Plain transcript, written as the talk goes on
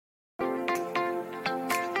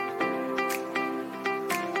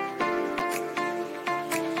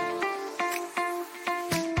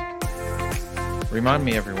Remind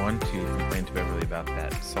me, everyone, to complain to Beverly about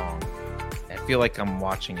that song. I feel like I'm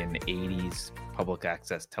watching an 80s public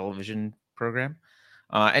access television program.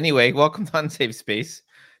 Anyway, welcome to Unsafe Space.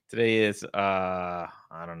 Today is,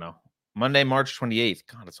 Monday, March 28th.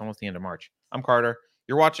 God, it's almost the end of March. I'm Carter.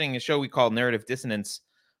 You're watching a show we call Narrative Dissonance,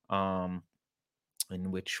 in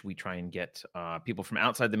which we try and get people from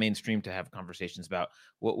outside the mainstream to have conversations about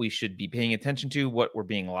what we should be paying attention to, what we're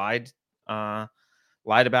being lied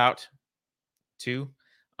about to.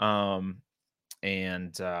 And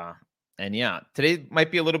yeah, today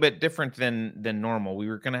might be a little bit different than normal. We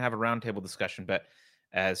were going to have a roundtable discussion, but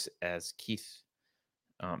as Keith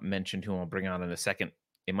mentioned, who I'll bring on in a second,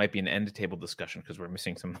 it might be an end table discussion because we're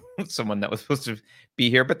missing someone that was supposed to be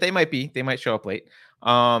here, but they might show up late.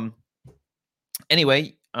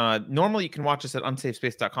 Anyway, normally you can watch us at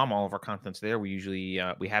unsafespace.com. All of our content's there. We usually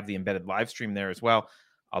we have the embedded live stream there as well.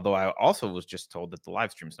 Although I also was just told that the live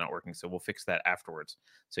stream's not working, so we'll fix that afterwards.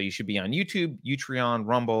 So you should be on YouTube, Utreon,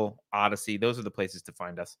 Rumble, Odyssey. Those are the places to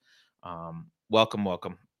find us.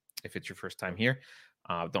 Welcome. If it's your first time here,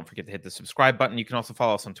 don't forget to hit the subscribe button. You can also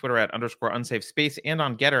follow us on Twitter at _unsafespace and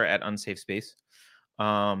on Getter at unsafespace.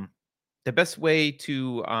 The best way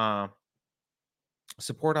to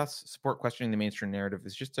support questioning the mainstream narrative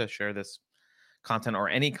is just to share this content or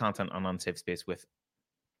any content on Unsafe Space with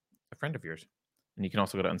a friend of yours. And you can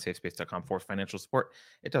also go to unsafespace.com for financial support.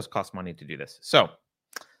 It does cost money to do this. So,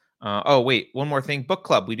 one more thing. Book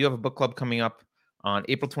club. We do have a book club coming up on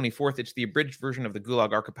April 24th. It's the abridged version of the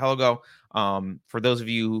Gulag Archipelago. For those of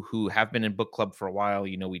you who have been in book club for a while,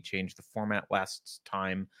 you know we changed the format last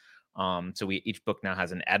time. So each book now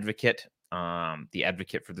has an advocate. The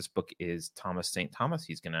advocate for this book is Thomas St. Thomas.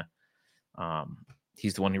 He's the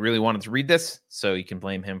one who really wanted to read this, so you can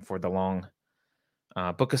blame him for the long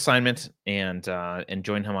book assignment and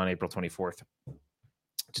join him on April 24th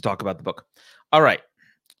to talk about the book. All right.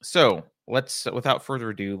 So let's, without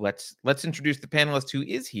further ado, let's introduce the panelist who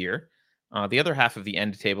is here. The other half of the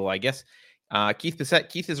end table, I guess. Keith Bessette.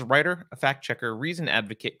 Keith is a writer, a fact checker, reason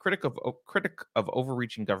advocate, critic of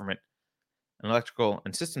overreaching government, an electrical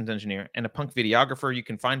and systems engineer, and a punk videographer. You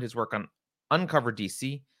can find his work on Uncover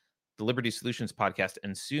DC, the Liberty Solutions podcast,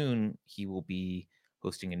 and soon he will be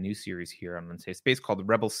hosting a new series here on Unsafe Space called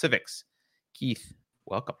Rebel Civics. Keith,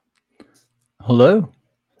 welcome. Hello.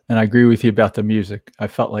 And I agree with you about the music. I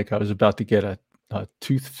felt like I was about to get a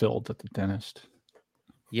tooth filled at the dentist.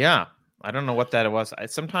 Yeah. I don't know what that was.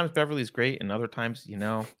 Sometimes Beverly's great, and other times,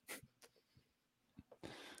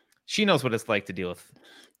 she knows what it's like to deal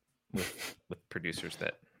with producers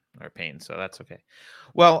that are pain. So that's okay.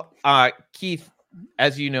 Well, Keith,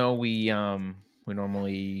 as you know, we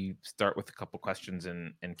normally start with a couple questions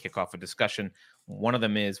and kick off a discussion. One of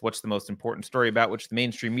them is, what's the most important story about which the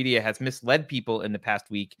mainstream media has misled people in the past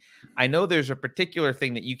week? I know there's a particular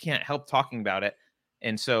thing that you can't help talking about it.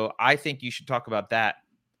 And so I think you should talk about that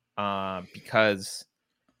because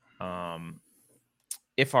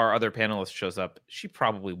if our other panelist shows up, she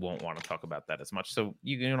probably won't want to talk about that as much. So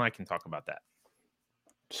you and I can talk about that.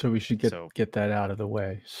 So we should get that out of the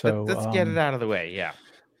way. So let's get it out of the way. Yeah.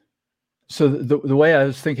 So the way I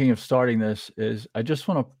was thinking of starting this is I just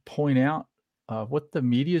want to point out what the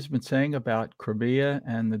media has been saying about Crimea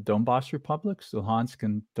and the Donbas republics, Luhansk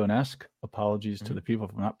and Donetsk. Apologies to the people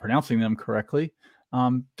for not pronouncing them correctly.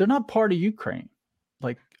 They're not part of Ukraine.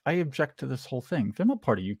 Like, I object to this whole thing. They're not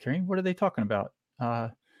part of Ukraine. What are they talking about?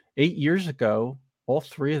 8 years ago, all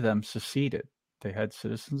three of them seceded. They had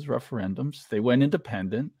citizens' referendums. They went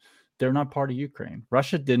independent. They're not part of Ukraine.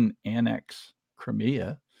 Russia didn't annex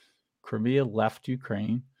Crimea. Crimea left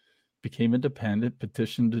Ukraine, became independent,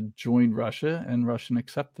 petitioned to join Russia, and Russia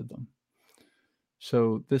accepted them.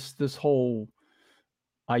 So this whole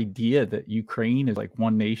idea that Ukraine is like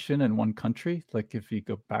one nation and one country, like if you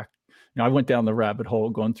go back, I went down the rabbit hole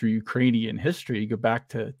going through Ukrainian history. You go back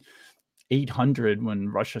to 800 when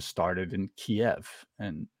Russia started in Kiev,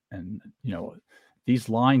 and these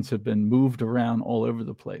lines have been moved around all over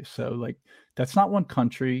the place. So like, that's not one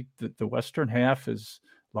country. The western half is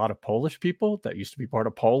a lot of Polish people that used to be part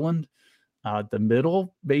of Poland. The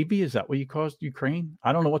middle, maybe, is that what you call Ukraine?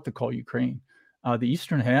 I don't know what to call Ukraine. The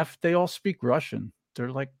eastern half, they all speak Russian.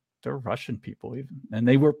 They're Russian people even. And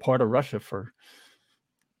they were part of Russia for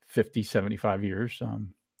 50, 75 years.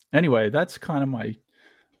 Anyway, that's kind of my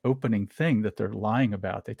opening thing that they're lying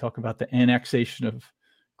about. They talk about the annexation of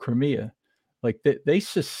Crimea. Like they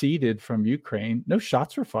seceded from Ukraine. No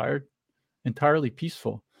shots were fired. Entirely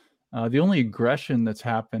peaceful. The only aggression that's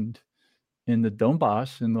happened in the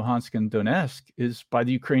Donbas, in Luhansk and Donetsk, is by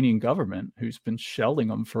the Ukrainian government, who's been shelling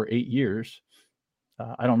them for 8 years.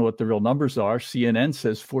 I don't know what the real numbers are. CNN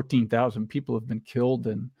says 14,000 people have been killed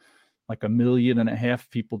and like 1.5 million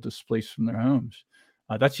people displaced from their homes.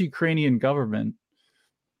 That's Ukrainian government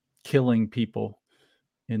killing people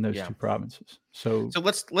in those two provinces. So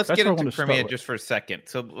let's get into Crimea just for a second.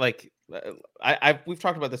 So like we've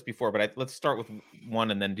talked about this before, but let's start with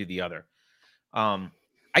one and then do the other.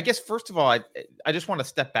 I guess first of all, I just want to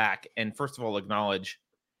step back and first of all acknowledge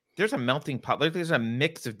there's a melting pot. There's a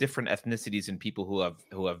mix of different ethnicities and people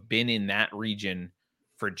who have been in that region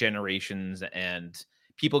for generations, and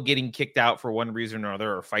people getting kicked out for one reason or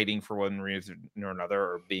another, or fighting for one reason or another,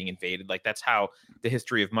 or being invaded. Like that's how the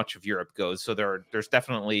history of much of Europe goes. So there's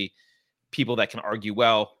definitely people that can argue,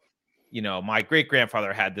 well, you know, my great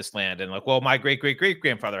grandfather had this land, and like, well, my great great great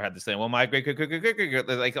grandfather had this land. Well, my great great great great great great,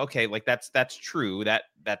 like, okay, like that's true. That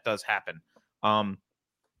does happen.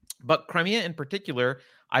 But Crimea in particular,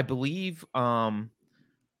 I believe was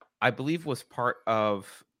part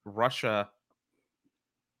of Russia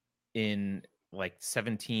in like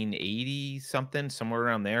 1780 something, somewhere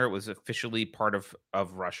around there. It was officially part of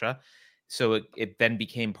Russia. So it then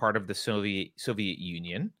became part of the Soviet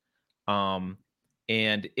Union.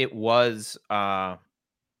 And it was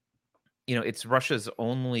it's Russia's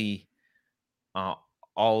only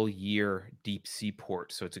all year deep sea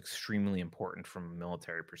port, so it's extremely important from a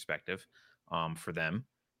military perspective for them.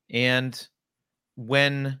 And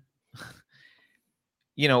when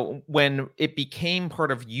when it became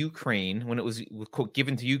part of Ukraine, when it was quote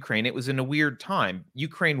given to Ukraine, it was in a weird time.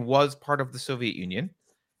 Ukraine was part of the Soviet Union,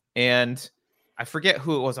 and I forget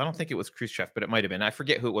who it was. I don't think it was Khrushchev, but it might have been. I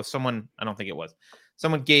forget who it was. Someone, I don't think it was.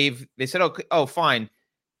 Someone they said, oh, fine.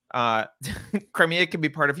 Crimea can be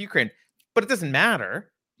part of Ukraine, but it doesn't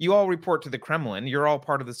matter. You all report to the Kremlin. You're all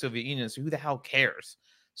part of the Soviet Union, so who the hell cares?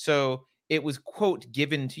 So it was, quote,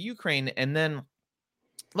 given to Ukraine. And then,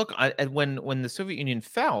 look, when the Soviet Union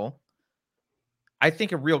fell, I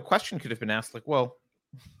think a real question could have been asked, like, well,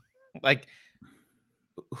 like,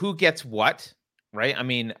 who gets what, right? I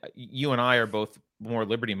mean, you and I are both more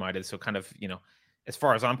liberty-minded, so kind of, as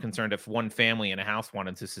far as I'm concerned, if one family in a house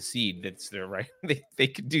wanted to secede, that's their right. They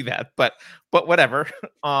could do that, but whatever.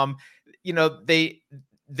 The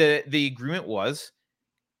agreement was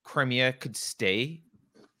Crimea could stay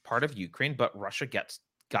part of Ukraine, but Russia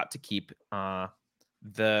got to keep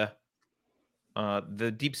the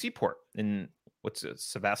deep sea port in what's it,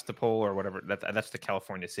 Sevastopol or whatever. That's the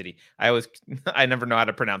California city. I never know how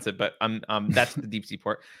to pronounce it, but that's the deep sea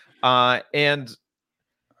port. And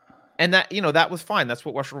that, that was fine. That's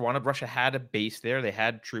what Russia wanted. Russia had a base there. They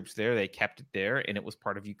had troops there. They kept it there, and it was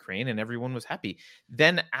part of Ukraine, and everyone was happy.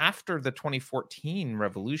 Then after the 2014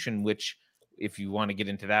 revolution, which if you want to get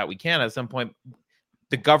into that, we can at some point,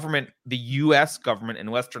 the U.S. government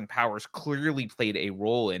and Western powers clearly played a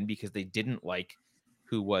role in, because they didn't like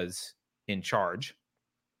who was in charge.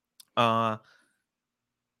 One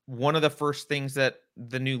of the first things that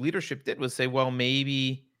the new leadership did was say, well,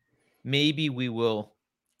 maybe we will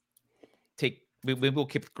kick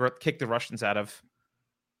the Russians out of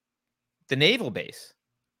the naval base.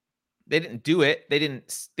 They didn't do it. They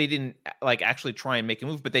didn't like actually try and make a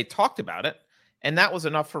move, but they talked about it, and that was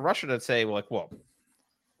enough for Russia to say, well,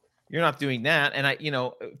 you're not doing that. And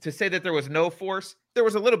to say that there was no force, there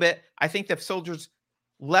was a little bit. I think the soldiers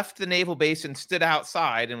left the naval base and stood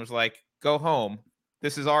outside and was like, go home.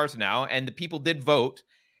 This is ours now. And the people did vote.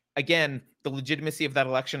 Again, the legitimacy of that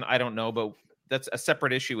election, I don't know, but that's a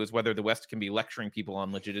separate issue, is whether the West can be lecturing people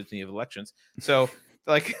on legitimacy of elections. So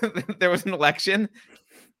like there was an election.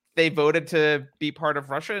 They voted to be part of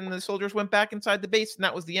Russia, and the soldiers went back inside the base, and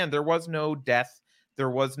that was the end. There was no death. There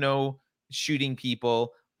was no shooting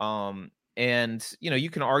people. And you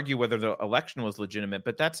can argue whether the election was legitimate,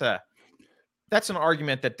 but that's an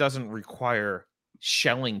argument that doesn't require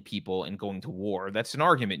shelling people and going to war. That's an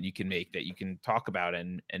argument you can make, that you can talk about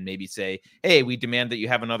and maybe say, hey, we demand that you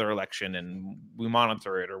have another election and we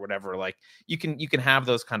monitor it or whatever. Like you can have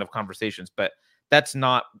those kind of conversations, but that's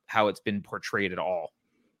not how it's been portrayed at all.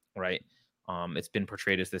 Right. It's been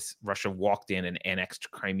portrayed as this Russia walked in and annexed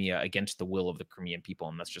Crimea against the will of the Crimean people.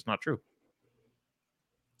 And that's just not true.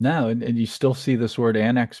 No, and you still see this word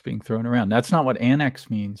annex being thrown around. That's not what annex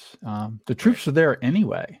means. The troops are there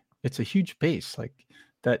anyway. It's a huge base. Like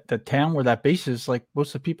that town where that base is, like most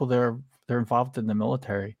of the people there, they're involved in the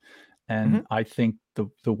military. And I think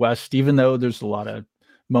the West, even though there's a lot of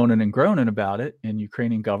moaning and groaning about it in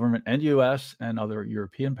Ukrainian government and US and other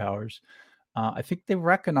European powers, I think they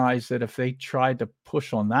recognize that if they tried to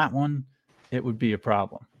push on that one, it would be a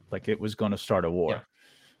problem. Like it was going to start a war.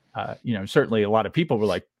 Yeah. Certainly a lot of people were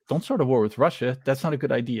like, don't start a war with Russia. That's not a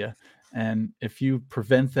good idea. And if you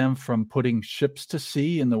prevent them from putting ships to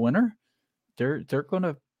sea in the winter, they're going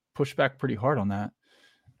to push back pretty hard on that.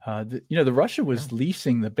 The Russia was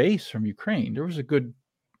leasing the base from Ukraine. There was a good,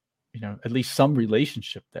 at least some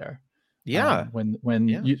relationship there. Yeah. When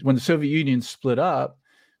the Soviet Union split up,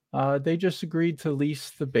 they just agreed to lease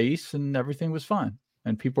the base, and everything was fine.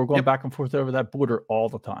 And people were going back and forth over that border all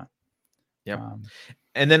the time. Yep.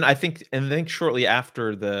 And then I think shortly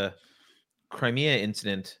after the Crimea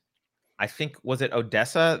incident, I think, was it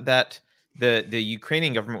Odessa, that the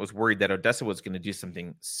Ukrainian government was worried that Odessa was going to do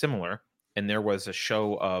something similar, and there was a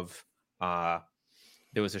show of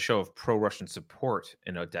pro-Russian support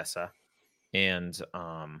in Odessa, and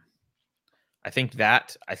I think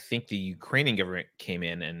the Ukrainian government came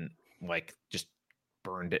in and like just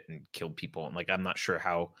burned it and killed people, and like I'm not sure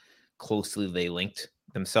how closely they linked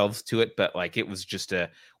themselves to it, but like it was just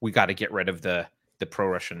we got to get rid of the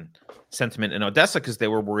pro-Russian sentiment in Odessa because they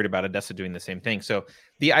were worried about Odessa doing the same thing. So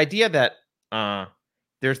the idea that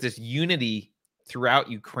there's this unity throughout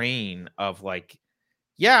Ukraine of like,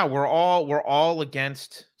 yeah, we're all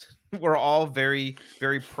against, we're all very,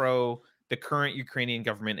 very pro the current Ukrainian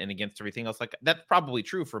government and against everything else. Like that's probably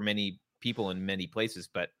true for many people in many places,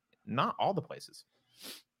 but not all the places.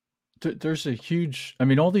 There's a huge,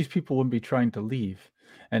 all these people wouldn't be trying to leave.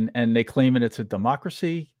 And they claim it's a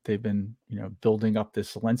democracy. They've been, building up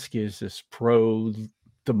this Zelensky as this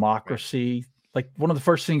pro-democracy. Right. Like one of the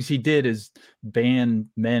first things he did is ban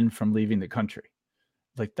men from leaving the country.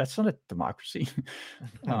 Like that's not a democracy.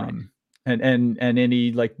 Right. And then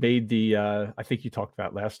he like made the I think you talked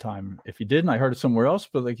about last time. If you didn't, I heard it somewhere else.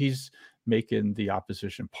 But like he's making the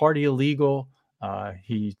opposition party illegal.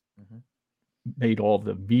 He made all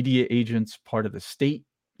the media agents part of the state.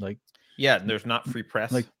 Like. Yeah, there's not free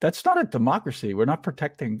press. Like that's not a democracy. We're not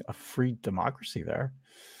protecting a free democracy there.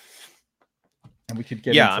 And we could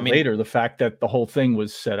get into later the fact that the whole thing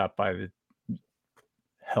was set up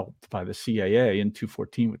helped by the CIA in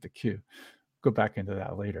 214 with the Q. Go back into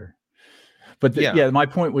that later. But my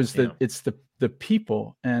point was that it's the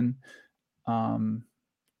people, and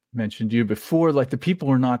mentioned you before, like the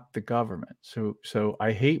people are not the government. So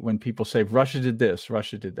I hate when people say Russia did this,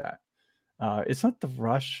 Russia did that. It's not the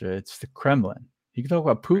Russia, it's the Kremlin. You can talk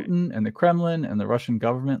about Putin and the Kremlin and the Russian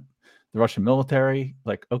government, the Russian military.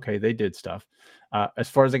 Like, okay, they did stuff. As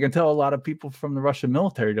far as I can tell, a lot of people from the Russian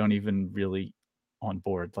military don't even really on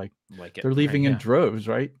board. Like they're leaving in droves,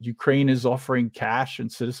 right? Ukraine is offering cash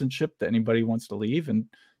and citizenship to anybody who wants to leave, and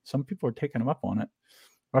some people are taking them up on it.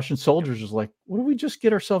 Russian soldiers is like, what did we just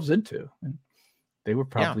get ourselves into? And they were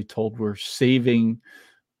probably told we're saving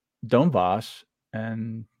Donbass,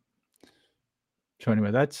 and so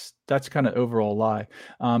anyway, that's kind of overall lie.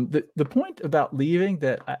 The point about leaving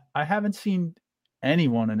that I haven't seen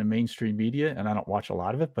anyone in the mainstream media, and I don't watch a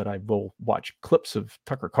lot of it, but I will watch clips of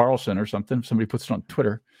Tucker Carlson or something. Somebody puts it on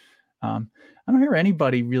Twitter. I don't hear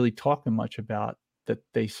anybody really talking much about that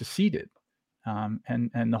they seceded.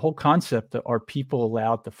 And the whole concept that are people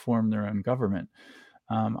allowed to form their own government.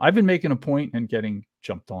 I've been making a point and getting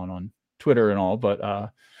jumped on Twitter and all,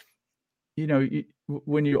 but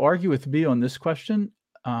when you argue with me on this question,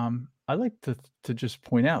 I like to just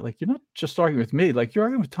point out, like, you're not just arguing with me, like you're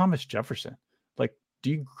arguing with Thomas Jefferson. Like,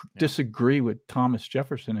 do you disagree with Thomas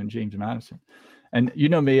Jefferson and James Madison? And you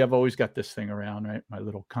know me, I've always got this thing around, right? My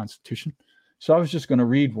little Constitution. So I was just going to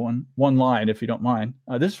read one line, if you don't mind.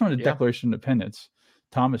 This is from the Declaration of Independence,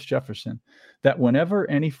 Thomas Jefferson, that whenever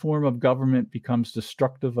any form of government becomes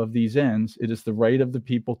destructive of these ends, it is the right of the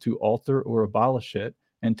people to alter or abolish it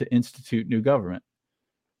and to institute new government.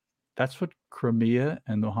 That's what Crimea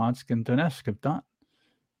and Luhansk and Donetsk have done.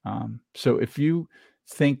 So if you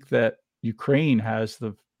think that Ukraine has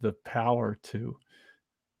the power to,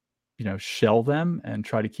 shell them and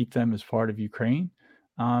try to keep them as part of Ukraine,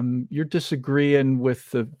 you're disagreeing with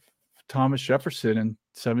the Thomas Jefferson in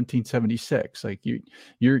 1776. Like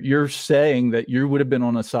you're saying that you would have been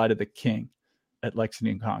on the side of the king at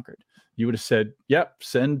Lexington and Concord. You would have said, yep,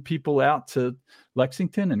 send people out to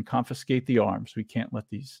Lexington and confiscate the arms. We can't let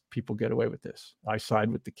these people get away with this. I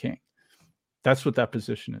side with the king. That's what that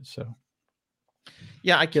position is. So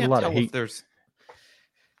yeah, I can't tell if there's,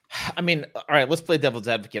 all right, let's play devil's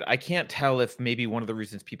advocate. I can't tell if maybe one of the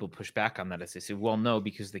reasons people push back on that is they say, well, no,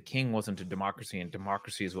 because the king wasn't a democracy, and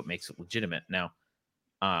democracy is what makes it legitimate. Now,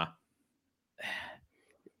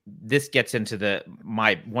 this gets into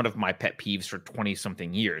one of my pet peeves for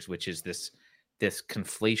 20-something years, which is this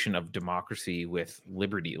conflation of democracy with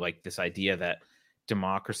liberty, like this idea that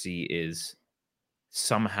democracy is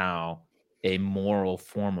somehow a moral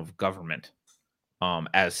form of government,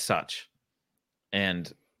 as such.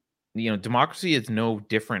 And democracy is no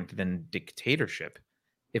different than dictatorship.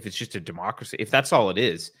 If it's just a democracy, if that's all it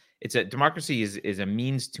is, democracy is a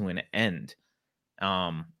means to an end.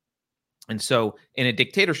 And so in a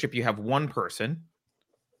dictatorship, you have one person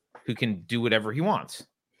who can do whatever he wants,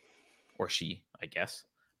 or she, I guess.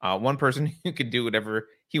 One person who can do whatever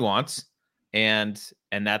he wants, and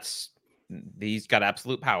he's got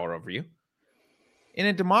absolute power over you. In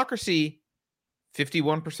a democracy,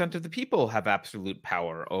 51% of the people have absolute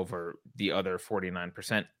power over the other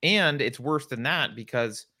 49%. And it's worse than that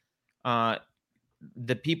because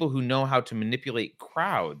the people who know how to manipulate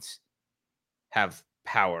crowds have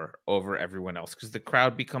power over everyone else because the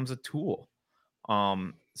crowd becomes a tool.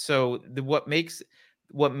 So what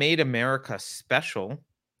made America special,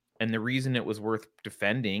 and the reason it was worth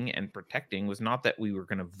defending and protecting, was not that we were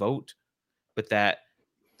going to vote, but that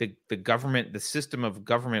the government, the system of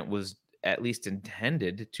government, was at least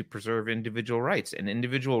intended to preserve individual rights, and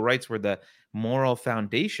individual rights were the moral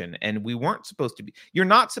foundation. And we weren't supposed to be, you're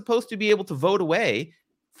not supposed to be able to vote away,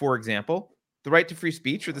 for example, the right to free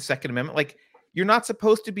speech or the Second Amendment. Like, you're not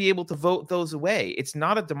supposed to be able to vote those away. It's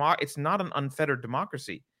not an unfettered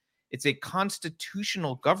democracy. It's a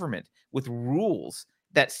constitutional government with rules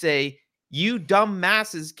that say, you dumb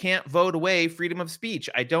masses can't vote away freedom of speech.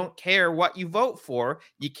 I don't care what you vote for.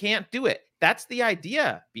 You can't do it. That's the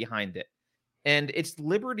idea behind it. And it's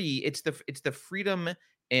liberty. It's the freedom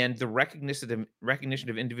and the recognition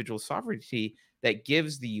of individual sovereignty that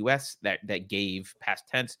gives the U.S. that gave, past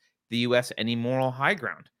tense, the U.S. any moral high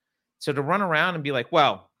ground. So to run around and be like,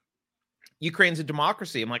 well, Ukraine's a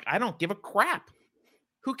democracy, I'm like, I don't give a crap.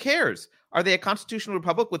 Who cares? Are they a constitutional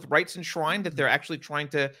republic with rights enshrined that they're actually trying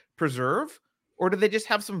to preserve? Or do they just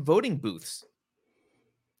have some voting booths?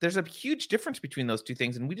 There's a huge difference between those two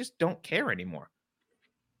things, and we just don't care anymore.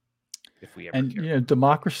 If we ever care.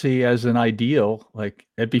 Democracy as an ideal, like,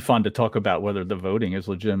 it'd be fun to talk about whether the voting is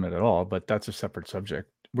legitimate at all, but that's a separate subject.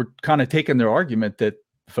 We're kind of taking their argument that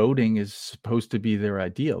voting is supposed to be their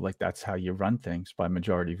ideal. Like, that's how you run things, by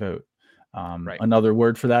majority vote. Right. Another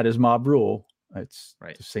word for that is mob rule. It's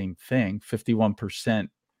right. The same thing. 51%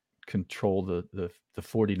 control the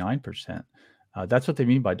 49%. That's what they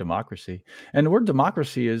mean by democracy. And the word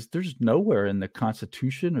democracy there's nowhere in the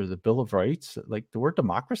Constitution or the Bill of Rights. Like, the word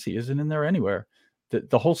democracy isn't in there anywhere.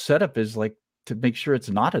 The whole setup is like to make sure it's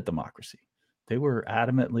not a democracy. They were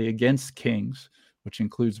adamantly against kings, which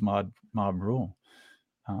includes mob rule.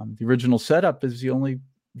 The original setup is the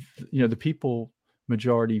people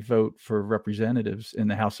majority vote for representatives in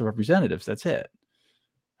the House of Representatives. That's it.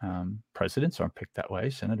 Presidents aren't picked that way.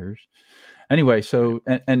 Senators. Anyway, so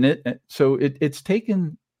it's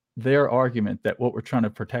taken their argument that what we're trying to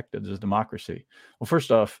protect is democracy. Well,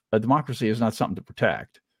 first off, a democracy is not something to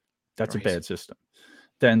protect. That's right. A bad system.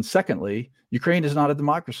 Then secondly, Ukraine is not a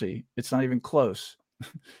democracy. It's not even close.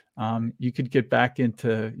 You could get back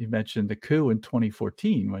into, you mentioned the coup in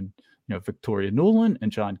 2014 when Victoria Nuland and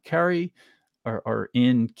John Kerry are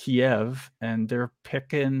in Kiev and they're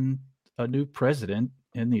picking a new president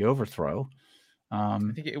in the overthrow. I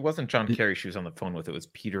think it wasn't John Kerry she was on the phone with. It was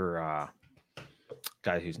Peter,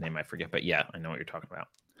 guy whose name I forget. But yeah, I know what you're talking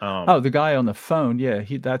about. The guy on the phone. Yeah,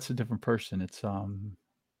 that's a different person. It's I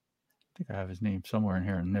think I have his name somewhere in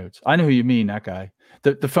here in notes. I know who you mean, that guy.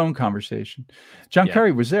 The phone conversation. John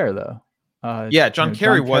Kerry was there though. John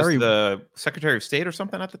Kerry was the Secretary of State or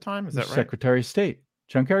something at the time. Is that right? Secretary of State.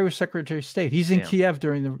 John Kerry was Secretary of State. He's in Kiev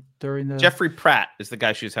during the. Jeffrey Pratt is the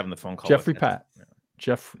guy she was having the phone call. Jeffrey with. Pratt.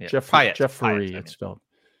 Jeffrey Pyatt, it's spelled.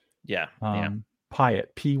 Yeah. Pyatt,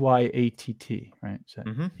 Pyatt, right? So,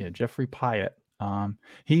 yeah, Jeffrey Pyatt.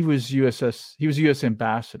 He was U.S.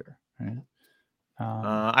 ambassador, right?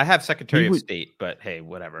 I have Secretary of State, but hey,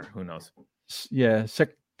 whatever. Who knows? Yeah,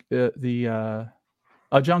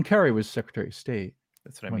 John Kerry was Secretary of State.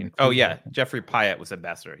 That's what I mean. Oh yeah, Jeffrey Pyatt was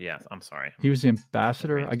ambassador. Yeah, I'm sorry. He was the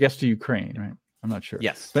ambassador, I guess, to Ukraine, right? I'm not sure.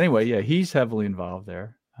 Yes. But anyway, yeah, he's heavily involved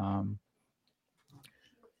there.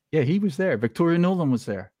 Yeah, he was there. Victoria Nuland was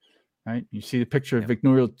there, right? You see the picture of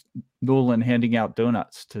Victoria Nuland handing out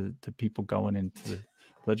donuts to people going into the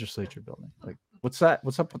legislature building. Like, what's that?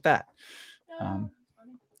 What's up with that?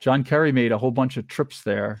 John Kerry made a whole bunch of trips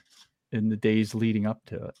there in the days leading up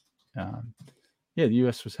to it. The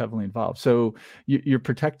U.S. was heavily involved. So you're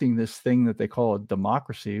protecting this thing that they call a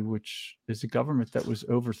democracy, which is a government that was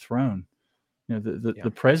overthrown.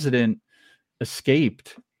 The president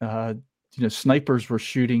escaped. Snipers were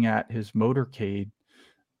shooting at his motorcade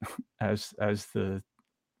as the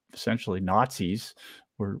essentially Nazis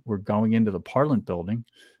were going into the Parliament building,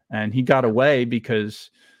 and he got away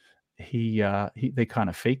because they kind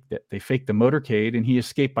of faked it. They faked the motorcade, and he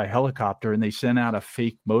escaped by helicopter, and they sent out a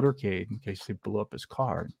fake motorcade in case they blew up his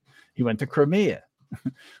car. He went to Crimea,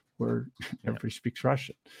 where everybody speaks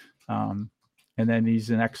Russian, and then he's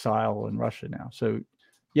in exile in Russia now. So,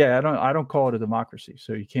 yeah, I don't call it a democracy.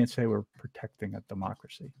 So you can't say we're protecting a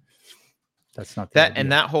democracy. That's not that.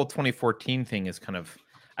 And that whole 2014 thing is kind of.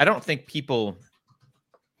 I don't think people.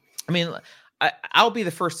 I mean, I'll be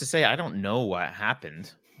the first to say I don't know what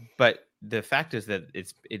happened, but the fact is that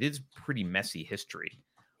it is pretty messy history.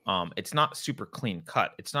 It's not super clean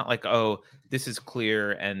cut. It's not like, oh, this is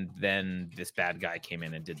clear, and then this bad guy came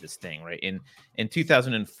in and did this thing, right? In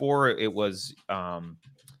 2004, it was Yushchenko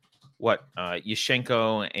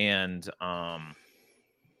and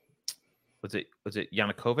was it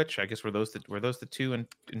Yanukovych? I guess were those the two in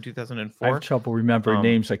 2004? I have trouble remembering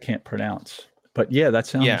names I can't pronounce. But yeah, that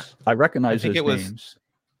sounds. Yeah. I recognize those names.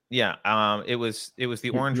 Yeah, it was the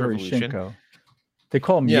Orange Revolution. They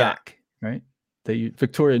call him Yak, right?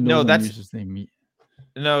 Victoria Nuland uses the name.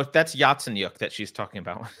 No, that's Yatsenyuk that she's talking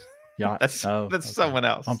about. Yeah, that's someone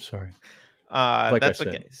else. I'm sorry. That's the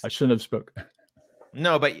case. I shouldn't have spoken.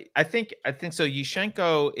 No, but I think so.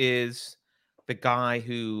 Yushchenko is the guy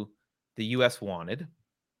who the U.S. wanted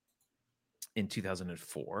in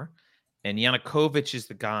 2004, and Yanukovych is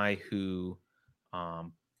the guy who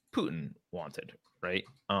Putin wanted, right?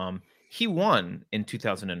 He won in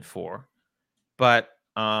 2004, but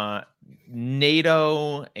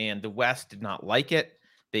NATO and the West did not like it.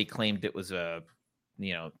 They claimed it was they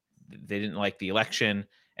didn't like the election,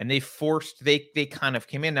 and they kind of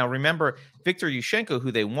came in. Now, remember, Viktor Yushchenko,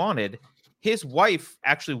 who they wanted, his wife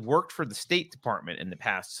actually worked for the State Department in the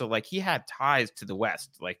past. So like he had ties to the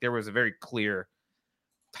West. Like there was a very clear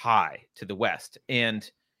tie to the West. And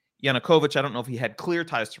Yanukovych, I don't know if he had clear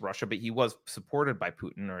ties to Russia, but he was supported by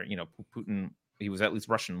Putin, or, Putin, he was at least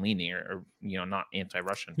Russian leaning or not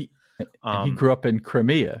anti-Russian. He grew up in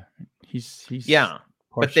Crimea. He's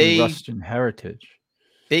partially Russian heritage.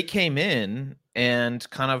 They came in and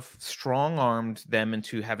kind of strong-armed them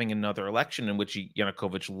into having another election in which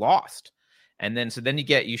Yanukovych lost. And then you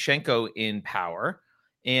get Yushchenko in power,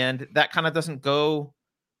 and that kind of doesn't go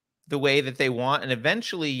the way that they want. And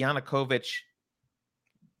eventually Yanukovych,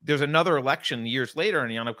 there's another election years later,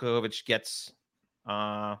 and Yanukovych gets,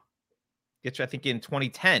 I think in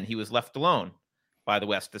 2010, he was left alone by the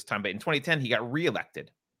West this time, but in 2010 he got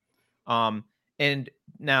reelected. And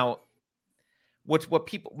now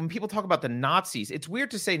when people talk about the Nazis, it's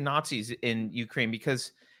weird to say Nazis in Ukraine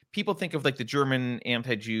because people think of like the German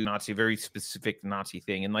anti-Jew Nazi, very specific Nazi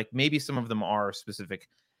thing. And like maybe some of them are specific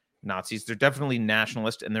Nazis. They're definitely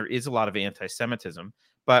nationalist, and there is a lot of anti-Semitism.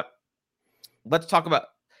 But let's talk about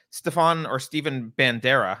Stefan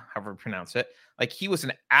Bandera, however you pronounce it. Like he was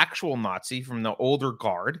an actual Nazi from the older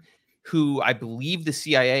guard who I believe the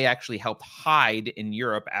CIA actually helped hide in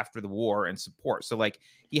Europe after the war and support. So like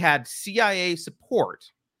he had CIA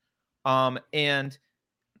support. And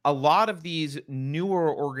a lot of these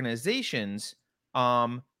newer organizations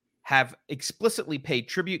have explicitly paid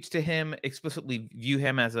tributes to him, explicitly view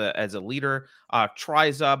him as a leader.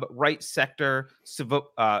 Trizub, Right Sector,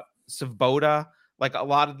 Svoboda, like a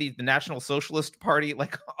lot of the National Socialist Party,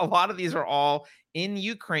 like a lot of these are all in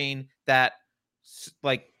Ukraine that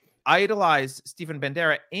like idolized Stefan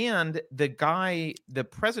Bandera, and the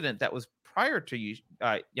president that was prior to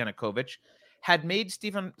Yanukovych had made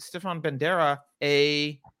Stefan Bandera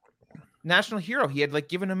a national hero. He had like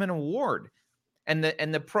given him an award, and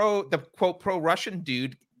the quote pro-Russian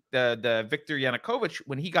dude, the Viktor Yanukovych,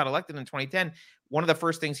 when he got elected in 2010, one of the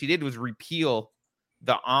first things he did was repeal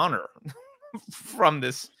the honor from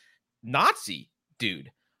this Nazi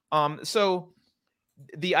dude. So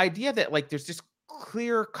the idea that like there's this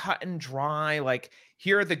clear cut and dry, like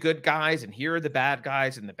here are the good guys and here are the bad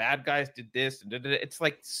guys, and the bad guys did this and it's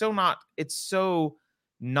like so not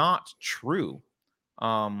true.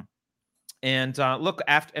 Look, and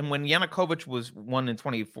when Yanukovych was won in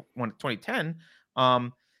 2010,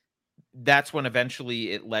 that's when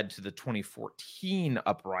eventually it led to the 2014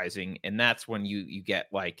 uprising, and that's when you get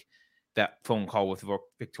like that phone call with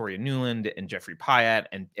Victoria Nuland and Jeffrey Pyatt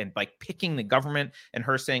and like picking the government, and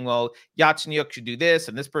her saying, well, Yatsenyuk should do this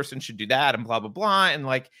and this person should do that and blah, blah, blah. And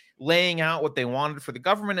like laying out what they wanted for the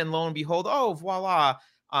government. And lo and behold, oh, voila.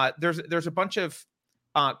 There's a bunch of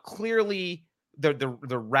clearly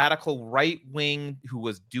the radical right wing who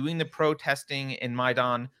was doing the protesting in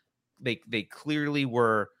Maidan. They clearly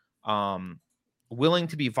were willing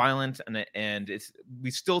to be violent, and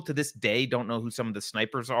we still to this day don't know who some of the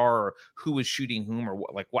snipers are or who was shooting whom or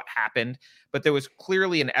what happened, but there was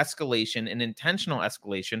clearly an escalation, an intentional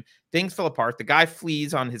escalation. Things fell apart. The guy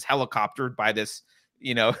flees on his helicopter by this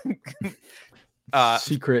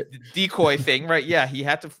secret decoy thing, right? Yeah, he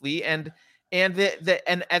had to flee, and at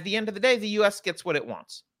the end of the day, the U.S. gets what it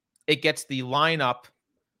wants. It gets the lineup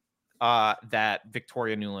that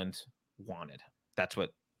Victoria Nuland wanted. That's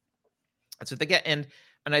what they get. And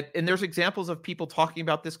there's examples of people talking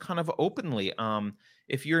about this kind of openly.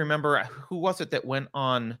 If you remember, who was it that went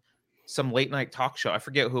on some late night talk show? I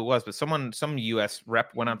forget who it was, but some U.S.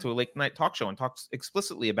 rep went on to a late night talk show and talks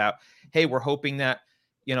explicitly about, hey, we're hoping that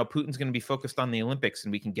Putin's going to be focused on the Olympics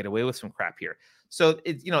and we can get away with some crap here. So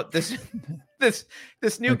this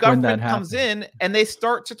new government comes in and they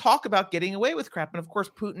start to talk about getting away with crap. And of course,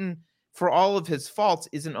 Putin, for all of his faults,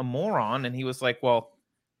 isn't a moron. And he was like, well,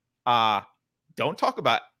 don't talk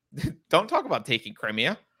about taking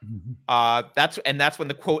Crimea. That's when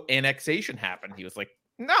the quote annexation happened. He was like,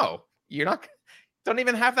 no, you're not. Don't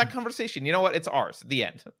even have that conversation. You know what? It's ours. The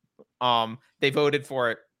end. They voted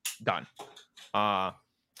for it. Done.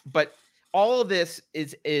 But all of this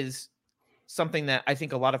is something that I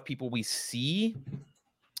think a lot of people we see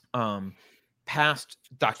past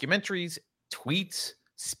documentaries, tweets,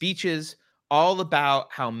 speeches, all about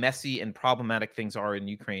how messy and problematic things are in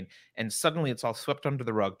Ukraine. And suddenly it's all swept under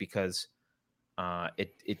the rug because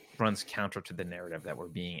it runs counter to the narrative that we're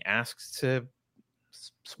being asked to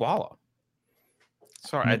swallow.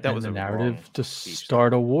 Sorry, that was the a narrative to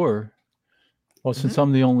start a war. Well, since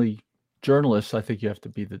I'm the only journalist, I think you have to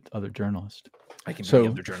be the other journalist. I can be the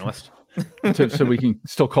other journalist. so we can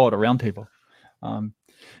still call it a roundtable.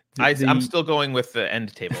 I'm still going with the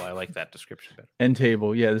end table. I like that description better. End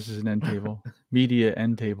table. Yeah, this is an end table. Media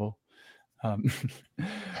end table.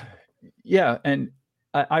 Yeah, and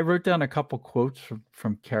I wrote down a couple quotes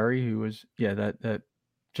from Kerry, who was, that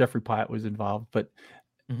Jeffrey Pyatt was involved. But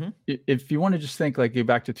if you want to just think, like, go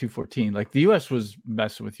back to 214, like the U.S. was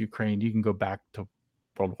messing with Ukraine. You can go back to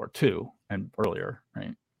World War II and earlier,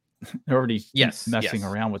 right? They're already messing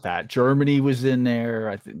around with that. Germany was in there.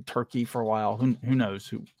 I think Turkey for a while. Who knows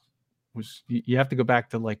who was? You have to go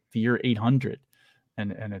back to like the year 800,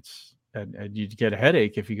 and you get a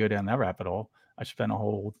headache if you go down that rabbit hole. I spent a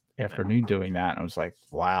whole afternoon doing that, and I was like,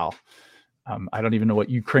 wow, I don't even know what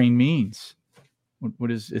Ukraine means.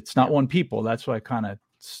 What is? It's not one people. That's why I kind of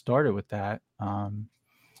started with that.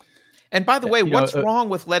 And by the way, what's wrong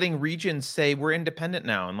with letting regions say we're independent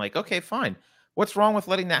now? And like, okay, fine. What's wrong with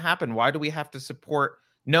letting that happen? Why do we have to support?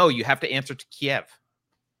 No, you have to answer to Kiev.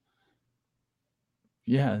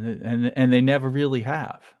 Yeah, and they never really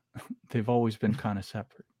have. They've always been kind of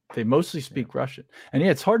separate. They mostly speak Russian. And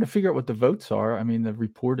it's hard to figure out what the votes are. I mean, the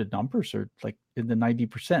reported numbers are like in the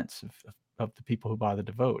 90% of the people who bothered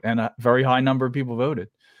to vote. And a very high number of people voted.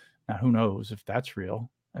 Now, who knows if that's real?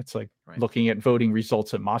 That's like looking at voting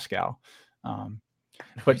results at Moscow.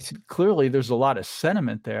 But clearly there's a lot of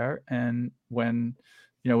sentiment there. And when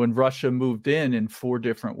Russia moved in 4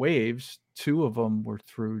 different waves, 2 of them were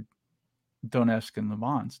through Donetsk and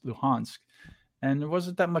Luhansk. And there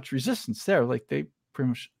wasn't that much resistance there. Like they pretty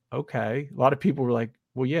much, okay. A lot of people were like,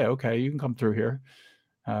 well, yeah, okay, you can come through here.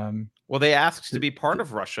 Well, they asked to be part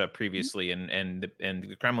of Russia previously, and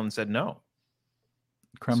the Kremlin said no.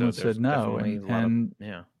 Kremlin said no. And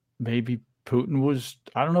maybe Putin was,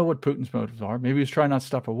 I don't know what Putin's motives are. Maybe he was trying not to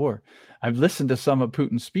stop a war. I've listened to some of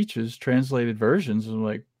Putin's speeches, translated versions, and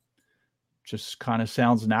like, just kind of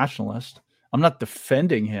sounds nationalist. I'm not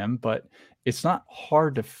defending him, but it's not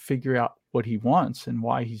hard to figure out what he wants and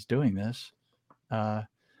why he's doing this.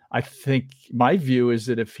 I think my view is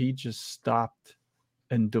that if he just stopped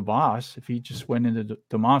in Donbass, if he just went into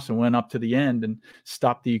Donbass and went up to the end and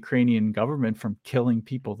stopped the Ukrainian government from killing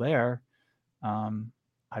people there,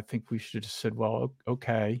 I think we should have said, well,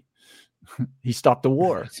 okay. He stopped the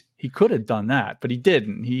war. He could have done that, but he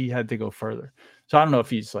didn't. He had to go further. So I don't know if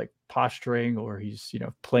he's like posturing or he's,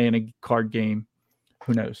 playing a card game.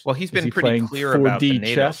 Who knows? Well, he's been pretty clear about the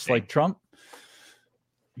NATO chess thing. Like Trump.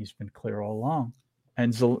 He's been clear all along.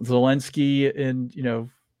 And Zelensky in,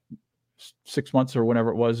 6 months or whenever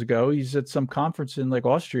it was ago, he's at some conference in like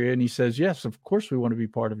Austria and he says, yes, of course we want to be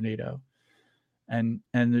part of NATO. And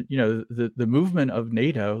the movement of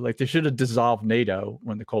NATO, like they should have dissolved NATO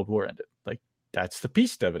when the Cold War ended. Like that's the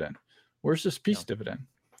peace dividend. Where's this peace dividend?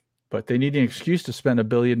 But they need an excuse to spend $1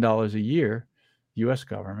 billion a year, U.S.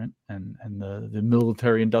 government and the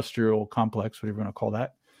military industrial complex, whatever you want to call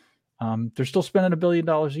that. They're still spending $1 billion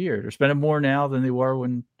a year. They're spending more now than they were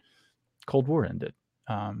when Cold War ended.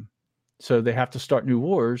 So they have to start new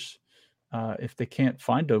wars. if they can't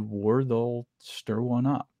find a war, they'll stir one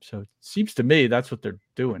up. So it seems to me that's what they're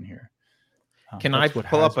doing here. Can I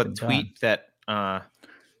pull up a tweet that?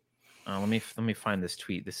 Let me find this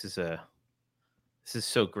tweet. This is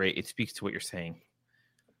so great. It speaks to what you're saying.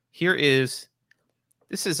 This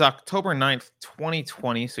is October 9th,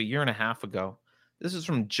 2020, so a year and a half ago. This is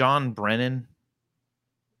from John Brennan.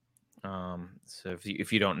 So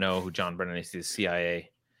if you don't know who John Brennan is, he's the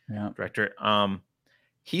CIA director.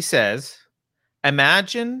 He says,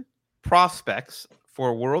 imagine prospects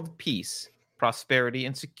for world peace, prosperity,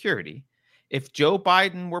 and security if Joe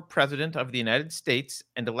Biden were president of the United States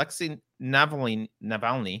and Alexei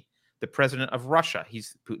Navalny, the president of Russia,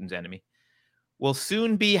 he's Putin's enemy, will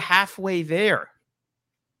soon be halfway there.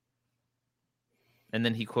 And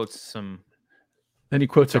then he quotes a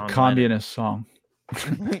communist song.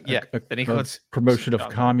 Yeah. Then he quotes promotion of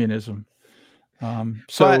communism.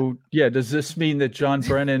 Does this mean that John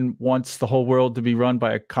Brennan wants the whole world to be run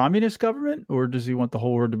by a communist government, or does he want the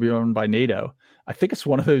whole world to be run by NATO? I think it's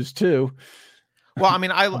one of those two. Well, I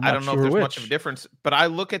mean, I don't know if there's much of a difference, but I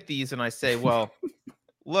look at these and I say, well,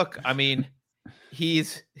 look, I mean,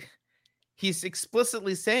 he's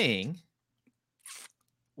explicitly saying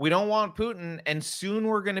we don't want Putin, and soon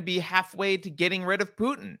we're going to be halfway to getting rid of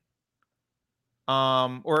Putin.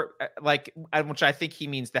 Which I think he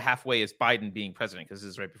means the halfway is Biden being president, because this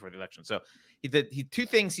is right before the election. So he two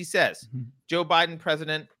things he says: Joe Biden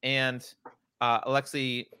president and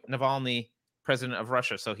Alexei Navalny president of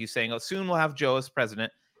Russia. So he's saying, soon we'll have Joe as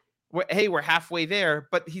president. We're halfway there,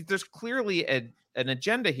 but there's clearly an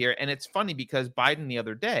agenda here, and it's funny because Biden the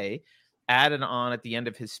other day added on at the end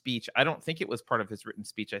of his speech. I don't think it was part of his written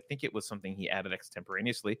speech. I think it was something he added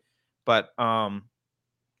extemporaneously. But I'm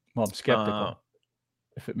skeptical.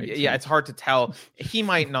 If it makes sense. It's hard to tell. He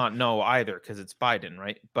might not know either because it's Biden,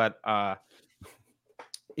 right? But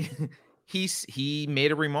he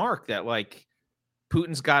made a remark that like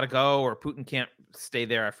Putin's got to go, or Putin can't stay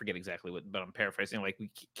there. I forget exactly what, but I'm paraphrasing. Like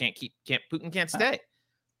Putin can't stay,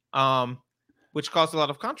 which caused a lot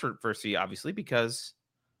of controversy, obviously, because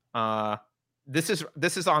this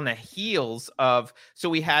is on the heels of. So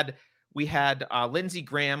we had Lindsey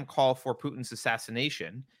Graham call for Putin's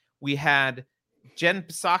assassination. We had Jen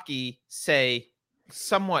Psaki say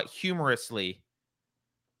somewhat humorously,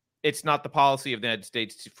 it's not the policy of the United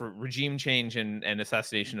States for regime change and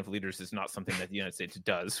assassination of leaders is not something that the United States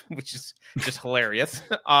does, which is just hilarious.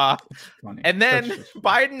 And then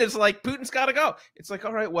Biden is like, Putin's got to go. It's like,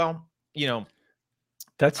 all right, well,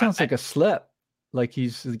 that sounds like a slip. Like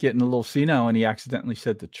he's getting a little senile and he accidentally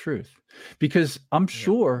said the truth, because I'm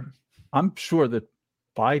sure that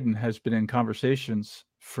Biden has been in conversations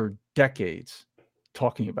for decades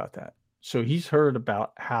talking about that. So he's heard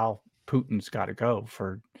about how Putin's got to go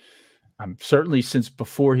for certainly since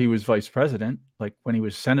before he was vice president. Like when he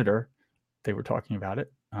was senator, they were talking about it.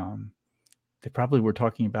 They probably were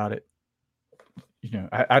talking about it.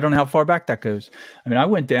 I don't know how far back that goes. I mean, I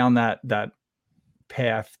went down that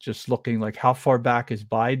path just looking like how far back is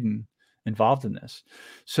Biden involved in this.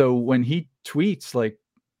 So when he tweets like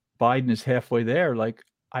Biden is halfway there, like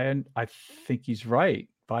I think he's right.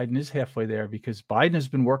 Biden is halfway there because Biden has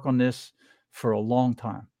been working on this for a long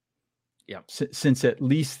time. Yeah, since at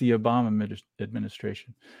least the Obama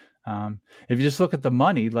administration. If you just look at the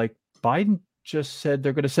money, like Biden just said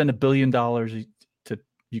they're going to send $1 billion to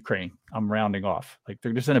Ukraine. I'm rounding off. Like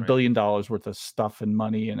they're going to send $1 billion worth of stuff and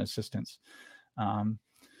money and assistance. The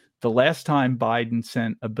last time Biden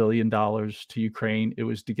sent $1 billion to Ukraine, it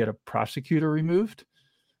was to get a prosecutor removed.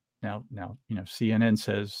 Now, CNN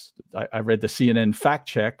says, I read the CNN fact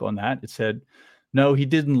check on that. It said, no, he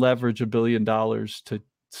didn't leverage $1 billion to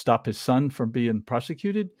stop his son from being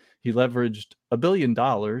prosecuted. He leveraged $1 billion.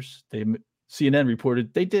 CNN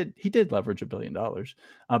reported he did leverage $1 billion,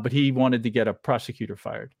 but he wanted to get a prosecutor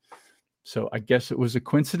fired. So I guess it was a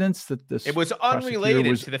coincidence that it was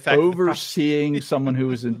unrelated to the fact overseeing someone who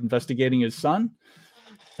was investigating his son.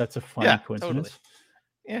 That's a funny coincidence. Totally.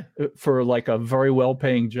 Yeah, for like a very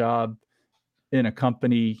well-paying job in a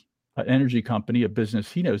company, an energy company, a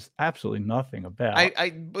business he knows absolutely nothing about.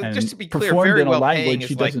 Just to be clear, very well paying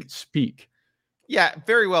he doesn't speak. Yeah,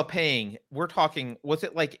 very well paying. We're talking, was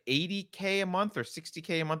it like $80K a month or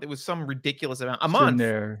 $60K a month? It was some ridiculous amount a month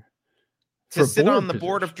there to sit on the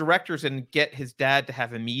board of directors and get his dad to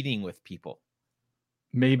have a meeting with people.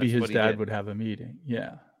 Maybe his dad would have a meeting.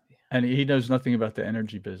 Yeah, and he knows nothing about the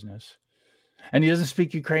energy business. And he doesn't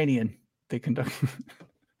speak Ukrainian. They conduct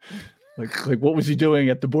like what was he doing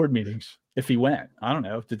at the board meetings? If he went, I don't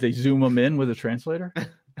know. Did they zoom him in with a translator?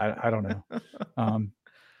 I don't know.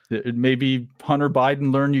 Maybe Hunter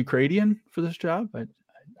Biden learned Ukrainian for this job.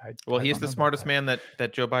 Well, I he's don't the know about smartest that. man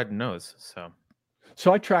that Joe Biden knows.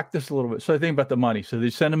 So I tracked this a little bit. So I think about the money. So they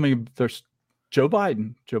send him. There's Joe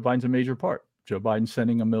Biden. Joe Biden's a major part. Joe Biden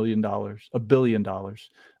sending $1 billion.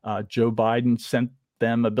 Joe Biden sent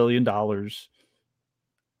them $1 billion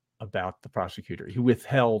about the prosecutor. He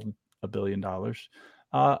withheld $1 billion.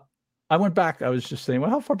 I went back. I was just saying, well,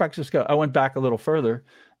 how far back does this go? I went back a little further.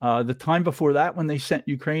 The time before that, when they sent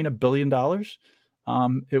Ukraine $1 billion,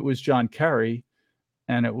 it was John Kerry,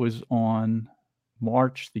 and it was on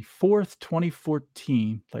March the 4th,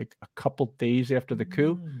 2014, like a couple days after the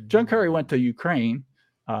coup. John Kerry went to Ukraine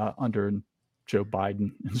under Joe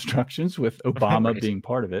Biden instructions, with Obama being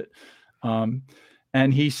part of it.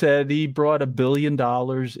 And he said he brought $1 billion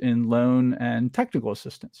in loan and technical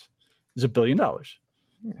assistance. It's $1 billion.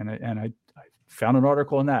 And I found an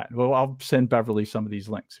article on that. Well, I'll send Beverly some of these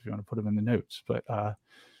links if you want to put them in the notes. But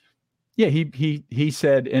yeah, he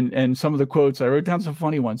said, and some of the quotes, I wrote down some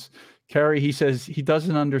funny ones. Kerry, he says he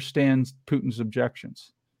doesn't understand Putin's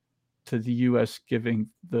objections to the U.S. giving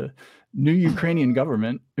the new Ukrainian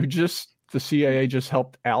government, who the CIA just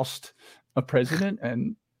helped oust a president,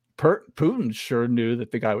 and Putin sure knew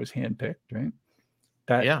that the guy was handpicked, right?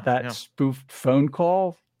 That spoofed phone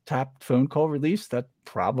call, tapped phone call release, that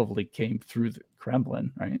probably came through the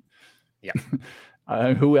Kremlin, right? Yeah.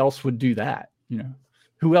 Who else would do that?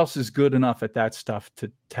 Who else is good enough at that stuff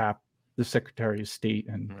to tap the Secretary of State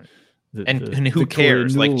and and who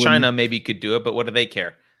cares? Like China maybe could do it, but what do they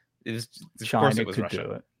care? China could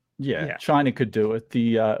do it. Yeah, China could do it.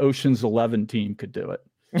 The Ocean's 11 team could do it.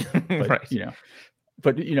 But, right.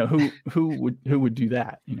 But who would do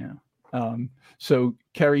that? So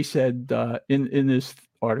Kerry said in this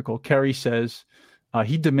article, Kerry says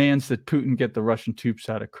he demands that Putin get the Russian troops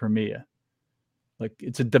out of Crimea. Like,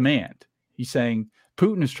 it's a demand. He's saying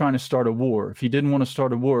Putin is trying to start a war. If he didn't want to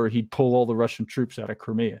start a war, he'd pull all the Russian troops out of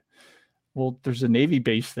Crimea. Well, there's a Navy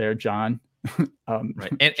base there, John.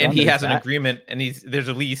 Right. And he has an agreement, and there's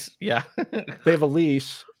a lease. Yeah. They have a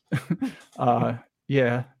lease.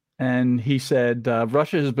 Yeah. And he said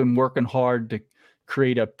Russia has been working hard to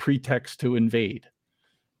create a pretext to invade.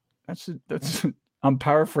 That's I'm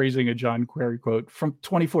paraphrasing a John Kerry quote from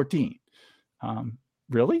 2014.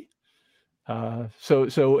 Really?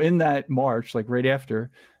 So in that March, like right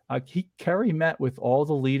after, Kerry met with all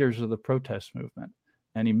the leaders of the protest movement,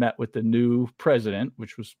 and he met with the new president,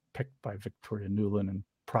 which was picked by Victoria Nuland and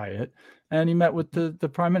Pryatt, and he met with the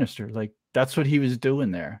prime minister. Like, that's what he was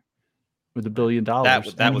doing there with $1 billion. That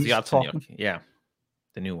was Yatsenyuk. Yeah,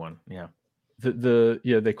 the new one. Yeah,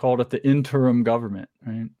 they called it the interim government,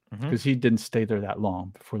 right? Because he didn't stay there that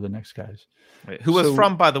long before the next guys. Right. Who was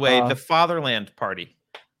from, by the way, the Fatherland Party.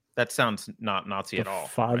 That sounds not Nazi at all.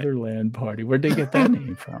 Fatherland Party. Where'd they get that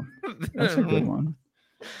name from? That's a good one.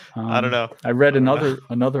 I don't know. I read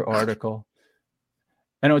another article,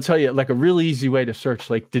 and I'll tell you, like, a really easy way to search,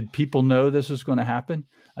 like, did people know this was going to happen?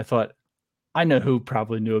 I thought, I know who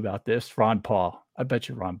probably knew about this. Ron Paul. I bet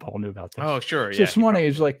you Ron Paul knew about this. Oh, sure. So this morning, he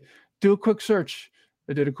was like, do a quick search.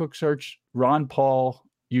 I did a quick search. Ron Paul,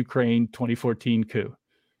 Ukraine 2014 coup.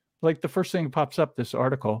 Like, the first thing that pops up, this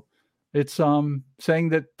article, it's saying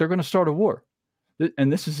that they're going to start a war.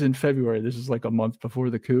 And this is in February. This is like a month before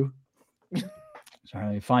the coup. Sorry,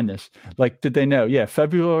 let me find this. Like, did they know? Yeah,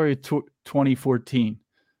 February 2014.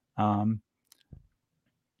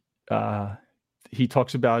 He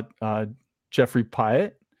talks about Jeffrey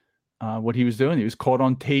Pyatt, what he was doing. He was caught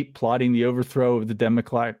on tape plotting the overthrow of the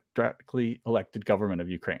democratically elected government of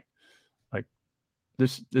Ukraine. Like,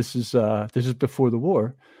 this is before the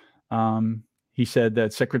war. He said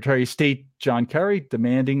that Secretary of State John Kerry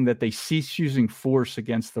demanding that they cease using force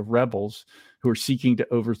against the rebels who are seeking to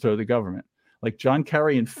overthrow the government. Like, John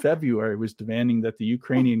Kerry in February was demanding that the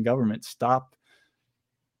Ukrainian government stop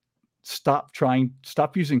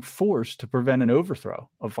using force to prevent a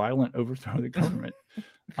violent overthrow of the government.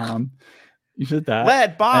 You said that.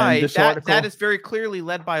 Led by that is very clearly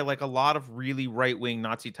led by, like, a lot of really right-wing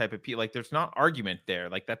Nazi type of people. Like, there's not argument there.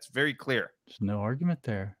 Like, that's very clear. There's no argument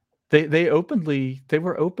there. They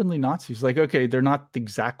were openly Nazis. Like, okay, they're not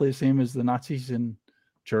exactly the same as the Nazis in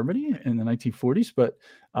Germany in the 1940s, but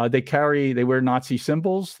they wear Nazi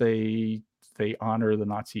symbols. They honor the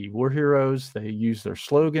Nazi war heroes. They use their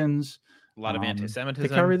slogans. A lot of anti-Semitism.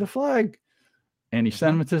 They carry the flag.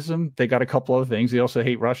 Anti-Semitism. They got a couple other things. They also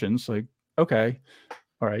hate Russians. Like, okay,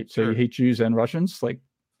 all right. So you hate Jews and Russians. Like,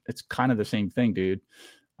 it's kind of the same thing, dude.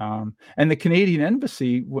 And the Canadian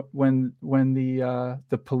embassy, when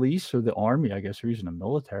the police or the army, I guess, or even the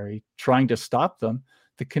military, trying to stop them,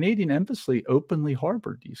 the Canadian embassy openly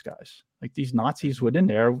harbored these guys. Like, these Nazis went in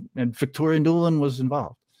there, and Victoria Nuland was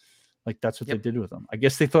involved. Like that's what they did with him. I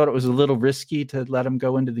guess they thought it was a little risky to let him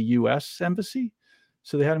go into the U.S. embassy,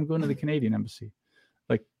 so they had him go into the Canadian embassy.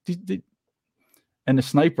 Like, and the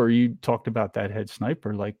sniper, you talked about that head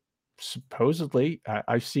sniper. Like, supposedly,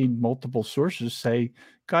 I've seen multiple sources say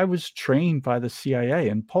guy was trained by the CIA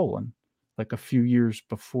in Poland, like a few years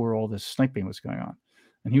before all this sniping was going on,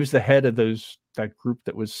 and he was the head of that group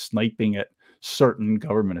that was sniping at certain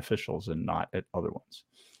government officials and not at other ones.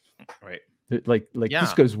 Right.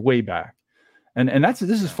 This goes way back, and this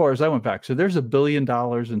is as far as I went back. So there's $1 billion in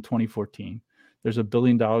 2014. There's $1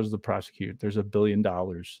 billion to prosecute. There's $1 billion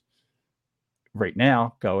right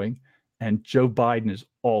now going, and Joe Biden is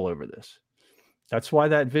all over this. That's why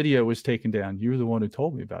that video was taken down. You were the one who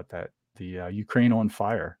told me about that. The Ukraine on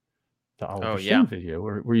Fire, the Oliver Stone video,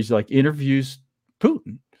 where he's like interviews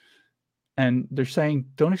Putin, and they're saying,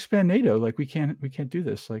 "Don't expand NATO. Like we can't do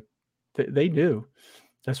this." Like they do.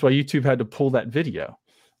 That's why YouTube had to pull that video.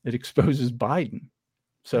 It exposes Biden.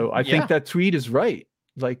 So I think that tweet is right.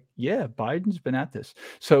 Like, yeah, Biden's been at this.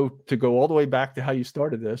 So to go all the way back to how you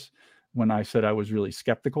started this, when I said I was really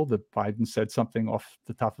skeptical that Biden said something off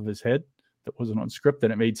the top of his head that wasn't on script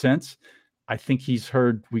and it made sense, I think he's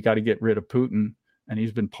heard we got to get rid of Putin, and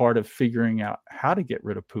he's been part of figuring out how to get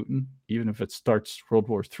rid of Putin, even if it starts World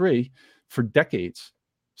War III, for decades.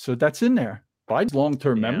 So that's in there. Biden's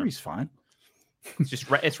long-term memory's fine. It's just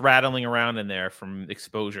it's rattling around in there from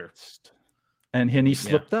exposure. And he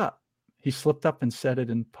slipped up. He slipped up and said it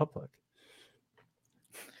in public.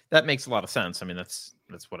 That makes a lot of sense. I mean, that's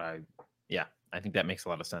what I think that makes a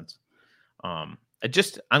lot of sense. Go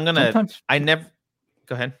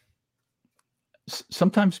ahead.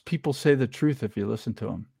 Sometimes people say the truth if you listen to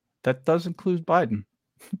them. That does include Biden.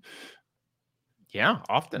 Yeah,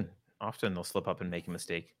 often they'll slip up and make a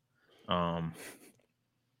mistake.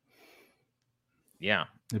 Yeah.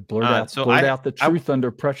 They blurt out the truth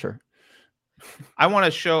under pressure. I want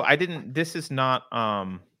to show,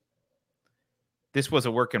 this was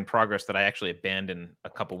a work in progress that I actually abandoned a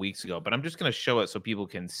couple weeks ago, but I'm just going to show it so people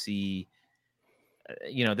can see,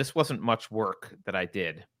 this wasn't much work that I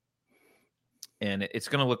did. And it's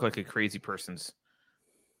going to look like a crazy person's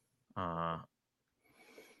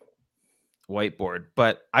whiteboard,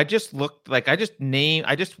 but I just look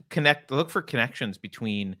for connections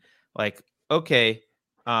between like, okay,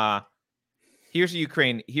 here's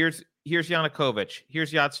Ukraine, here's Yanukovych,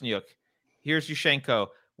 here's Yatsenyuk, here's Yushchenko.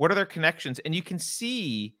 What are their connections? And you can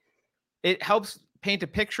see it helps paint a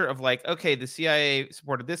picture of like, okay, the CIA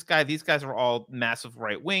supported this guy. These guys are all massive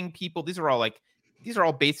right-wing people. These are all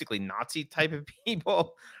basically Nazi type of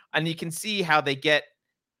people. And you can see how they get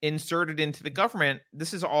inserted into the government.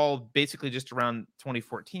 This is all basically just around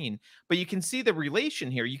 2014. But you can see the relation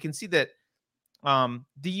here. You can see that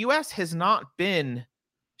the U.S. has not been,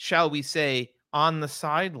 shall we say, on the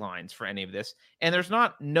sidelines for any of this, and there's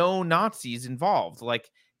no Nazis involved.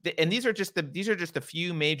 And these are just a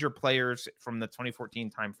few major players from the 2014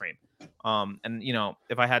 timeframe. And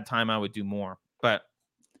if I had time, I would do more. But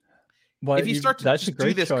if you start to just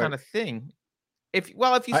do this kind of thing, if you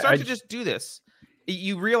start to just do this,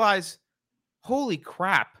 you realize, holy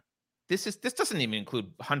crap. This doesn't even include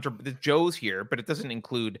Hunter. The Joe's here, but it doesn't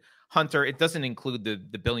include Hunter. It doesn't include the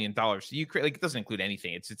 $1 billion. So it doesn't include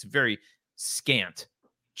anything. It's a very scant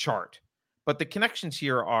chart, but the connections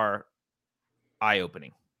here are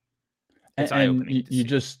eye-opening. And you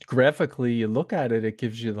just graphically you look at it, it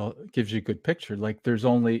gives you a good picture. Like there's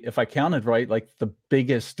only, if I counted right, like the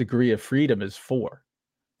biggest degree of freedom is 4.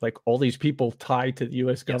 Like all these people tied to the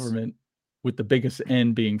U.S. government, with the biggest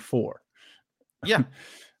N being 4. Yeah.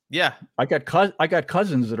 Yeah. I got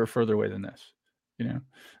cousins that are further away than this,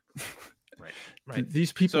 Right.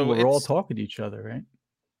 These people are all talking to each other, right?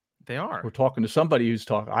 They are. We're talking to somebody who's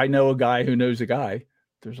talking. I know a guy who knows a guy.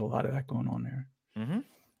 There's a lot of that going on there. Mm-hmm.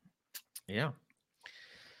 Yeah.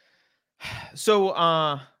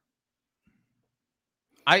 So,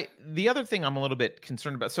 the other thing I'm a little bit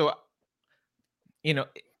concerned about. So,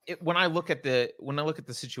 when I look at the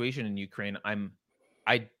situation in Ukraine,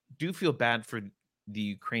 I do feel bad for the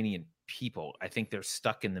Ukrainian people. I think they're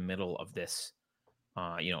stuck in the middle of this,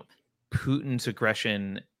 Putin's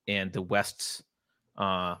aggression and the West's.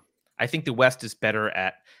 I think the West is better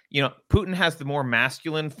at, Putin has the more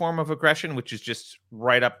masculine form of aggression, which is just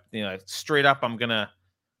right up, straight up. I'm gonna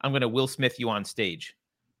Will Smith you on stage,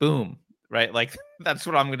 boom, right? Like that's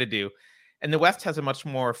what I'm gonna do. And the West has a much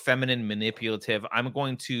more feminine, manipulative. I'm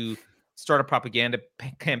going to start a propaganda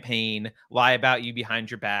campaign, lie about you behind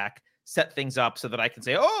your back, set things up so that I can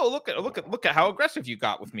say, oh, look at how aggressive you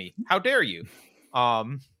got with me. How dare you?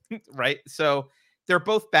 Right. So they're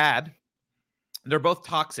both bad. They're both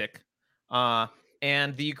toxic.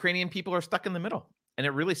 and the Ukrainian people are stuck in the middle. And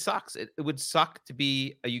it really sucks. It would suck to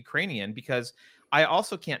be a Ukrainian, because I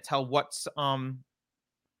also can't tell what's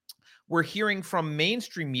we're hearing from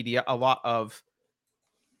mainstream media a lot of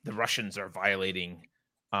the Russians are violating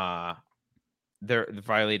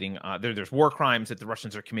there's war crimes that the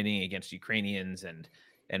Russians are committing against Ukrainians, and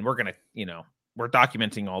we're gonna, we're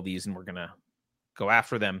documenting all these and we're gonna go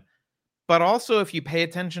after them. But also, if you pay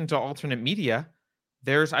attention to alternate media,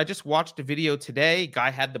 I just watched a video today. Guy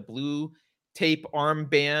had the blue tape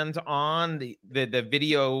armband on. The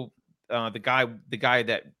video, the guy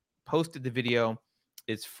that posted the video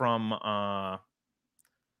is from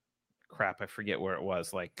crap, I forget where it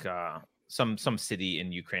was, like some city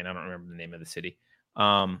in Ukraine. I don't remember the name of the city.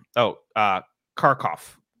 Kharkov,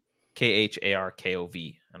 Kharkov.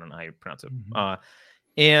 I don't know how you pronounce it.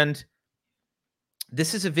 And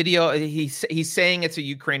this is a video. He's saying it's a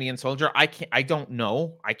Ukrainian soldier. I don't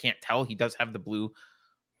know. I can't tell. He does have the blue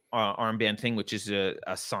armband thing, which is a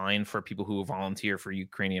sign for people who volunteer for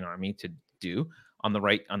Ukrainian army to do on the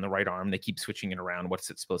right arm. They keep switching it around. What's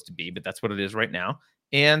it supposed to be? But that's what it is right now.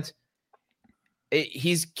 And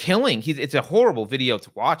he's killing. It's a horrible video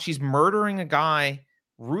to watch. He's murdering a guy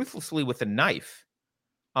ruthlessly with a knife,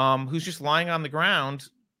 who's just lying on the ground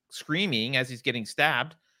screaming as he's getting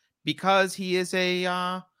stabbed, because he is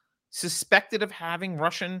suspected of having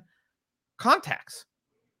Russian contacts.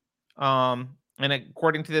 And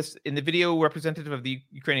according to this, in the video, representative of the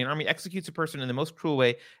Ukrainian army executes a person in the most cruel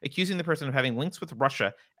way, accusing the person of having links with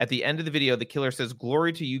Russia. At the end of the video, the killer says,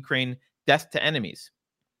 "Glory to Ukraine, death to enemies."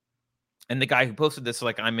 And the guy who posted this,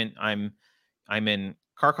 like, I'm in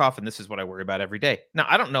Kharkov, and this is what I worry about every day. Now,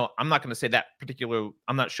 I don't know. I'm not going to say that particular.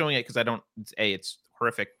 I'm not showing it because I don't. A, it's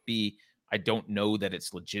horrific. B, I don't know that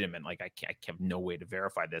it's legitimate. Like, I have no way to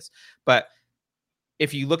verify this. But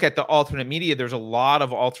if you look at the alternate media, there's a lot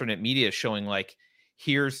of alternate media showing, like,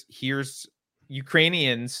 here's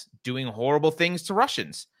Ukrainians doing horrible things to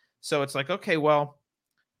Russians. So it's like, okay, well,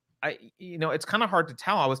 it's kind of hard to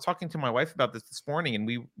tell. I was talking to my wife about this morning, and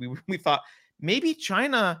we thought maybe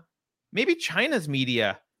China's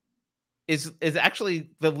media is actually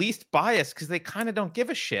the least biased, because they kind of don't give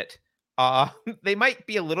a shit. They might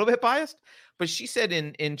be a little bit biased, but she said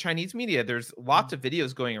in Chinese media, there's lots of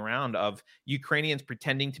videos going around of Ukrainians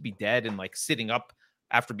pretending to be dead and, like, sitting up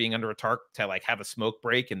after being under a tarp to, like, have a smoke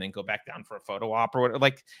break and then go back down for a photo op or whatever.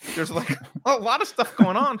 Like, there's, like, a lot of stuff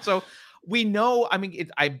going on. So we know, I mean,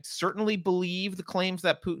 I certainly believe the claims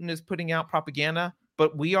that Putin is putting out propaganda,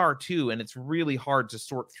 but we are too. And it's really hard to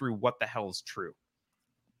sort through what the hell is true.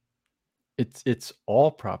 It's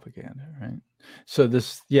all propaganda, right? So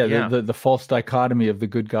the false dichotomy of the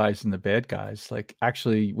good guys and the bad guys, like,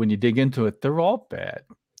 actually, when you dig into it, they're all bad.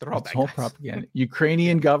 They're all it's bad all guys. Propaganda.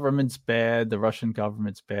 Ukrainian government's bad, the Russian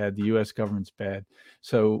government's bad, the US government's bad.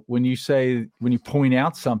 So when you point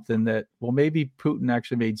out something that, well, maybe Putin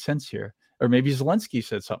actually made sense here, or maybe Zelensky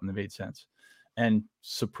said something that made sense, and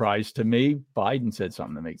surprise to me, Biden said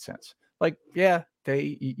something that made sense. Like, yeah,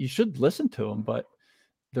 you should listen to them, but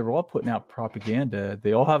they're all putting out propaganda.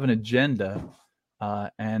 They all have an agenda,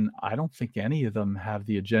 and I don't think any of them have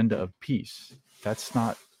the agenda of peace. That's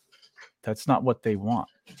not what they want.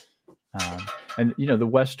 And the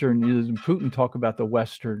Western, Putin talk about the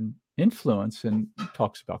Western influence, and he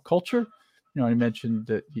talks about culture. I mentioned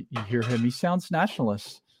that you hear him; he sounds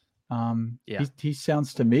nationalist. He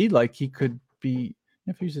sounds to me like he could be,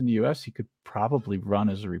 if he's in the U.S., he could probably run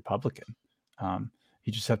as a Republican. He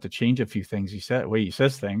just have to change a few things way he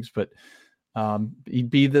says things, but he'd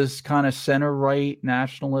be this kind of center right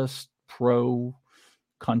nationalist, pro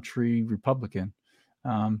country Republican.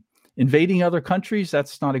 Invading other countries,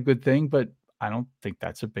 that's not a good thing, but I don't think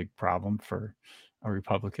that's a big problem for a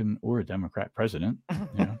Republican or a Democrat president.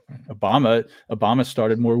 Obama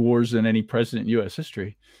started more wars than any president in U.S.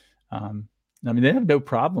 history. They have no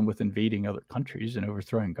problem with invading other countries and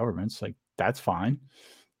overthrowing governments. Like, that's fine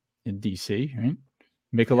in D.C., right?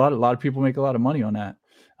 A lot of people make a lot of money on that.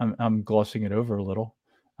 I'm glossing it over a little,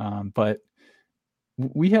 but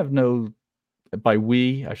we have no. By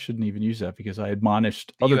we, I shouldn't even use that, because I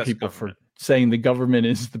admonished other people government for saying the government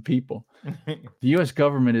is the people. The U.S.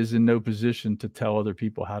 government is in no position to tell other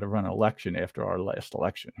people how to run an election after our last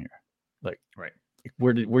election here. Like, right?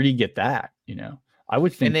 Where do you get that? I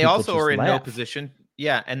would think. And they also are in no position.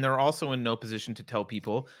 Yeah, and they're also in no position to tell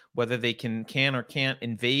people whether they can or can't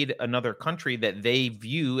invade another country that they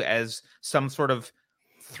view as some sort of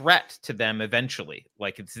threat to them eventually.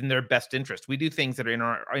 Like, it's in their best interest. We do things that are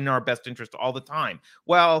in our best interest all the time.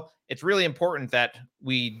 Well, it's really important that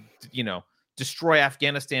we, destroy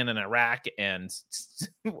Afghanistan and Iraq and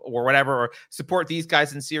or whatever, or support these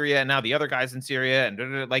guys in Syria and now the other guys in Syria,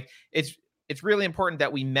 and like it's really important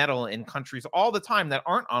that we meddle in countries all the time that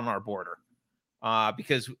aren't on our border,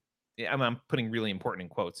 because I'm putting really important in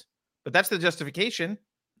quotes, but that's the justification,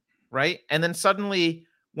 right? And then suddenly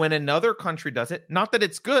when another country does it, not that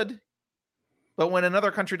it's good, but when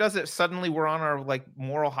another country does it, suddenly we're on our like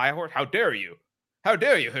moral high horse. How dare you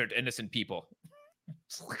hurt innocent people?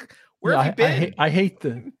 Where have you been? I hate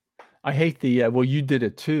the well, you did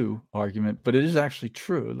it too argument, but it is actually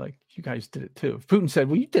true. Like, you guys did it too. If Putin said,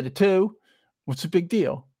 well, you did it too, what's the big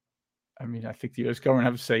deal? I mean, I think the U.S. government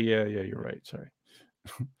have to say, yeah, you're right. Sorry.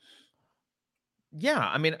 Yeah,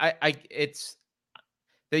 I mean, it's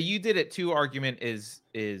the you did it too argument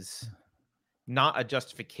is not a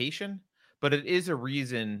justification, but it is a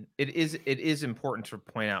reason. It is important to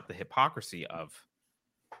point out the hypocrisy of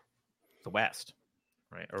the West,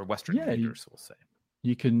 right? Or Western leaders, we'll say.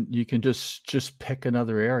 You can just pick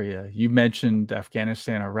another area. You mentioned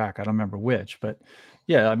Afghanistan, Iraq. I don't remember which, but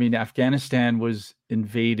yeah, I mean, Afghanistan was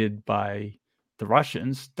invaded by the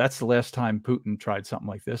Russians. That's the last time Putin tried something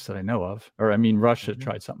like this that I know of. Or I mean, Russia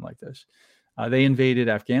tried something like this. They invaded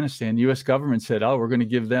Afghanistan. The U.S. government said, oh, we're going to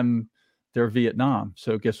give them their Vietnam.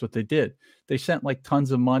 So guess what they did? They sent like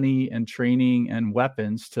tons of money and training and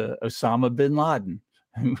weapons to Osama bin Laden.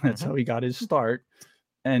 That's how he got his start.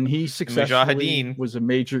 And he successfully was a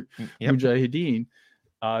major Mujahideen.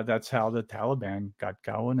 That's how the Taliban got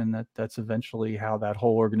going. And that's eventually how that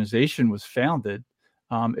whole organization was founded.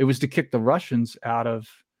 It was to kick the Russians out of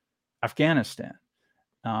Afghanistan.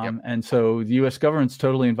 And so the U.S. government's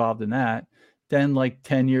totally involved in that. Then like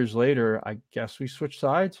 10 years later, I guess we switched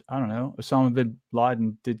sides. I don't know. Osama bin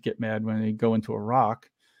Laden did get mad when they go into Iraq.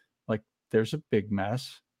 Like, there's a big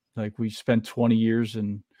mess. Like, we spent 20 years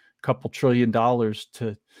and a couple $1 trillion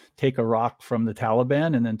to take Iraq from the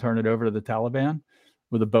Taliban and then turn it over to the Taliban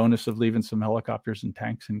with a bonus of leaving some helicopters and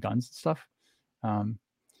tanks and guns and stuff. And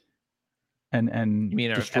you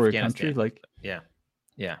mean destroy a country? Like,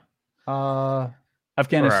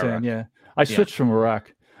 Afghanistan. Yeah. I switched from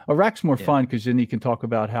Iraq. Iraq's more fun because then you can talk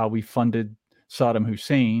about how we funded Saddam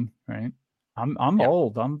Hussein, right? I'm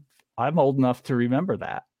old. I'm old enough to remember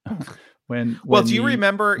that. when do you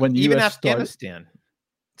remember when even US Afghanistan?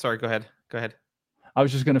 Sorry, go ahead. I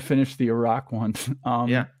was just going to finish the Iraq one.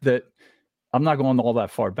 That I'm not going all that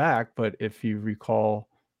far back, but if you recall,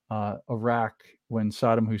 Iraq, when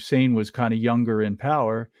Saddam Hussein was kind of younger in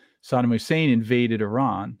power, Saddam Hussein invaded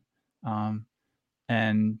Iran,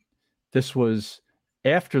 and this was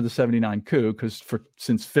after the 79 coup, because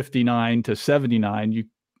since 59 to 79,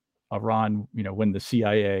 Iran, when the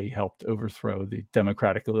CIA helped overthrow the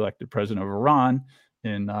democratically elected president of Iran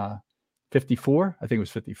in 54, I think it was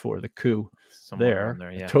 54, the coup there,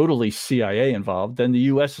 totally CIA involved. Then the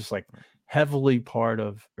U.S. is like heavily part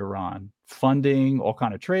of Iran, funding all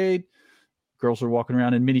kind of trade. Girls are walking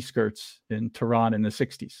around in miniskirts in Tehran in the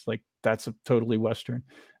 60s. Like, that's a totally Western.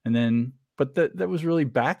 And then, but that was really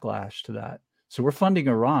backlash to that. So we're funding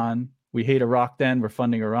Iran. We hate Iraq then. We're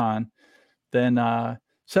funding Iran. Then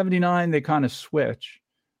 79, they kind of switch.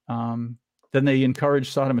 Then they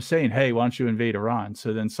encourage Saddam Hussein, hey, why don't you invade Iran?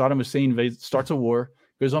 So then Saddam Hussein starts a war,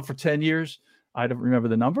 goes on for 10 years. I don't remember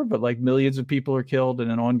the number, but like millions of people are killed in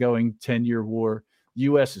an ongoing 10-year war.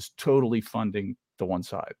 U.S. is totally funding the one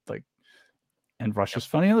side, like, and Russia's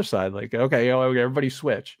funding the other side. Like, okay, everybody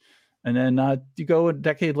switch. And then you go a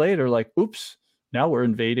decade later, like, oops, now we're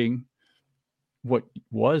invading what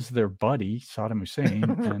was their buddy, Saddam Hussein.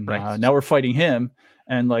 And now we're fighting him.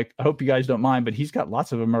 And like, I hope you guys don't mind, but he's got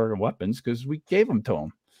lots of American weapons because we gave them to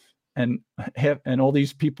him. And all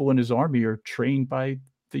these people in his army are trained by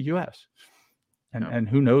the U.S. And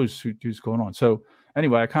who knows who's going on. So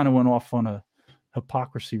anyway, I kind of went off on a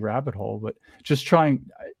hypocrisy rabbit hole, but just trying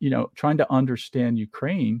to understand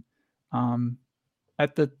Ukraine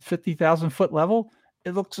at the 50,000 foot level,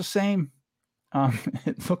 it looks the same.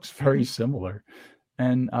 It looks very similar.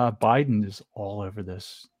 And Biden is all over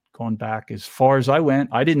this, going back as far as I went.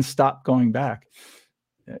 I didn't stop going back.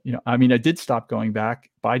 I did stop going back.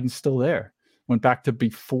 Biden's still there. Went back to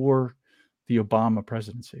before the Obama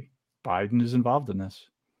presidency. Biden is involved in this.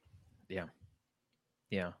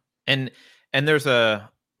 Yeah. And there's a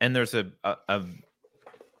I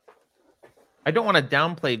don't want to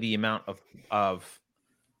downplay the amount of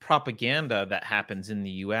propaganda that happens in the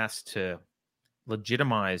U.S. to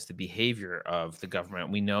legitimize the behavior of the government.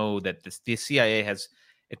 We know that the CIA has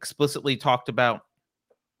explicitly talked about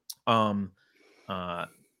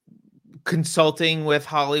consulting with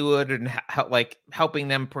Hollywood and helping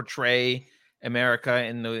them portray America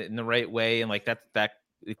in the right way, and like that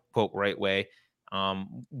quote right way.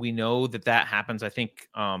 We know that happens. I think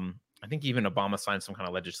even Obama signed some kind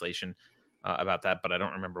of legislation about that, but I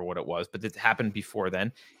don't remember what it was. But it happened before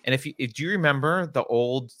then. And if do you remember the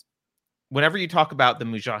old? Whenever you talk about the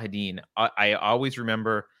Mujahideen, I always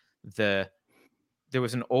remember there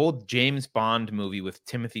was an old James Bond movie with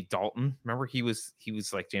Timothy Dalton. Remember, he was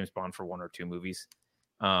like James Bond for one or two movies.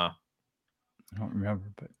 I don't remember,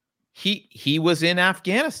 but he was in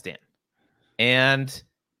Afghanistan, and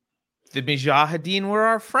the Mujahideen were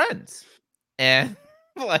our friends, and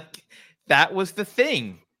like that was the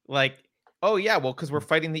thing. Like, oh yeah, well, because we're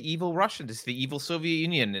fighting the evil Russians, it's the evil Soviet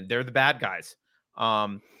Union, and they're the bad guys.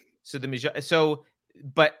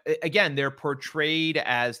 But again, they're portrayed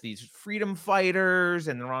as these freedom fighters,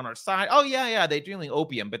 and they're on our side. Oh yeah, they're dealing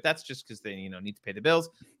opium, but that's just because they need to pay the bills,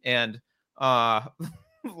 and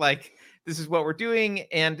like this is what we're doing,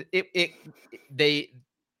 and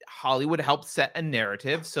Hollywood helped set a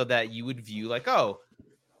narrative so that you would view like, oh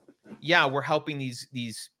yeah, we're helping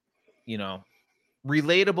these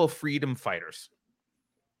relatable freedom fighters.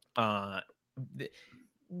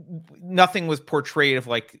 Nothing was portrayed of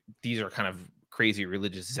like these are kind of crazy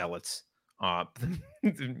religious zealots.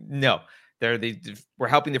 No, we're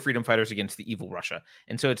helping the freedom fighters against the evil Russia,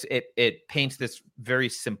 and so it paints this very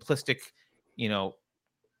simplistic,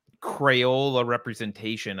 Crayola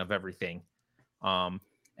representation of everything.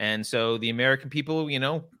 And so the American people,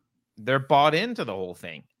 they're bought into the whole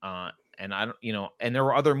thing. And I don't, and there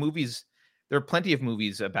were other movies. There are plenty of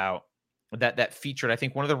movies about that featured. I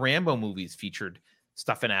think one of the Rambo movies featured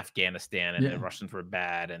stuff in Afghanistan, and the Russians were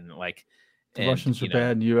bad, and like the Russians were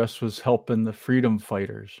bad, and the U.S. was helping the freedom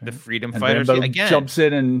fighters. Right? The freedom fighters again jumps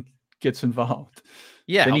in and gets involved.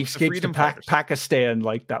 Yeah, then he escapes to Pakistan.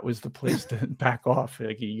 Like that was the place to back off.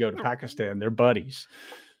 Like you go to Pakistan, they're buddies.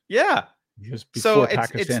 Yeah, because before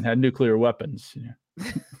Pakistan had nuclear weapons.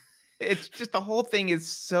 It's just the whole thing is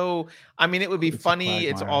so. I mean, it would be funny.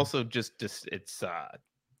 It's also just it's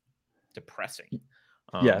depressing.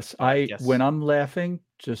 Yes, when I'm laughing,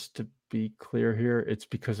 just to be clear here, it's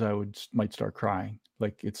because I might start crying.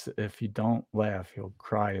 Like if you don't laugh, you'll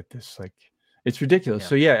cry at this. Like it's ridiculous. Yeah.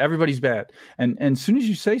 So yeah, everybody's bad. And as soon as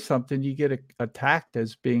you say something, you get attacked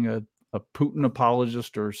as being a Putin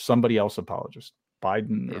apologist or somebody else apologist,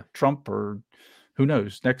 Biden or Trump or who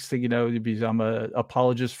knows. Next thing you know, I'm a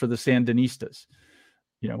apologist for the Sandinistas.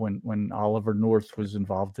 When Oliver North was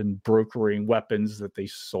involved in brokering weapons that they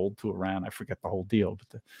sold to Iran. I forget the whole deal, but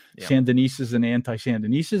the Sandinistas and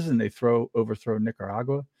anti-Sandinistas, and they overthrow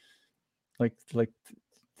Nicaragua. Like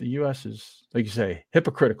the U.S. is, like you say,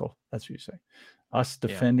 hypocritical. That's what you say. Us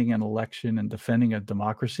defending an election and defending a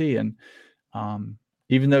democracy. And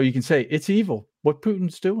even though you can say it's evil, what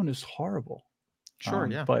Putin's doing is horrible. Sure,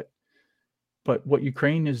 But what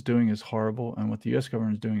Ukraine is doing is horrible, and what the U.S.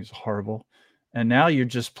 government is doing is horrible. And now you're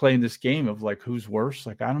just playing this game of like, who's worse?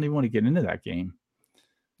 Like, I don't even want to get into that game.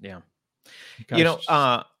 Yeah.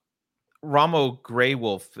 Ramo Grey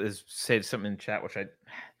Wolf has said something in chat, which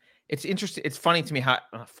it's interesting. It's funny to me how,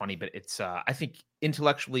 not funny, but it's, I think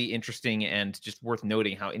intellectually interesting and just worth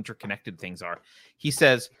noting how interconnected things are. He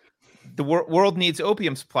says, the world needs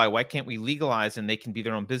opium supply. Why can't we legalize and they can be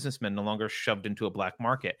their own businessmen, no longer shoved into a black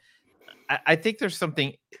market? I think there's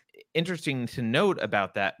something interesting to note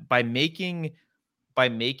about that. By making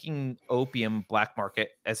opium black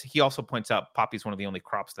market, as he also points out, poppy is one of the only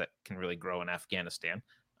crops that can really grow in Afghanistan.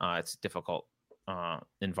 It's a difficult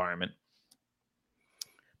environment.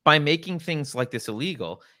 By making things like this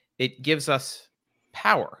illegal, it gives us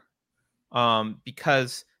power,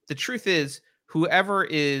 because the truth is, whenever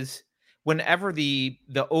the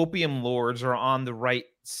opium lords are on the right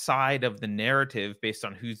side of the narrative based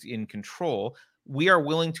on who's in control, we are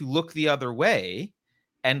willing to look the other way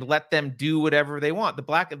and let them do whatever they want. The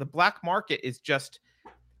black market is just,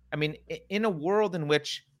 I mean, in a world in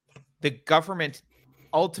which the government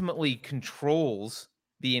ultimately controls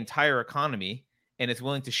the entire economy and is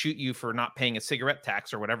willing to shoot you for not paying a cigarette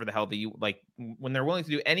tax or whatever the hell when they're willing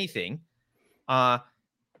to do anything, the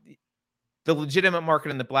legitimate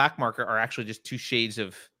market and the black market are actually just two shades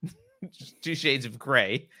of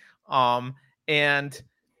gray. And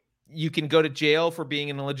you can go to jail for being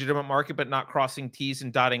in a legitimate market, but not crossing T's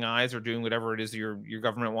and dotting I's or doing whatever it is your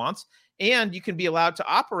government wants. And you can be allowed to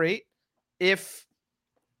operate if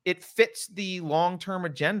it fits the long-term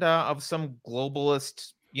agenda of some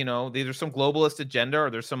globalist, there's some globalist agenda or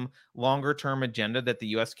there's some longer-term agenda that the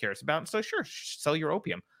U.S. cares about. And so sure, sell your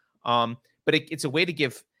opium. But it's a way to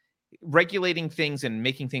give regulating things and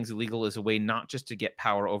making things illegal is a way not just to get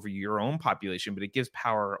power over your own population, but it gives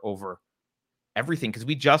power over everything, because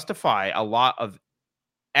we justify a lot of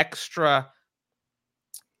extra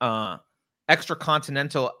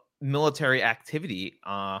extracontinental military activity,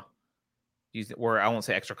 or I won't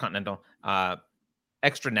say extracontinental,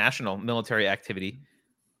 extranational military activity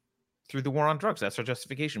through the war on drugs. That's our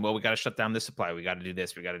justification. Well, we got to shut down this supply. We got to do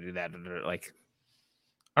this. We got to do that. Like,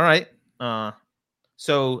 all right.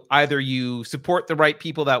 So either you support the right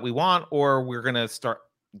people that we want, or we're going to start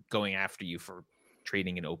going after you for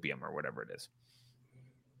trading in opium or whatever it is.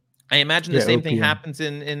 I imagine the same thing happens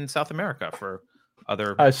in South America for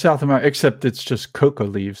other South America, except it's just coca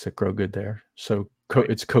leaves that grow good there. So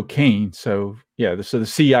it's cocaine. So so the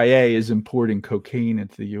CIA is importing cocaine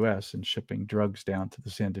into the U.S. and shipping drugs down to the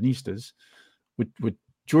Sandinistas, with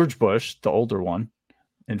George Bush, the older one,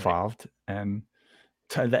 involved, and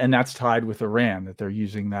that's tied with Iran, that they're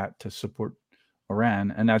using that to support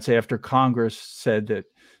Iran, and that's after Congress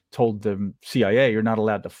told the CIA, you're not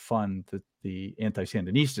allowed to fund the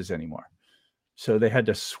anti-Sandinistas anymore. So they had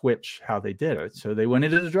to switch how they did it. So they went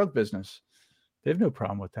into the drug business. They have no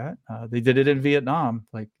problem with that. They did it in Vietnam.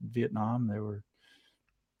 Like Vietnam, they were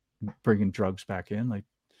bringing drugs back in. Like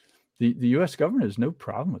the U.S. government has no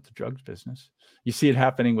problem with the drugs business. You see it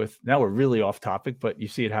happening now we're really off topic, but you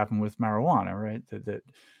see it happen with marijuana, right? That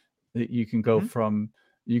you can go from,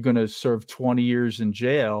 you're going to serve 20 years in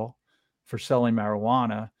jail for selling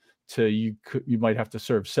marijuana to you might have to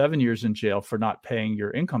serve 7 years in jail for not paying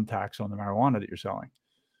your income tax on the marijuana that you're selling.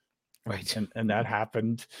 Right. And that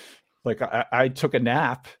happened. Like I took a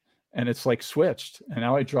nap and it's like switched. And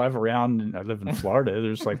now I drive around, and I live in Florida.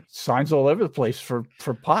 There's like signs all over the place for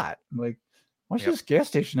pot. I'm like, why should this gas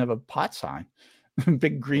station have a pot sign?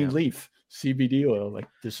 Big green leaf, CBD oil. Like,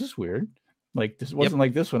 this is weird. Like, this wasn't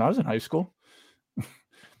like this when I was in high school.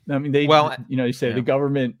 I mean, you say the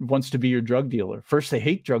government wants to be your drug dealer. First, they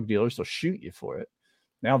hate drug dealers. They'll shoot you for it.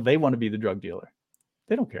 Now they want to be the drug dealer.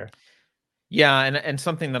 They don't care. Yeah, and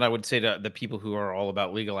something that I would say to the people who are all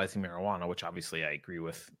about legalizing marijuana, which obviously I agree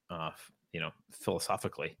with,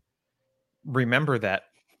 philosophically, remember that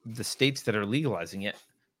the states that are legalizing it,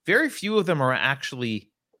 very few of them are actually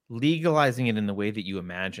legalizing it in the way that you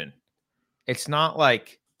imagine. It's not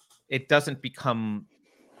like it doesn't become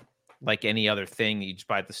like any other thing you just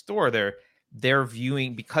buy at the store. They're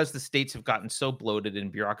viewing, because the states have gotten so bloated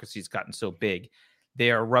and bureaucracy has gotten so big, they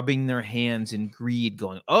are rubbing their hands in greed,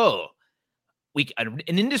 going, oh, an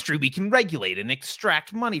industry we can regulate and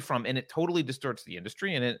extract money from, and it totally distorts the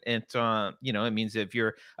industry. And it means if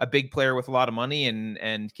you're a big player with a lot of money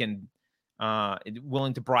and can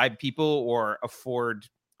willing to bribe people or afford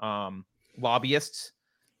lobbyists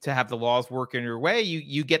to have the laws work in your way,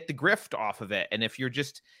 you get the grift off of it. And if you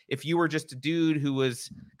were just a dude who was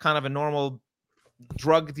kind of a normal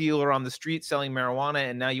drug dealer on the street selling marijuana,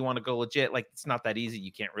 and now you want to go legit, like, it's not that easy.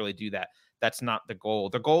 You can't really do that. That's not the goal.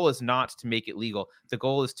 The goal is not to make it legal. The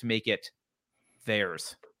goal is to make it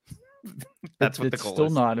theirs. That's what the goal is. Still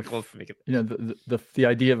not, the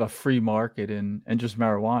idea of a free market and just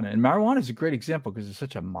marijuana. And marijuana is a great example because it's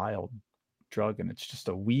such a mild drug and it's just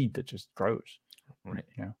a weed that just grows. Right.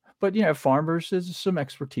 But farmers, there's some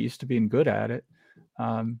expertise to being good at it.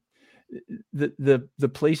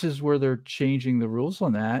 The places where they're changing the rules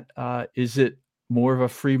on that, is it more of a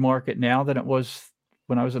free market now than it was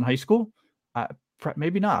when I was in high school?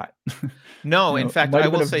 Maybe not. No, in fact, I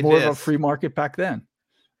will say more of a free market back then.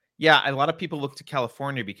 Yeah, a lot of people look to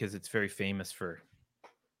California because it's very famous for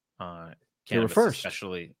cannabis, first.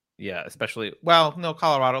 especially. Well, no,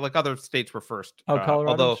 Colorado, like other states were first. Oh,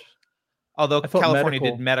 Colorado. Although California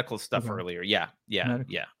did medical stuff earlier. Yeah.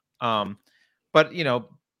 But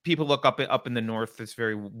people look up in the north. It's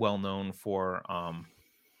very well known for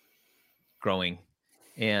growing.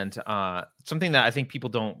 And something that I think people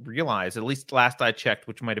don't realize, at least last I checked,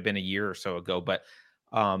 which might have been a year or so ago, but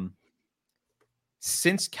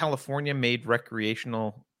since California made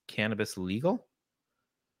recreational cannabis legal,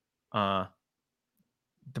 the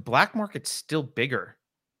black market's still bigger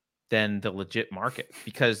than the legit market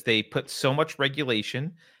because they put so much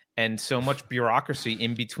regulation and so much bureaucracy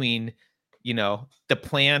in between, the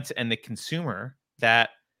plant and the consumer,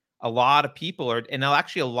 that a lot of people and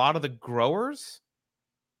actually a lot of the growers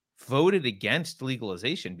voted against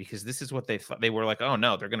legalization because this is what they were like, oh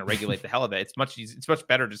no, they're going to regulate the hell of it. It's much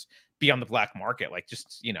better just be on the black market. Like,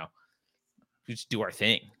 just do our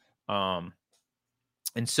thing. And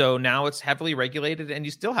so now it's heavily regulated and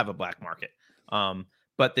you still have a black market.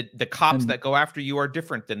 But the cops that go after you are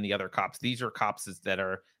different than the other cops. These are cops that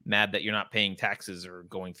are mad that you're not paying taxes or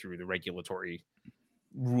going through the regulatory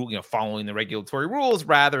rule, following the regulatory rules,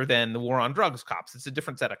 rather than the war on drugs cops. It's a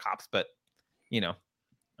different set of cops, but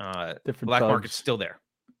different black market's still there.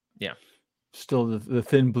 Yeah. Still the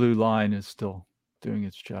thin blue line is still doing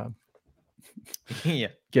its job. Yeah.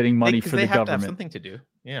 Getting money Because for they the have to have government. something to do.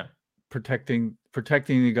 Yeah. Protecting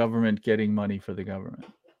the government, getting money for the government.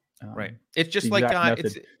 Right. It's The just like exact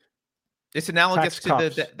method. it's analogous Tax to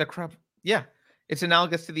cops. the crop. Yeah. It's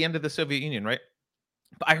analogous to the end of the Soviet Union, right?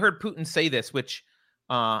 But I heard Putin say this, which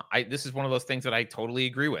this is one of those things that I totally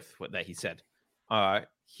agree with what that he said.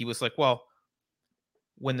 He was like, well,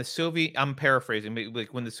 when the I'm paraphrasing, but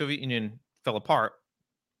like when the Soviet Union fell apart,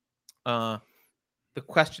 the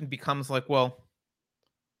question becomes like, well,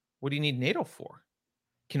 what do you need NATO for?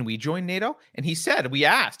 Can we join NATO? And he said, we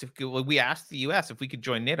asked the US if we could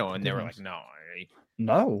join NATO, and they were like,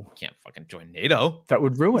 no, can't fucking join NATO. That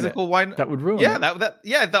would ruin it. Well, why not? That would ruin yeah,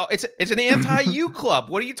 it. It's an anti-U club.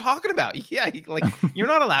 What are you talking about? Yeah, like you're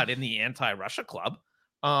not allowed in the anti-Russia club.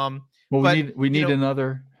 Well, we need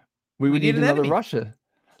another. We would need another Russia.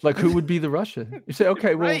 Like, who would be the Russia? You say,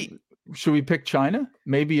 okay, well, should we pick China?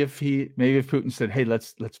 Maybe if Putin said, hey,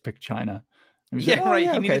 let's pick China. He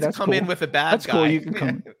needs to come in with a bad guy. Cool. You can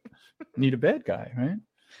come. Need a bad guy, right?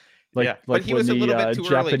 But he was a little bit too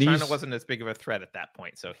early. China wasn't as big of a threat at that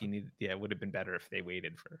point, so he needed. Yeah, it would have been better if they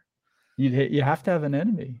waited for. You have to have an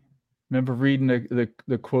enemy. Remember reading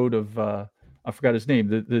the quote of I forgot his name,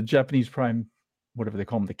 the Japanese prime, whatever they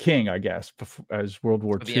call him, the king, I guess, as World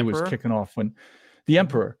War II was kicking off, when the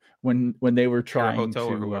emperor, when they were trying to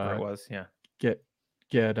or whoever it was, get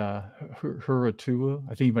Huratua, I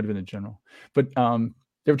think he might have been a general, but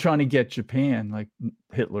they were trying to get Japan, like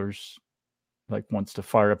Hitler's like wants to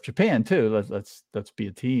fire up Japan too. Let's be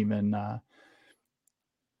a team. And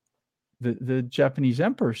the Japanese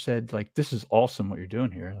emperor said, like, this is awesome what you're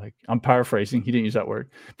doing here. Like, I'm paraphrasing, he didn't use that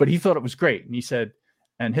word, but he thought it was great. And he said,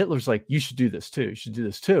 and Hitler's like, you should do this too. You should do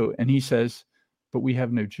this too. And he says, but we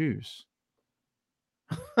have no Jews.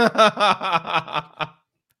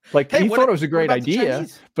 Like, he thought it was a great idea,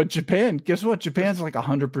 but Japan, guess what? Japan's like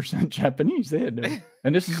 100% Japanese. They had no,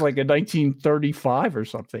 and this is like in 1935 or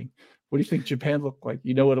something. What do you think Japan looked like?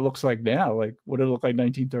 You know what it looks like now? Like, what did it look like in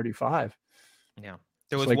 1935? Yeah.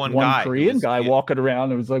 There was like one Korean guy walking around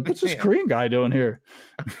and was like, what's this Korean guy doing here?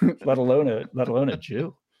 let alone a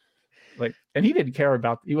Jew. Like, and he didn't care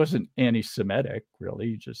about, he wasn't anti-Semitic,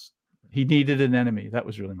 really. He needed an enemy. That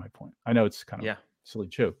was really my point. I know it's kind of silly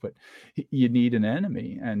joke, but you need an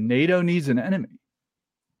enemy, and NATO needs an enemy.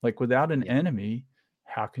 Like, without an enemy,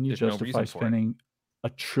 how can you justify spending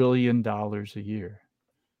 $1 trillion a year?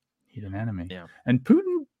 You need an enemy. Yeah. And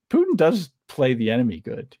Putin does play the enemy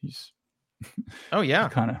good. He's he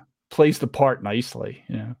kind of plays the part nicely,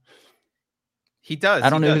 you know. He does. I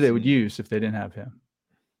don't know who they would use if they didn't have him.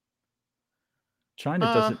 China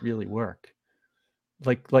doesn't really work.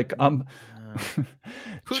 China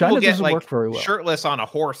doesn't work very well. Shirtless on a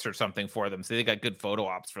horse or something for them, so they got good photo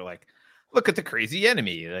ops for, like, look at the crazy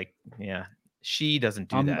enemy. Like, she doesn't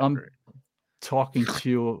do that. I'm talking to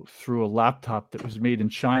you through a laptop that was made in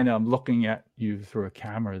China. I'm looking at you through a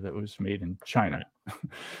camera that was made in China.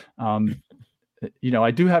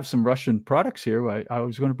 I do have some Russian products here. I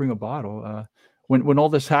was going to bring a bottle. When all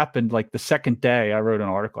this happened, like the second day, I wrote an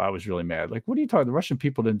article. I was really mad. Like, what are you talking? The Russian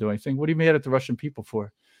people didn't do anything. What are you mad at the Russian people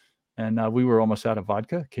for? And we were almost out of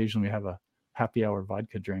vodka. Occasionally, we have a happy hour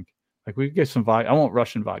vodka drink. Like, we could get some vodka. I want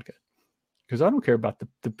Russian vodka because I don't care about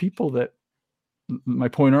the people that. My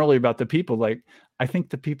point earlier about the people, like, I think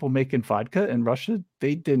the people making vodka in Russia,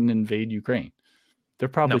 they didn't invade Ukraine. They're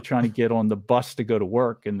probably trying to get on the bus to go to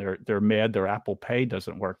work, and they're mad their Apple Pay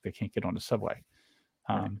doesn't work. They can't get on the subway.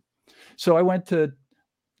 So I went to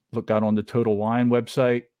got on the Total Wine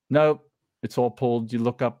website. Nope, it's all pulled. You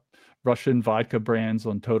look up Russian vodka brands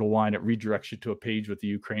on Total Wine, it redirects you to a page with the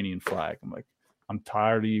Ukrainian flag. I'm like, I'm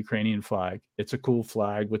tired of the Ukrainian flag. It's a cool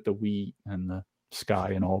flag with the wheat and the sky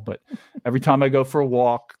and all, but every time I go for a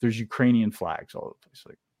walk, there's Ukrainian flags all over the place.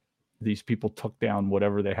 Like, these people took down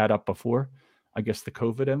whatever they had up before. I guess the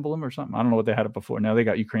COVID emblem or something. I don't know what they had up before. Now they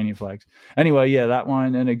got Ukrainian flags. Anyway, that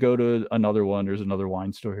one. And I go to another one. There's another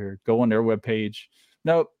wine store here. Go on their webpage.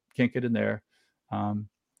 Nope, can't get in there.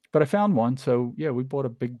 But I found one. So we bought a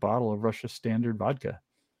big bottle of Russia Standard vodka.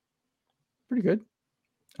 Pretty good.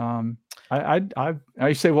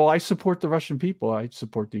 I say, well, I support the Russian people. I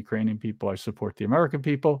support the Ukrainian people. I support the American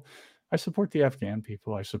people. I support the Afghan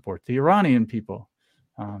people. I support the Iranian people.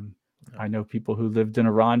 I know people who lived in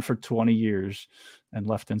Iran for 20 years and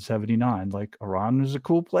left in 79. Like, Iran is a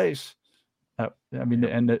cool place. And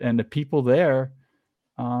the people there,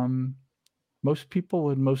 most people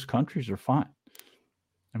in most countries are fine.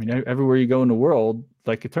 I mean, everywhere you go in the world,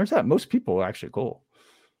 like, it turns out most people are actually cool.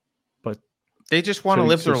 But they just want to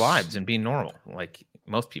live their lives and be normal, like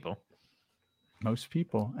most people. Most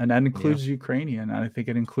people. And that includes Ukrainian. And I think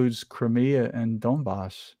it includes Crimea and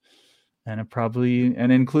Donbass. and it probably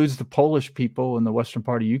includes the Polish people in the western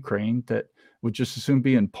part of Ukraine that would just as soon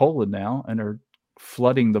be in Poland now and are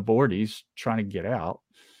flooding the borders trying to get out.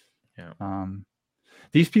 Yeah.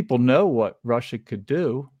 These people know what Russia could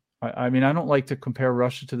do. I mean, I don't like to compare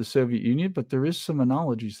Russia to the Soviet Union, but there is some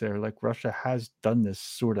analogies there. Like Russia has done this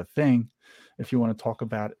sort of thing. If you want to talk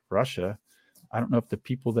about Russia, I don't know if the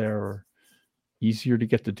people there are easier to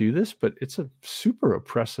get to do this, but it's a super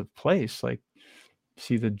oppressive place. Like,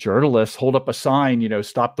 see the journalists hold up a sign,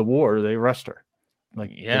 stop the war, they arrest her.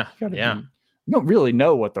 Like, yeah. You don't really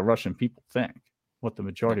know what the Russian people think, what the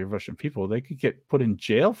majority of Russian people, they could get put in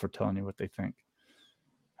jail for telling you what they think.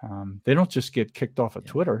 They don't just get kicked off of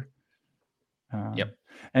Twitter.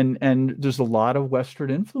 And there's a lot of Western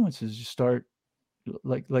influences. You start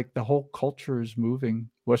like the whole culture is moving.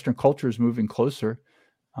 Western culture is moving closer.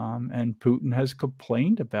 And Putin has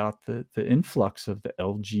complained about the influx of the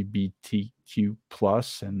LGBTQ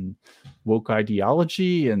plus and woke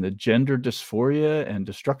ideology and the gender dysphoria and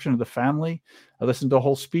destruction of the family. I listened to a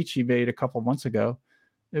whole speech he made a couple months ago.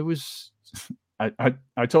 It was,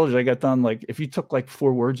 I told you, I got done. Like, if you took like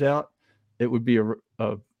 4 words out, it would be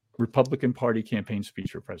a Republican Party campaign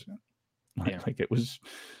speech for president. Like it was,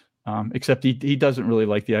 except he doesn't really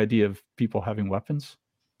like the idea of people having weapons.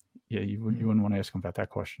 Yeah, you wouldn't want to ask him about that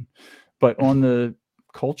question. But on the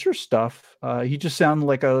culture stuff, he just sounded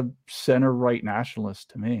like a center-right nationalist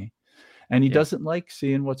to me. And he doesn't like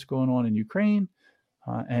seeing what's going on in Ukraine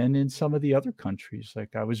and in some of the other countries.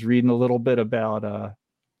 Like, I was reading a little bit about,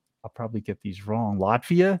 I'll probably get these wrong,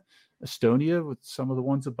 Latvia, Estonia, with some of the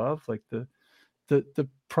ones above. Like the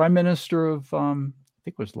prime minister of, I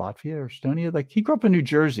think it was Latvia or Estonia, like he grew up in New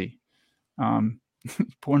Jersey.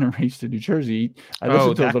 Born and raised in New Jersey. I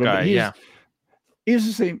listened to a little bit. He's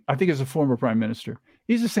the same. I think as a former prime minister,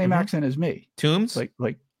 he's the same accent as me. Toombs,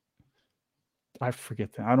 like I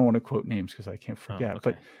forget that. I don't want to quote names because I can't forget.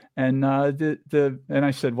 Okay. But and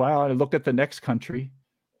I said, wow. I look at the next country,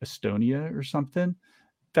 Estonia or something.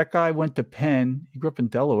 That guy went to Penn. He grew up in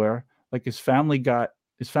Delaware. Like his family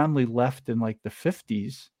left in like the 50s.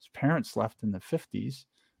 His parents left in the 50s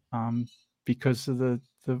because of the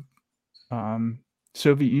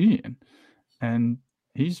Soviet Union. And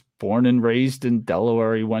he's born and raised in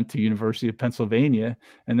Delaware. He went to University of Pennsylvania.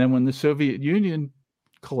 And then when the Soviet Union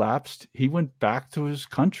collapsed, he went back to his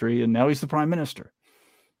country, and now he's the prime minister.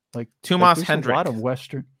 Like Tomas Hendrik. A lot of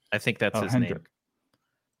Western. I think that's his Hendrik. name.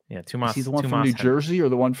 Yeah, Tomas. Is he the one from New Jersey or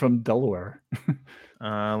the one from Delaware?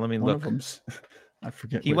 Let me look. I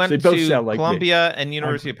forget. He went to Columbia and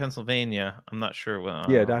University of Pennsylvania. I'm not sure.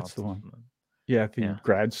 Yeah, that's the one. Yeah,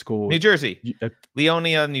 grad school. New Jersey.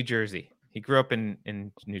 Leonia, New Jersey. He grew up in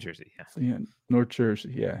New Jersey. Yeah, North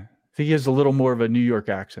Jersey. Yeah. I think he has a little more of a New York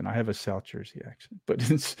accent. I have a South Jersey accent.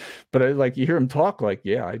 But I like, you hear him talk like,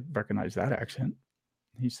 yeah, I recognize that accent.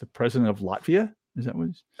 He's the president of Latvia. Is that what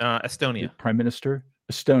it is? Estonia. Prime Minister.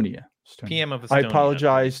 Estonia. PM of Estonia. I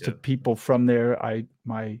apologize to people from there.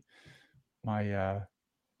 My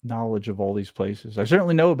knowledge of all these places, I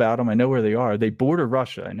certainly know about them. I know where they are. They border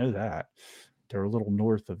Russia. I know that. They're a little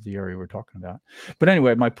north of the area we're talking about. But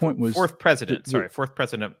anyway, my point was fourth president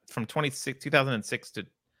from 2006 to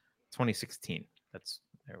 2016.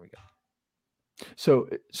 There we go. So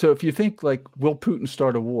if you think like, will Putin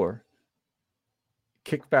start a war?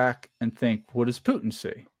 Kick back and think, what does Putin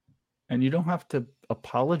see? And you don't have to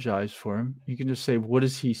apologize for him. You can just say, what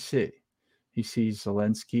does he see? He sees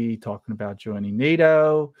Zelensky talking about joining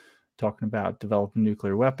NATO, talking about developing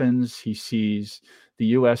nuclear weapons. He sees the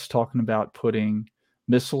U.S. talking about putting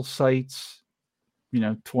missile sites,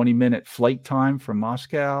 20-minute flight time from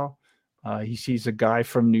Moscow. He sees a guy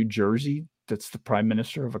from New Jersey that's the prime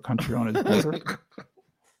minister of a country on his border.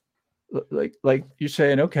 like you're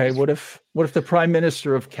saying, okay, what if the prime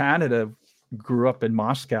minister of Canada grew up in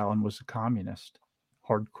Moscow and was a communist,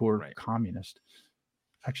 hardcore communist?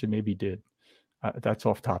 Actually, maybe he did. That's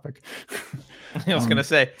off topic. I was going to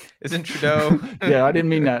say, isn't Trudeau? Yeah, I didn't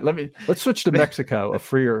mean that. Let's switch to Mexico, a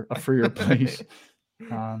freer place,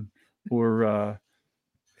 or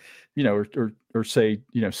say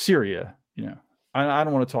Syria. I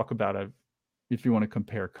don't want to talk about if you want to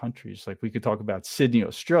compare countries, like we could talk about Sydney,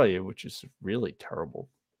 Australia, which is a really terrible,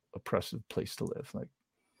 oppressive place to live. Like,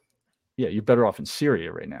 yeah, you're better off in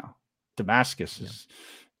Syria right now. Damascus is,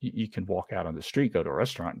 you can walk out on the street, go to a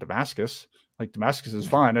restaurant in Damascus. Like, Damascus is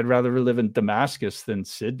fine. I'd rather live in Damascus than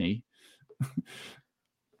Sydney.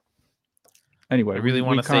 Anyway, I really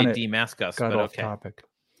want to say Damascus, got but off okay. Topic.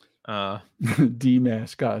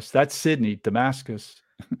 Damascus. That's Sydney. Damascus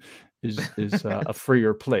is a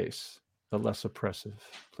freer place, a less oppressive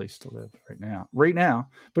place to live right now.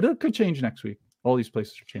 But it could change next week. All these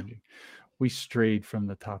places are changing. We strayed from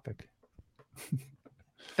the topic.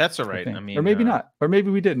 That's all right. I mean, or maybe not, or maybe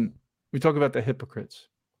we didn't. We talk about the hypocrites.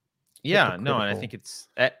 Yeah, no, and I think it's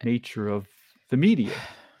nature of the media.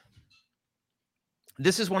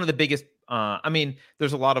 This is one of the biggest. I mean,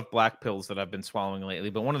 there's a lot of black pills that I've been swallowing lately,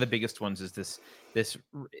 but one of the biggest ones is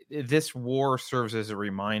this war serves as a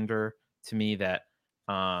reminder to me that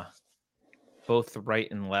both the right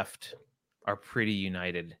and left are pretty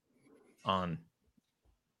united on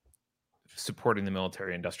supporting the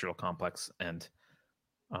military-industrial complex and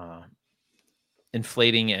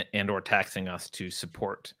inflating and or taxing us to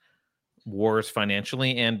support wars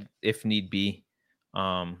financially, and if need be,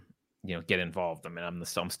 get involved. I mean,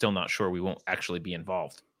 I'm still not sure we won't actually be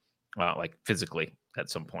involved, like physically at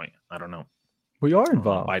some point. I don't know. We are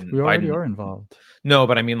involved. We already are involved. No,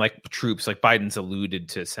 but I mean, like troops. Like Biden's alluded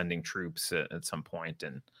to sending troops at some point,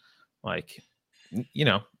 and like,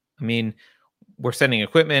 I mean, we're sending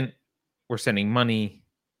equipment, we're sending money.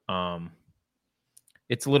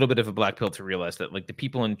 It's a little bit of a black pill to realize that, like, the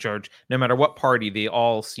people in charge, no matter what party, they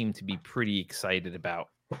all seem to be pretty excited about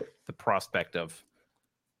the prospect of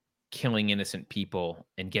killing innocent people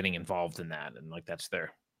and getting involved in that, and like that's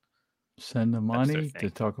their send the money to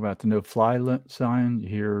talk about the no-fly sign. You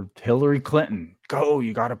hear Hillary Clinton, go!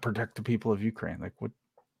 You got to protect the people of Ukraine. Like what?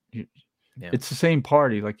 It's the same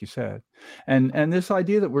party, like you said, and this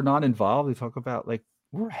idea that we're not involved. They talk about like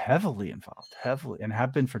we're heavily involved, and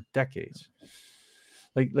have been for decades.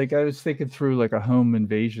 Like I was thinking through like a home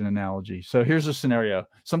invasion analogy. So here's a scenario.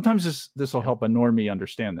 Sometimes this will help a normie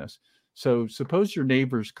understand this. So suppose your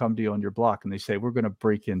neighbors come to you on your block and they say, we're going to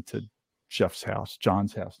break into Jeff's house,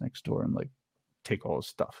 John's house next door, and like take all his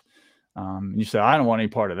stuff. And you say, I don't want any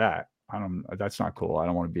part of that. That's not cool. I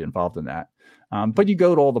don't want to be involved in that. But you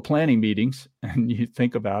go to all the planning meetings and you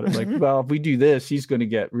think about it like, well, if we do this, he's going to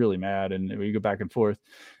get really mad, and we go back and forth.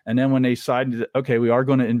 And then when they decide, okay, we are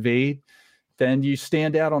going to invade, then you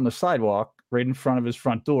stand out on the sidewalk right in front of his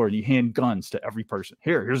front door and you hand guns to every person.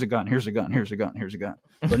 Here's a gun, here's a gun, here's a gun, here's a gun.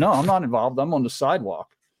 But no, I'm not involved. I'm on the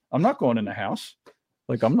sidewalk. I'm not going in the house.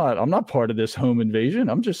 Like I'm not part of this home invasion.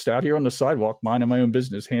 I'm just out here on the sidewalk, minding my own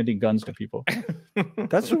business, handing guns to people.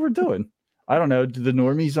 That's what we're doing. I don't know. Do the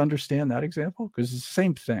normies understand that example? Because it's the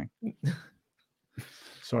same thing.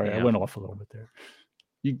 Sorry, I went off a little bit there.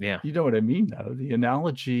 You know what I mean, though. The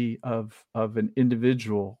analogy of an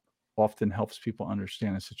individual often helps people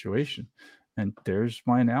understand a situation. And there's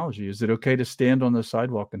my analogy. Is it okay to stand on the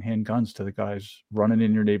sidewalk and hand guns to the guys running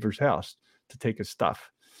in your neighbor's house to take his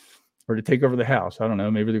stuff or to take over the house? I don't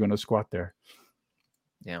know. Maybe they're going to squat there.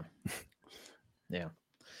 Yeah. Yeah.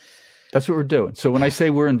 That's what we're doing. So when I say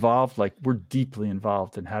we're involved, like we're deeply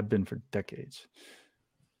involved and have been for decades.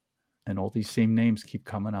 And all these same names keep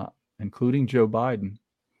coming up, including Joe Biden.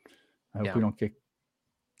 I hope we don't get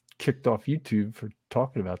kicked off YouTube for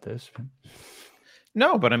talking about this.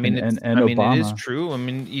 No, but I mean, and Obama. It is true. I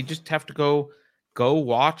mean, you just have to go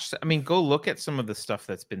watch. I mean, go look at some of the stuff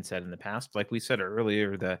that's been said in the past. Like we said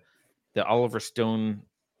earlier, the Oliver Stone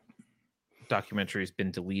documentary has been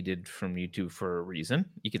deleted from YouTube for a reason.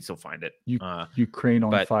 You can still find it. Ukraine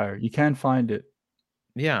on fire. You can find it.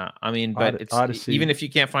 Yeah, I mean, but it's Odyssey. Even if you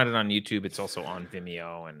can't find it on YouTube, it's also on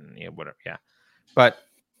Vimeo and whatever. Yeah, but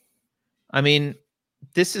I mean,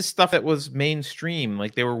 this is stuff that was mainstream.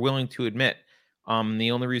 Like they were willing to admit.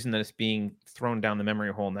 The only reason that it's being thrown down the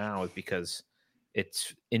memory hole now is because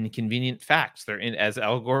it's inconvenient facts. As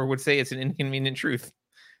Al Gore would say, it's an inconvenient truth.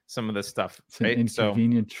 Some of this stuff, it's an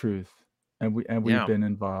inconvenient truth, and we've been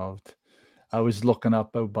involved. I was looking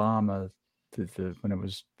up Obama when I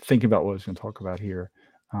was thinking about what I was going to talk about here.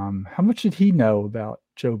 How much did he know about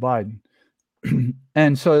Joe Biden?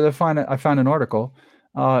 And so I found an article.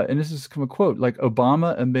 And this is a quote, like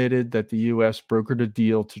Obama admitted that the U.S. brokered a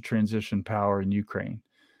deal to transition power in Ukraine.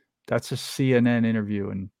 That's a CNN interview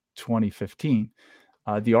in 2015.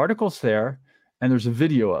 The article's there, and there's a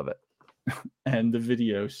video of it. And the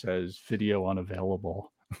video says video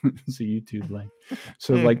unavailable. It's a YouTube link.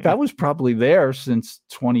 So like that was probably there since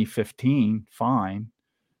 2015. Fine.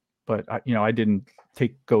 But I didn't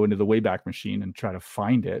go into the Wayback Machine and try to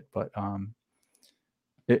find it. But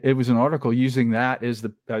it was an article using that as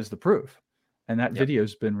the proof, and that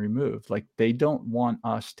video's been removed. Like they don't want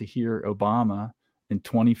us to hear Obama in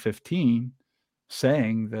 2015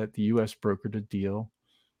 saying that the U.S. brokered a deal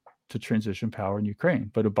to transition power in Ukraine,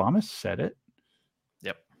 but Obama said it.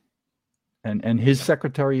 Yep. And his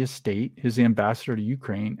Secretary of State, his ambassador to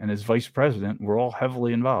Ukraine, and his vice president were all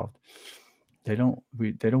heavily involved. They don't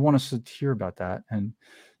want us to hear about that, and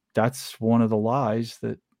that's one of the lies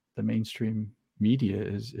that the mainstream media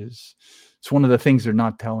is it's one of the things they're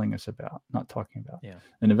not talking about. Yeah.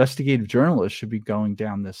 An investigative journalist should be going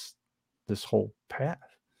down this whole path.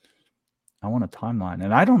 I want a timeline,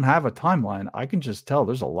 and I don't have a timeline. I can just tell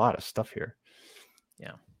there's a lot of stuff here.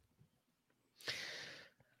 Yeah.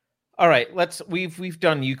 All right, we've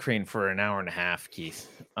done Ukraine for an hour and a half, Keith.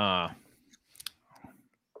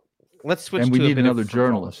 Let's switch. And we to need another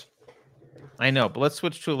journalist. I know, but let's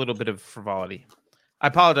switch to a little bit of frivolity. I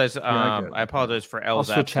apologize. I apologize for Elle's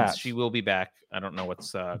absence. She will be back. I don't know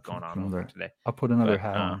what's going on with her today. I'll put another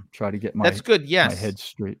hat on. Try to get my that's good. Yes, my head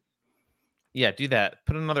straight. Yeah, do that.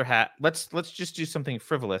 Put another hat. Let's just do something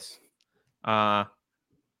frivolous.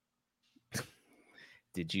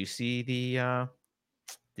 Did you see the Oscars?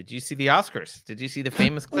 Did you see the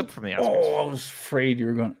famous clip from the Oscars? Oh, I was afraid you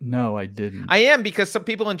were going. No, I didn't. I am, because some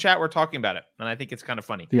people in chat were talking about it, and I think it's kind of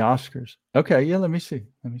funny. The Oscars. Okay, yeah. Let me see.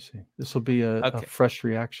 This will be a fresh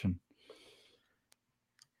reaction.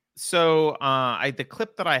 So, the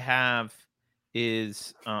clip that I have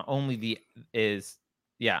is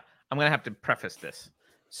I'm gonna have to preface this.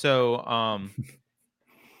 So,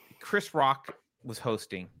 Chris Rock was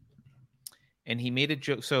hosting, and he made a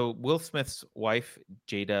joke. So Will Smith's wife,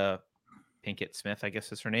 Jada Pinkett Smith, I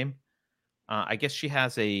guess is her name. I guess she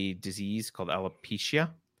has a disease called alopecia,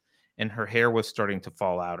 and her hair was starting to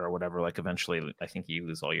fall out or whatever. Like eventually, I think you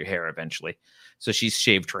lose all your hair eventually. So she's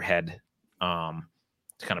shaved her head to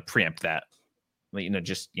kind of preempt that.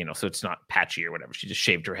 So it's not patchy or whatever. She just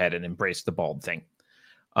shaved her head and embraced the bald thing.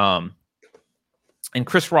 And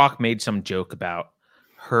Chris Rock made some joke about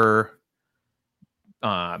her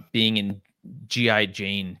being in G.I.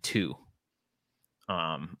 Jane 2.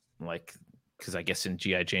 Because I guess in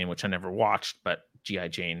G.I. Jane, which I never watched, but G.I.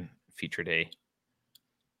 Jane featured an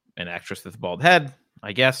actress with a bald head,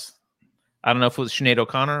 I guess. I don't know if it was Sinead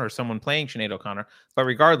O'Connor or someone playing Sinead O'Connor, but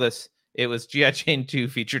regardless, it was G.I. Jane 2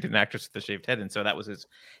 featured an actress with a shaved head. And so that was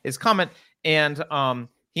his comment. And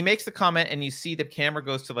he makes the comment, and you see the camera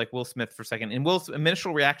goes to like Will Smith for a second, and Will's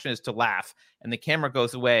initial reaction is to laugh, and the camera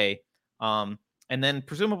goes away. And then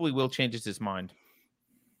presumably Will changes his mind.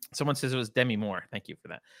 Someone says it was Demi Moore. Thank you for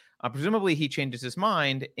that. Presumably he changes his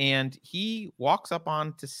mind, and he walks up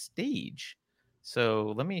onto stage.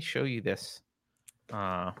 So let me show you this.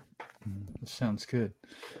 Sounds good.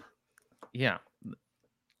 Yeah.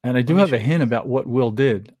 And I do have a hint about what Will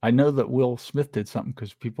did. I know that Will Smith did something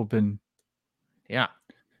because people have been. Yeah.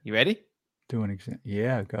 You ready? Doing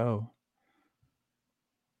yeah, go.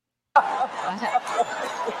 Oh,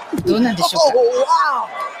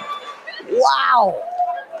 wow.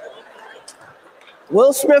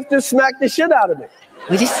 Will Smith just smacked the shit out of me.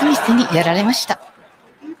 ウィル・スミスにやられました。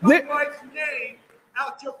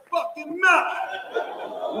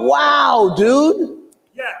 Wow, dude.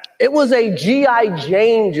 It was a G.I.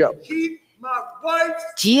 Jane joke.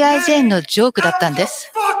 G.I. Jane のジョークだったんで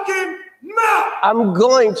す。I'm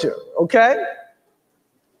going to, okay?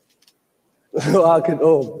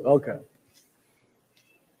 Okay.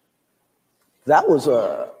 That was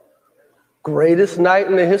a greatest night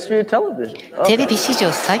in the history of television. Okay. テレビ史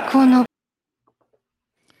上最高の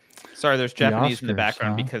Sorry, there's Japanese Oscars, in the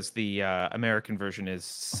background because the American version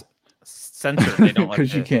is censored. They don't let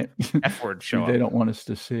because you can't F word show They up. don't want us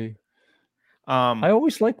to see. I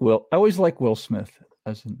always like Will Smith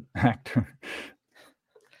as an actor.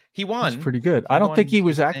 He won. He's pretty good. I don't think he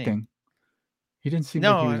was acting. He didn't seem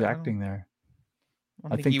like he was acting there.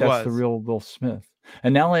 I think that's the real Will Smith.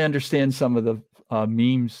 And now I understand some of the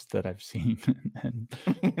memes that I've seen and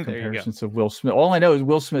comparisons of Will Smith. All I know is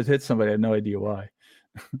Will Smith hit somebody. I have no idea why.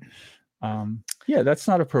 Yeah, that's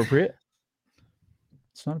not appropriate.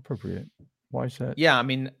 It's not appropriate. Why is that? Yeah, I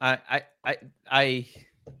mean, I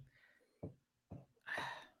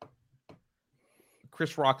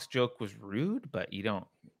Chris Rock's joke was rude, but you don't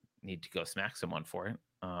need to go smack someone for it.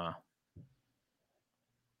 I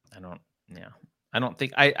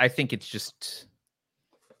think it's just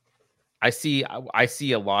I see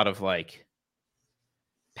a lot of like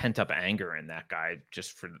pent up anger in that guy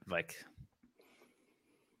just for like.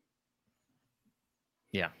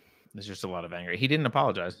 Yeah, there's just a lot of anger. He didn't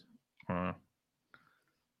apologize.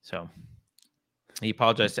 So he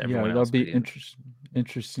apologized to everyone else. That'll be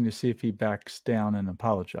interesting to see if he backs down and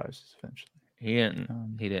apologizes eventually. He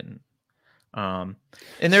didn't. And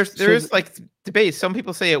there is like debate. Some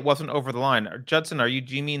people say it wasn't over the line. Judson, do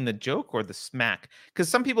you mean the joke or the smack? Because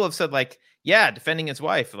some people have said like, yeah, defending his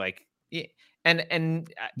wife, like,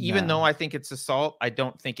 and even though I think it's assault, I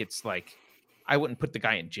don't think it's like, I wouldn't put the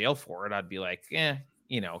guy in jail for it. I'd be like, he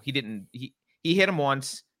hit him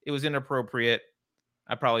once. It was inappropriate.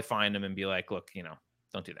 I'd probably fine him and be like, look,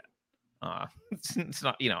 don't do that. It's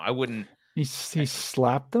not, I wouldn't He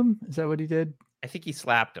slapped him? Is that what he did? I think he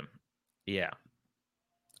slapped him. Yeah.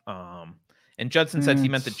 And Judson said he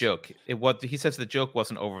meant the joke. He says the joke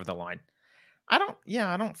wasn't over the line. I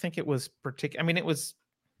don't think it was particular. I mean, it was,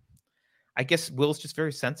 I guess Will's just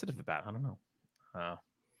very sensitive about it. I don't know.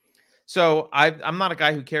 So I'm not a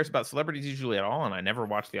guy who cares about celebrities usually at all, and I never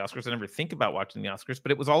watch the Oscars. I never think about watching the Oscars,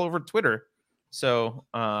 but it was all over Twitter. So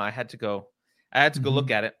I had to go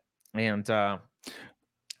look at it, and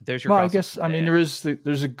there's your. Well, I guess mean there's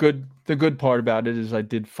a good part about it is I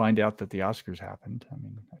did find out that the Oscars happened. I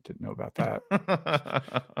mean, I didn't know about that.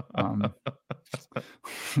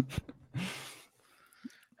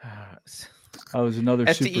 I was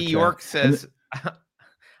another STE York says,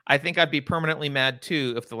 I think I'd be permanently mad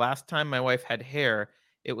too if the last time my wife had hair,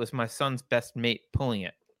 it was my son's best mate pulling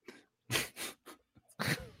it.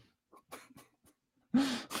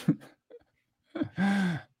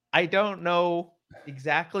 I don't know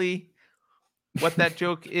exactly what that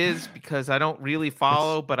joke is because I don't really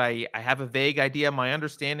follow, but I have a vague idea. My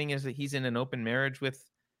understanding is that he's in an open marriage with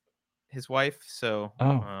his wife. So,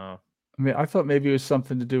 I mean, I thought maybe it was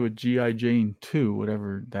something to do with G.I. Jane 2,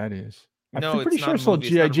 whatever that is. No, I'm pretty sure I saw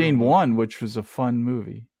G.I. Jane 1, which was a fun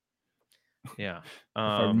movie. Yeah. If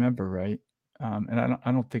I remember right. And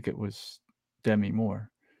I don't think it was Demi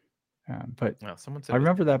Moore. But someone said I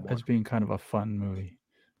remember that as being kind of a fun movie.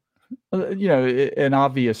 You know, an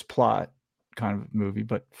obvious plot kind of movie,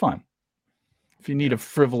 but fun. If you need a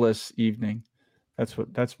frivolous evening, that's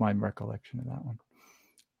my recollection of that one.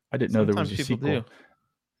 I didn't know there was a sequel. Do.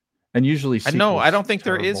 And usually I don't think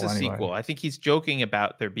there is a sequel. I think he's joking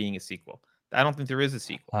about there being a sequel. I don't think there is a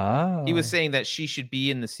sequel. Oh. He was saying that she should be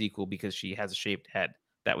in the sequel because she has a shaved head.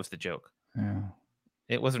 That was the joke. Yeah.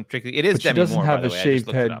 It wasn't particularly. It is but she Demi doesn't Moore, have by a the way.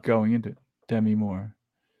 shaved head going into it. Demi Moore.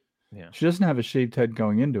 Yeah. She doesn't have a shaved head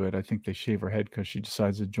going into it. I think they shave her head because she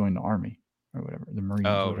decides to join the army or whatever, the Marines.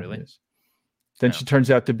 Oh, really? It is. Then she turns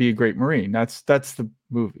out to be a great Marine. That's the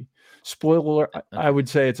movie. Spoiler alert. I would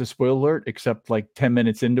say it's a spoiler alert, except like 10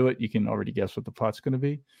 minutes into it, you can already guess what the plot's going to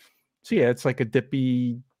be. So yeah, it's like a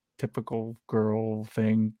dippy, typical girl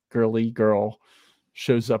thing. Girly girl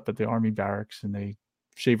shows up at the army barracks and they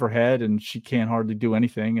shave her head and she can't hardly do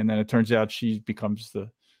anything. And then it turns out she becomes the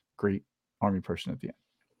great army person at the end.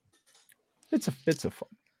 It's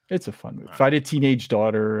a fun movie. If I had a teenage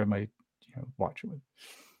daughter, I might watch it with.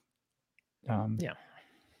 Yeah.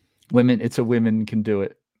 It's a women can do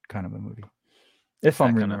it kind of a movie. If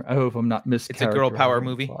I'm remembering, I hope I'm not mischaracterizing. It's a girl power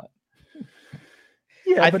movie.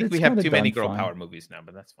 Yeah, I think we have too many girl power movies now,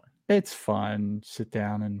 but that's fine. It's fun. Sit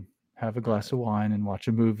down and have a glass of wine and watch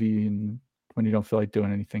a movie, and when you don't feel like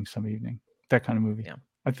doing anything some evening, that kind of movie. Yeah,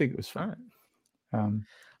 I think it was fun. Right.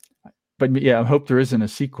 But yeah, I hope there isn't a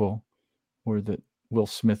sequel or that Will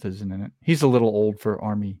Smith isn't in it. He's a little old for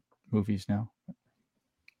army movies now.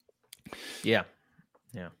 Yeah.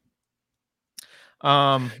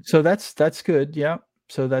 So that's good. Yeah.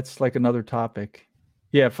 So that's like another topic.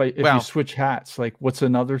 Yeah. If you switch hats, like what's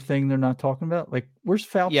another thing they're not talking about? Like where's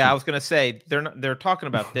Fauci? Yeah, I was gonna say they're talking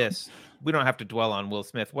about this. We don't have to dwell on Will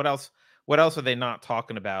Smith. What else are they not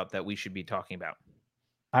talking about that we should be talking about?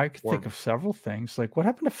 I could think of several things. Like what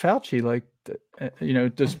happened to Fauci? Like,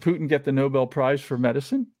 does Putin get the Nobel Prize for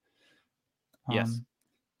medicine? Yes.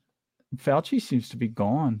 Fauci seems to be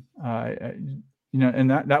gone. And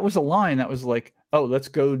that was a line that was like, oh, let's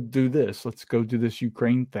go do this. Let's go do this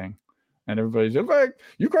Ukraine thing. And everybody's like,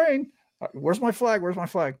 Ukraine, where's my flag? Where's my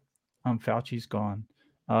flag? Fauci's gone.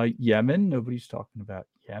 Yemen, nobody's talking about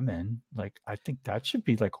Yemen. Like, I think that should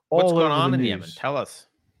be like all what's going over on the in news. Yemen? Tell us.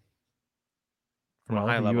 Well,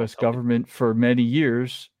 the U.S. government for many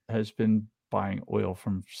years has been buying oil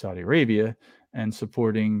from Saudi Arabia and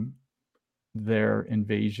supporting their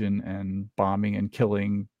invasion and bombing and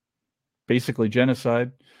killing, basically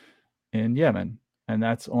genocide in Yemen. And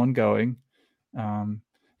that's ongoing.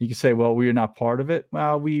 You can say, well, we're not part of it.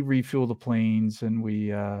 Well, we refuel the planes and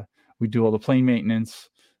we do all the plane maintenance.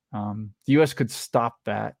 The U.S. could stop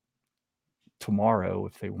that tomorrow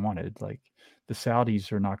if they wanted. Like the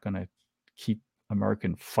Saudis are not going to keep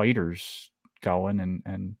American fighters going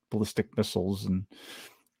and ballistic missiles and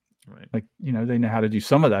like, they know how to do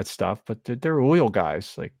some of that stuff, but they're oil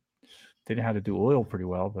guys. Like they know how to do oil pretty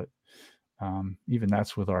well, but even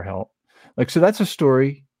that's with our help. Like, so that's a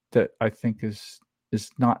story that I think is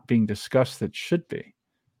not being discussed that should be.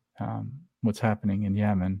 What's happening in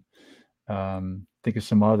Yemen. Think of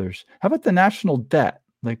some others. How about the national debt?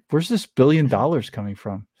 Like, where's this $1 billion coming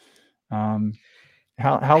from?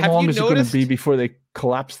 How long is it going to be before they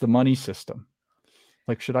collapse the money system?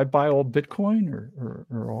 Like, should I buy all Bitcoin or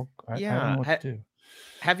all? I don't know what to do.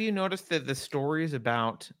 Have you noticed that the stories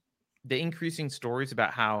about the increasing stories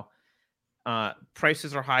about how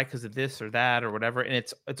prices are high because of this or that or whatever, and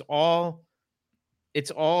it's all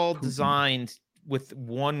Putin. designed with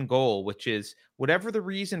one goal, which is whatever the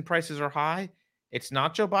reason prices are high, it's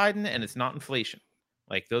not Joe Biden and it's not inflation.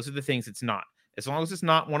 Like, those are the things it's not. As long as it's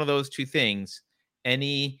not one of those two things,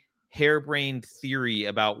 any harebrained theory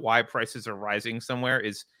about why prices are rising somewhere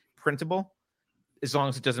is printable, as long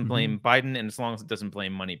as it doesn't blame Biden and as long as it doesn't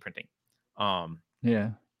blame money printing. Yeah.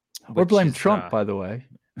 Or blame Trump, by the way.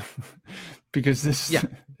 Because this, you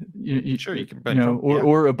can blame Trump,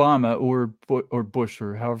 or Obama or Bush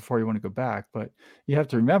or however far you want to go back. But you have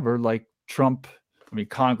to remember, like, Trump, I mean,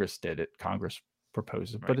 Congress did it. Congress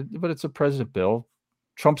proposed it, Right. but it's a president bill.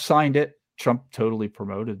 Trump signed it. Trump totally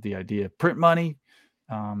promoted the idea of print money,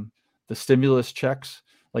 the stimulus checks.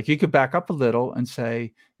 Like, you could back up a little and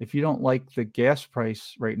say, if you don't like the gas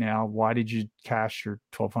price right now, why did you cash your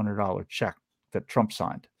 $1,200 check that Trump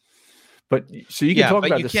signed? But so you can talk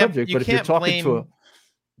about the subject, but if you're talking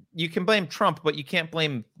you can blame Trump, but you can't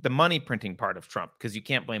blame the money printing part of Trump, because you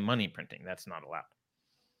can't blame money printing. That's not allowed.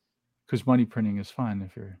 Because money printing is fine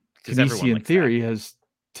if you're Keynesian theory has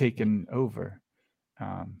taken over.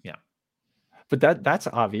 But that's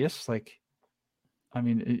obvious. Like, I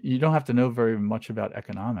mean, you don't have to know very much about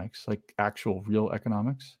economics, like actual real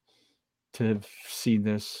economics, to have seen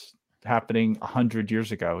this happening 100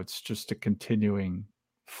 years ago. It's just a continuing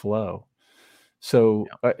flow. So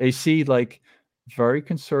I see, like, very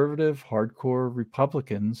conservative, hardcore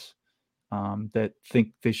Republicans that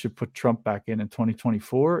think they should put Trump back in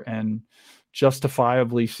 2024 and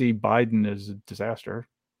justifiably see Biden as a disaster.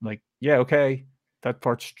 Like, yeah, okay, that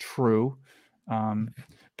part's true.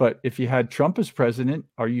 But if you had Trump as president,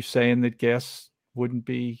 are you saying that gas wouldn't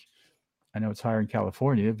be, I know it's higher in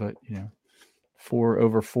California, but,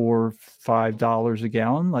 over $4-5 a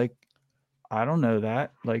gallon? Like, I don't know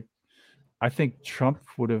that. Like, I think Trump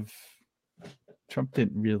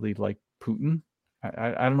didn't really like Putin.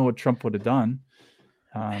 I don't know what Trump would have done.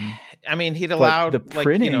 I mean, he'd allowed,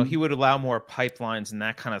 printing, he would allow more pipelines and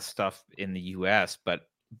that kind of stuff in the U.S., but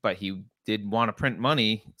he did want to print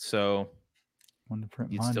money, so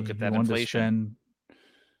you'd still get that inflation.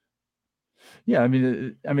 Yeah, I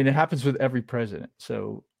mean, it happens with every president.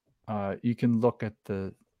 So you can look at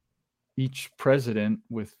each president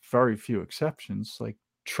with very few exceptions. Like,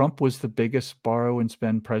 Trump was the biggest borrow and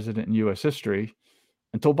spend president in U.S. history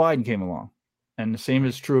until Biden came along. And the same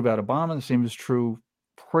is true about Obama. The same is true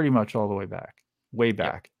pretty much all the way back,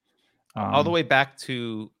 all the way back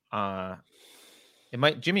to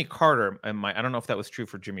Jimmy Carter. I don't know if that was true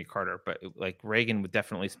for Jimmy Carter, but like, Reagan would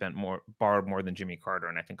definitely borrowed more than Jimmy Carter,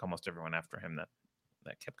 and I think almost everyone after him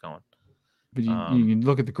that kept going. But you can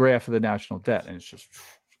look at the graph of the national debt, and it's just,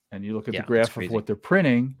 and you look at the graph of what they're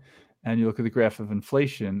printing, and you look at the graph of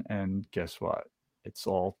inflation, and guess what? It's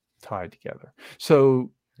all tied together. So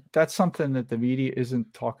that's something that the media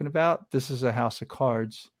isn't talking about. This is a house of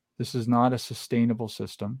cards. This is not a sustainable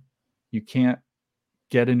system. You can't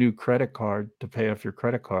get a new credit card to pay off your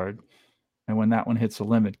credit card, and when that one hits a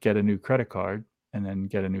limit, get a new credit card, and then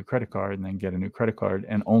get a new credit card, and then get a new credit card,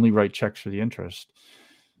 and only write checks for the interest.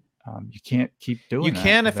 You can't keep doing that. You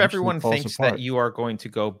can if everyone thinks that you are going to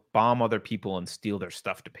go bomb other people and steal their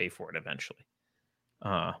stuff to pay for it eventually.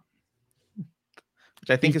 Which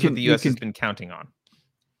I think is what the U.S. has been counting on.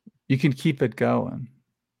 You can keep it going.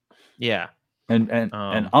 Yeah. And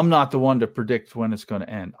I'm not the one to predict when it's going to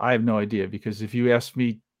end. I have no idea, because if you asked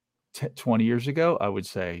me 20 years ago, I would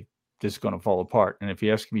say this is going to fall apart. And if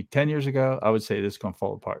you asked me 10 years ago, I would say this is going to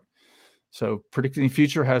fall apart. So predicting the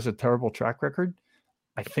future has a terrible track record.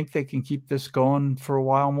 I think they can keep this going for a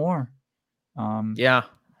while more.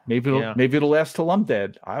 Maybe it'll last till I'm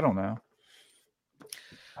dead. I don't know.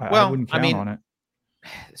 I wouldn't count on it.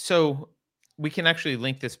 So we can actually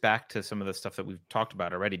link this back to some of the stuff that we've talked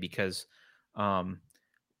about already, because one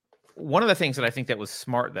of the things that I think that was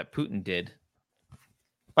smart that Putin did,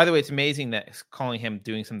 by the way, it's amazing that calling him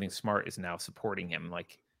doing something smart is now supporting him.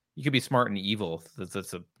 Like, you could be smart and evil.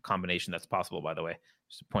 That's a combination that's possible, by the way,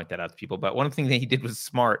 just to point that out to people. But one thing that he did was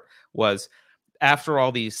smart was, after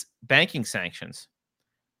all these banking sanctions,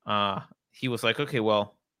 he was like, okay,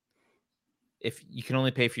 well, if you can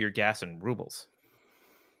only pay for your gas in rubles,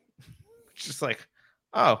 just like,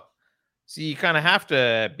 oh, so you kind of have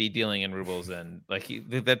to be dealing in rubles, and like,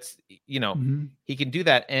 that's, he can do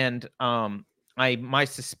that. And my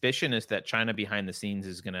suspicion is that China behind the scenes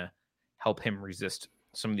is going to help him resist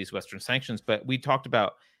some of these Western sanctions. But we talked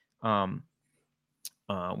about Saudi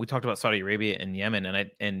Arabia and Yemen,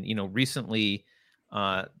 and recently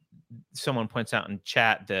someone points out in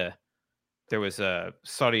chat there was a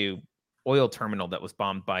Saudi oil terminal that was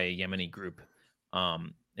bombed by a Yemeni group.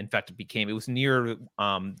 In fact, it was near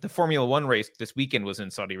the Formula One race this weekend was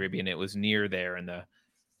in Saudi Arabia, and it was near there, and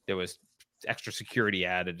there was extra security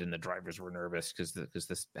added, and the drivers were nervous because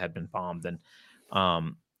this had been bombed,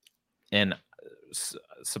 and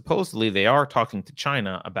supposedly they are talking to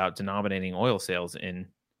China about denominating oil sales in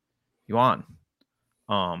yuan.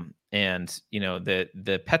 And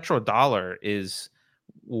the petrodollar is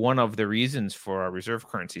one of the reasons for our reserve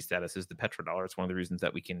currency status is the petrodollar. It's one of the reasons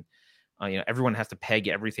that we can, everyone has to peg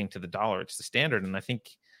everything to the dollar. It's the standard. And I think,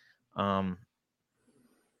 I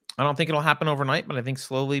don't think it'll happen overnight, but I think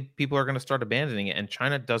slowly people are going to start abandoning it. And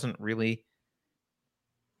China doesn't really,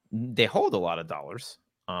 they hold a lot of dollars.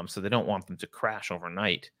 So they don't want them to crash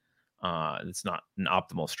overnight. It's not an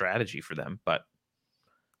optimal strategy for them, but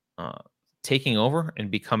taking over and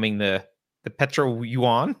becoming the petro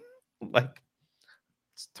yuan, like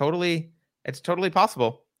it's totally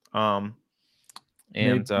possible. And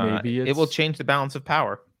maybe it will change the balance of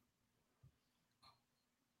power.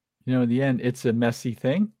 In the end, it's a messy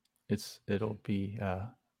thing. It'll be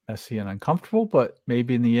messy and uncomfortable, but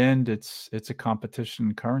maybe in the end, it's a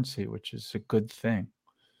competition currency, which is a good thing.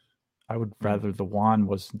 I would rather the yuan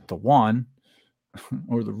wasn't the yuan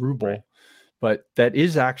or the ruble, right. But that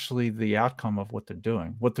is actually the outcome of what they're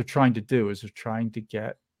doing. What they're trying to do is they're trying to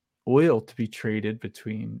get oil to be traded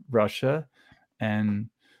between Russia and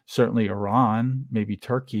certainly Iran, maybe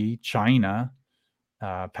Turkey, China,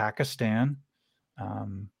 Pakistan,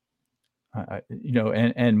 and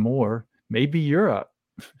more, maybe Europe,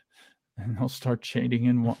 and they'll start trading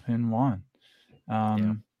in yuan.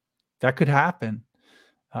 That could happen.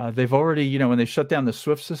 They've already, when they shut down the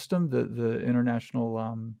SWIFT system, the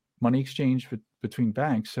international money exchange between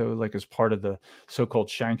banks. So like as part of the so-called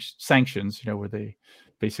sanctions, where they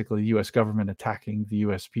basically the U.S. government attacking the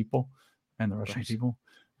U.S. people and the Russian people.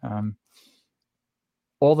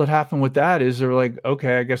 All that happened with that is they're like,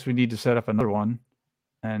 okay, I guess we need to set up another one.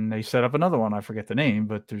 And they set up another one. I forget the name,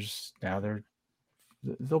 but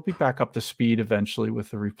they'll be back up to speed eventually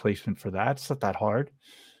with the replacement for that. It's not that hard.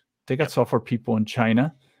 They got software people in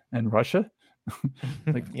China and Russia.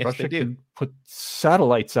 Yes, Russia can put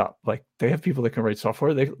satellites up. Like they have people that can write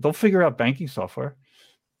software. They'll figure out banking software,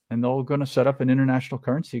 and they're going to set up an international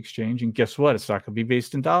currency exchange. And guess what? It's not going to be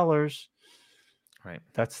based in dollars. Right.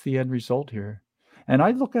 That's the end result here. And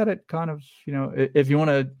I look at it kind of, if you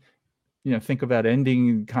want to, think about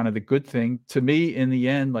ending kind of the good thing. To me, in the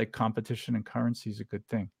end, like competition and currency is a good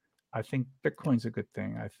thing. I think Bitcoin's a good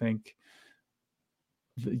thing. I think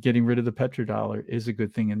getting rid of the petrodollar is a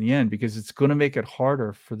good thing in the end because it's going to make it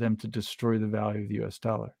harder for them to destroy the value of the US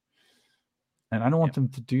dollar. And I don't want them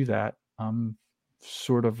to do that. I'm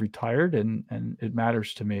sort of retired and it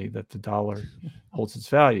matters to me that the dollar holds its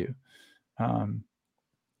value.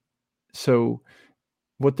 So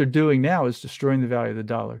what they're doing now is destroying the value of the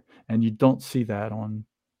dollar. And you don't see that on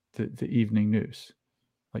the evening news.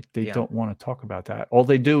 Like they don't want to talk about that. All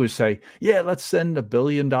they do is say, let's send $1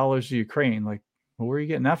 billion to Ukraine. Like, well, where are you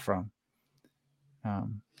getting that from?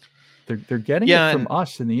 They're getting it from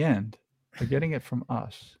us in the end. They're getting it from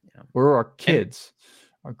us or our kids,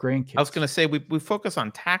 our grandkids. I was going to say we focus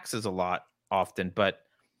on taxes a lot often, but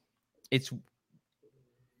it's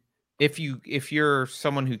if you're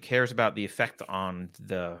someone who cares about the effect on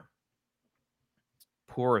the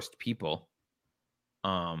poorest people,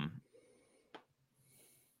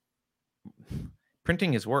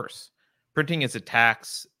 printing is worse. Printing is a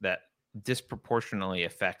tax that disproportionately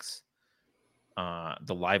affects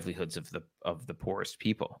the livelihoods of the poorest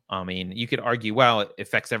people. I mean, you could argue, well, it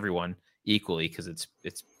affects everyone equally because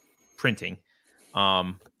it's printing.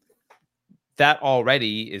 That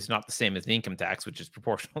already is not the same as the income tax, which is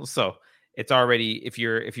proportional. So it's already if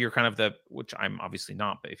you're kind of which I'm obviously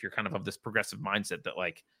not, but if you're kind of this progressive mindset that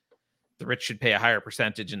like the rich should pay a higher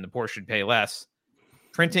percentage and the poor should pay less,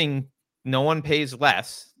 printing, no one pays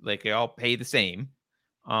less. Like they all pay the same.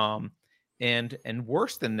 And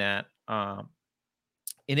worse than that,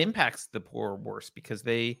 it impacts the poor worse because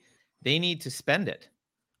they need to spend it.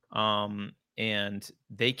 And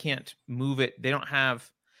they can't move it.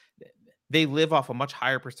 They live off a much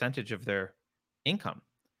higher percentage of their income.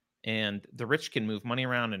 And the rich can move money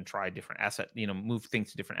around and try different move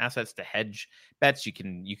things to different assets to hedge bets. You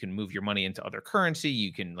can move your money into other currency.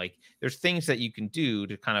 You can there's things that you can do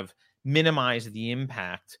to kind of minimize the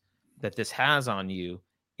impact that this has on you.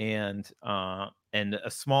 And a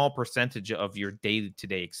small percentage of your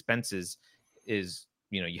day-to-day expenses is,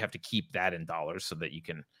 you have to keep that in dollars so that you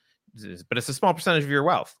can, but it's a small percentage of your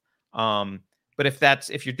wealth. But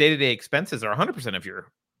if your day-to-day expenses are 100% of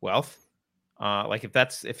your wealth,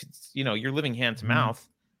 if it's, you're living hand to mouth,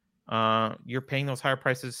 you're paying those higher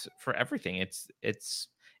prices for everything.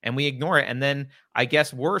 And we ignore it. And then I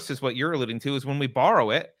guess worse is what you're alluding to is when we borrow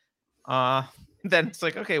it, then it's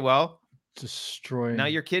like, okay, well, destroying. Now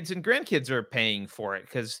your kids and grandkids are paying for it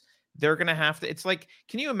because they're going to have to. It's like,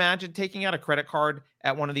 can you imagine taking out a credit card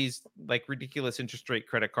at one of these like ridiculous interest rate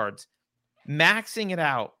credit cards, maxing it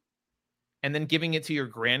out, and then giving it to your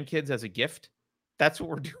grandkids as a gift? That's what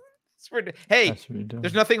we're doing. Hey,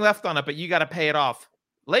 there's nothing left on it, but you got to pay it off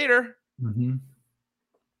later. Mm-hmm.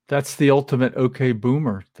 That's the ultimate okay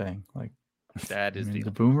boomer thing. Like that is the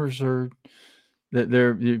boomers are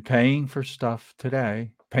they're paying for stuff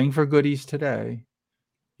today, paying for goodies today,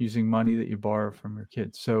 using money that you borrow from your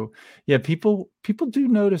kids. So yeah, people do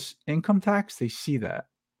notice income tax. They see that.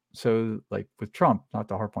 So like with Trump, not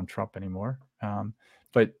to harp on Trump anymore,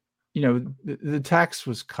 but the tax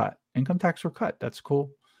was cut. Income tax were cut. That's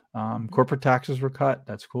cool. Corporate taxes were cut.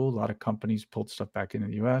 That's cool. A lot of companies pulled stuff back into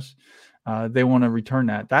the U.S. They want to return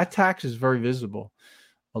that. That tax is very visible.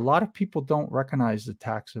 A lot of people don't recognize the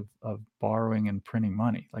tax of borrowing and printing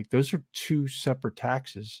money. Like those are two separate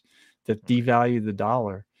taxes that devalue the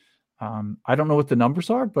dollar. I don't know what the numbers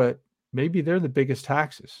are, but maybe they're the biggest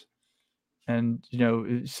taxes. And,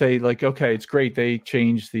 say like, okay, it's great. They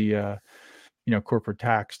changed the, corporate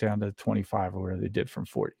tax down to 25 or whatever they did from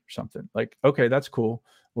 40 or something. Like, okay, that's cool.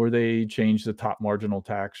 Or they changed the top marginal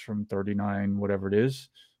tax from 39, whatever it is,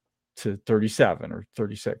 to 37 or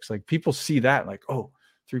 36. Like people see that like, oh,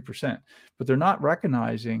 3%, but they're not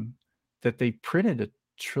recognizing that they printed $1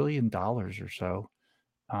 trillion or so.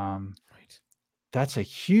 That's a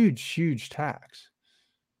huge, huge tax,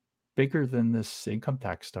 bigger than this income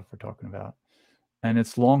tax stuff we're talking about. And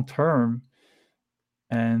it's long-term.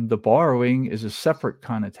 And the borrowing is a separate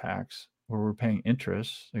kind of tax where we're paying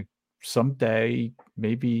interest. Like someday,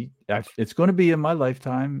 maybe it's going to be in my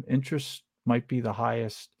lifetime, interest might be the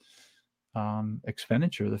highest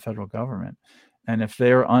expenditure of the federal government. And if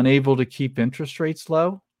they're unable to keep interest rates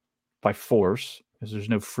low by force, because there's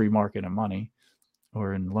no free market in money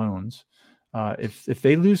or in loans, if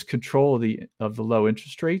they lose control of the low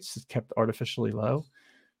interest rates, it's kept artificially low,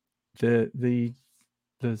 the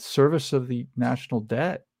service of the national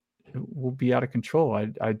debt will be out of control.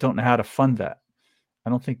 I don't know how to fund that. I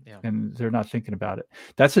don't think, and they're not thinking about it.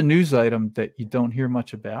 That's a news item that you don't hear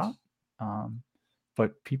much about,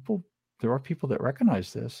 but there are people that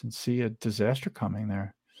recognize this and see a disaster coming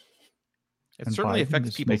there. It certainly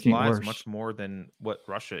affects people's lives much more than what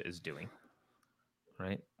Russia is doing,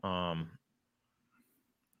 right?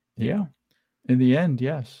 Yeah. In the end,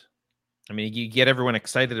 yes. I mean, you get everyone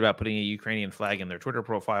excited about putting a Ukrainian flag in their Twitter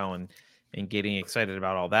profile and getting excited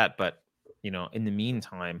about all that, but in the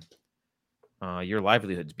meantime, your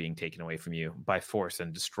livelihood's being taken away from you by force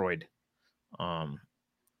and destroyed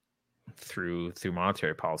through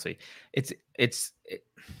monetary policy.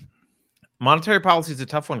 Monetary policy is a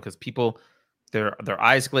tough one because people their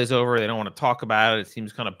eyes glaze over. They don't want to talk about it. It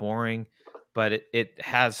seems kind of boring, but it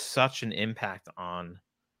has such an impact on.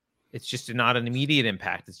 It's just not an immediate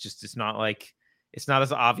impact. It's not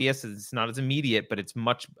as obvious. It's not as immediate, but it's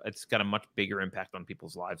got a much bigger impact on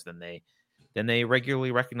people's lives than they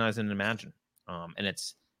regularly recognize and imagine. And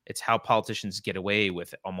it's how politicians get away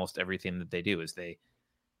with almost everything that they do is they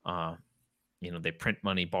print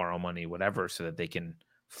money, borrow money, whatever, so that they can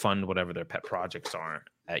fund whatever their pet projects are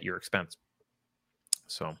at your expense.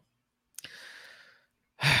 So,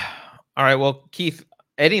 all right. Well, Keith,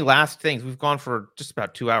 any last things? We've gone for just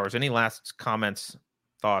about 2 hours. Any last comments,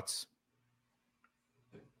 thoughts?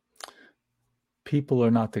 People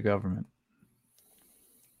are not the government.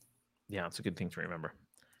 Yeah, it's a good thing to remember.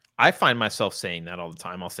 I find myself saying that all the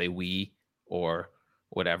time. I'll say we or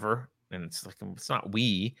whatever. And it's like, it's not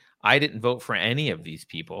we. I didn't vote for any of these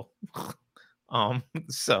people. And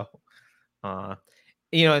someone,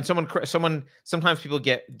 sometimes people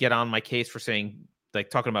get on my case for saying, like,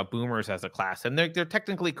 talking about boomers as a class, and they're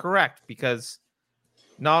technically correct because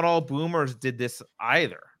not all boomers did this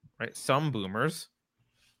either, right? Some boomers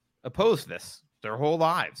opposed this their whole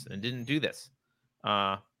lives and didn't do this.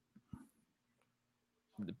 The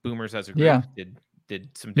boomers as a group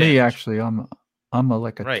did some damage. Me, actually, I'm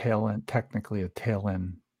tail end, technically a tail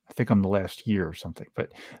end. I think I'm the last year or something,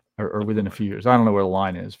 but or within a few years. I don't know where the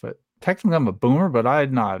line is, but technically I'm a boomer, but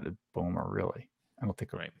I'm not a boomer really. I don't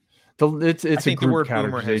think. Right. It's a group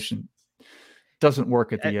categorization. Doesn't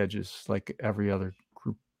work at the edges like every other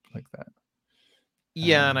group like that.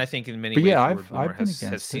 Yeah, and I think in many ways, the word boomer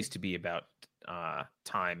has ceased to be about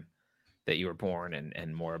time that you were born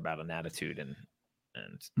and more about an attitude and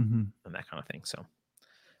that kind of thing. So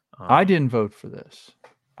I didn't vote for this.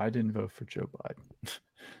 I didn't vote for Joe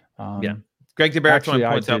Biden. Greg DeBaratone Actually,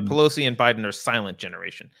 points out Pelosi and Biden are silent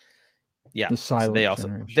generation. Yeah, the silent they also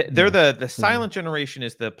generation. they're the silent generation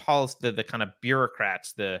is the policy, the kind of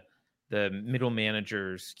bureaucrats, the middle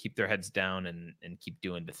managers keep their heads down and keep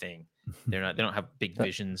doing the thing. They don't have big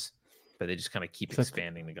visions, but they just kind of keep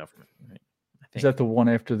expanding the government. Right? Is that the one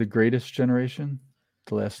after the greatest generation?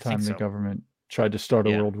 The last time the government tried to start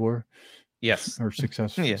a world war? Yes. Or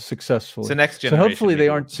successfully. So next generation. So hopefully they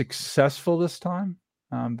aren't successful this time,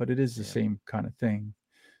 but it is the same kind of thing.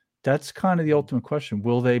 That's kind of the ultimate question.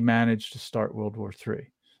 Will they manage to start World War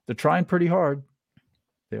III? They're trying pretty hard.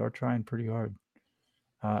 They are trying pretty hard.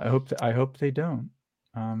 I hope they don't.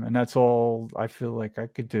 And that's all I feel like I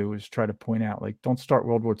could do is try to point out, like, don't start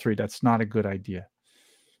World War III. That's not a good idea.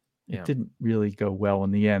 It didn't really go well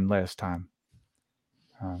in the end last time.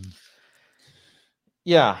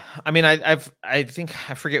 Yeah, I mean, I think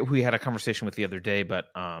I forget who we had a conversation with the other day, but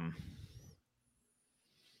I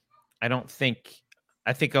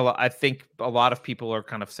think a lot of people are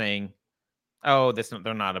kind of saying, "Oh,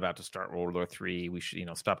 they're not about to start World War III. We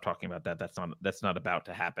should, stop talking about that. That's not about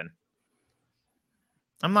to happen."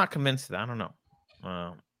 I'm not convinced of that. I don't know.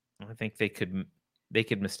 I think they could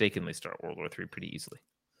mistakenly start World War III pretty easily.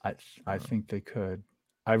 I think they could.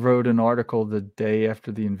 I wrote an article the day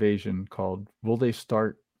after the invasion called "Will they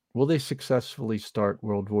successfully start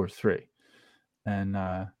World War III?" And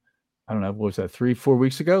I don't know, what was that, 3-4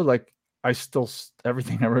 weeks ago? Like,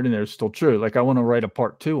 everything I wrote in there is still true. Like, I want to write a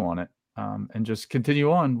part 2 on it and just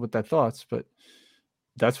continue on with that thoughts. But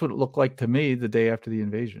that's what it looked like to me the day after the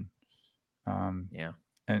invasion.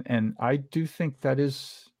 And I do think that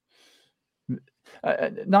is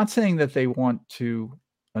not saying that they want to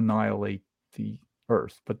annihilate the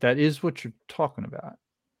Earth, but that is what you're talking about.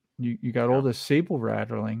 You got all this saber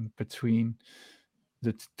rattling between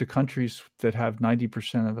the countries that have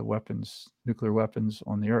 90% of the nuclear weapons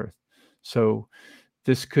on the Earth. So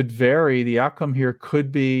this could vary. The outcome here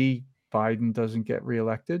could be Biden doesn't get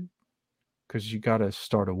reelected, because you got to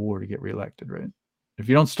start a war to get reelected, right? If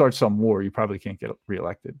you don't start some war, you probably can't get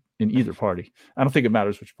reelected in either party. I don't think it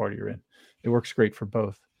matters which party you're in. It works great for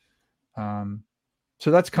both. So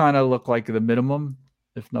that's kind of look like the minimum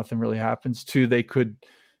if nothing really happens. 2, they could,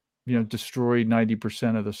 destroy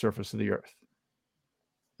 90% of the surface of the Earth.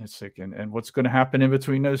 It's like, and what's going to happen in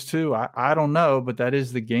between those two? I don't know, but that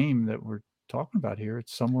is the game that we're talking about here.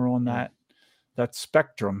 It's somewhere on that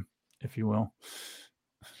spectrum, if you will.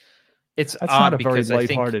 That's not a very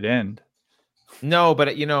lighthearted end. No, but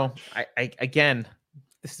I again,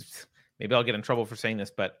 maybe I'll get in trouble for saying this,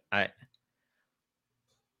 but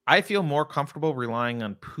I feel more comfortable relying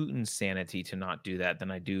on Putin's sanity to not do that than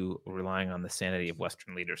I do relying on the sanity of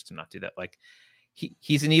Western leaders to not do that. Like,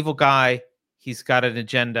 he's an evil guy. He's got an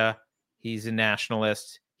agenda. He's a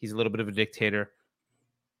nationalist. He's a little bit of a dictator.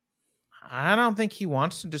 I don't think he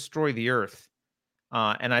wants to destroy the Earth.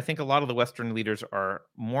 And I think a lot of the Western leaders are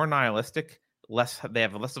more nihilistic. They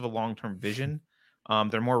have less of a long-term vision.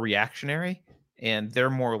 They're more reactionary, and they're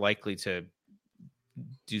more likely to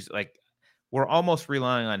do, like, we're almost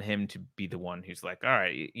relying on him to be the one who's like, all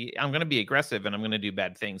right, I'm going to be aggressive and I'm going to do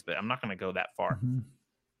bad things, but I'm not going to go that far. Mm-hmm.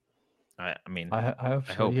 I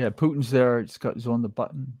hope. Yeah, Putin's there. He's on the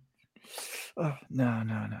button. Oh, no.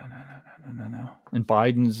 And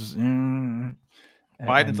Biden's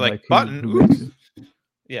like button.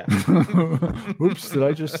 Yeah. Oops, did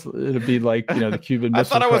I just? It'd be like, the Cuban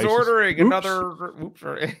Missile I thought I was crisis. ordering another. Oops.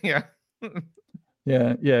 Yeah.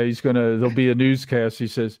 Yeah. There'll be a newscast. He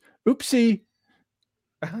says, "Oopsie,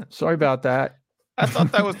 sorry about that." I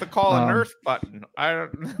thought that was the call on Earth button. I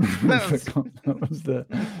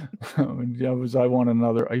want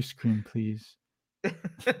another ice cream, please.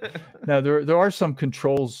 Now there are some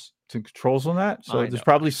controls on that. So there's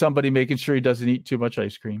probably somebody making sure he doesn't eat too much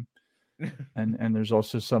ice cream. And there's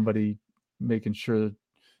also somebody making sure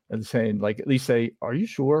and saying, like, at least say, "Are you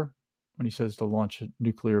sure?" when he says to launch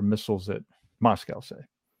nuclear missiles at Moscow, say.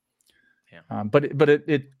 Yeah. But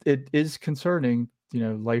it is concerning,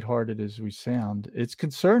 lighthearted as we sound. It's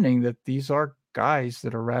concerning that these are guys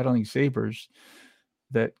that are rattling sabers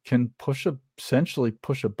that can essentially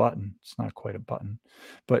push a button. It's not quite a button,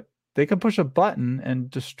 but they can push a button and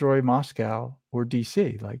destroy Moscow or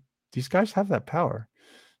DC. Like, these guys have that power.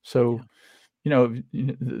 So,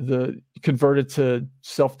 the converted to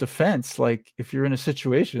self-defense, like, if you're in a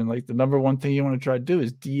situation, like, the number one thing you want to try to do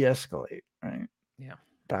is de-escalate, right? Yeah.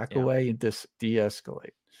 Back away and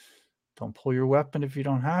de-escalate. Don't pull your weapon if you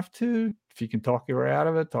don't have to. If you can talk your way out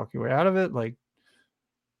of it, talk your way out of it. Like,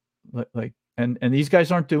 and these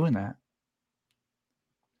guys aren't doing that.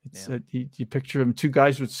 It's you picture them, 2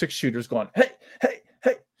 guys with 6 shooters going, hey.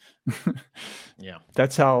 Yeah.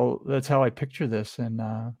 that's how I picture this, and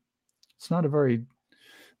it's not a very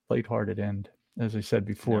lighthearted end, as I said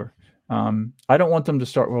before. No. I don't want them to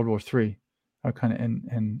start World War III. I'll kind of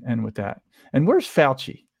end with that. And where's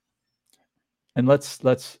Fauci? And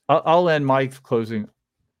I'll end my closing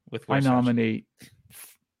with I nominate.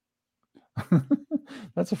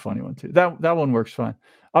 That's a funny one too. That one works fine.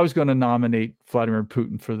 I was going to nominate Vladimir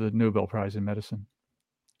Putin for the Nobel Prize in Medicine.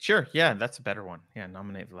 Sure, yeah, that's a better one. Yeah,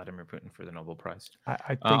 nominate Vladimir Putin for the Nobel Prize.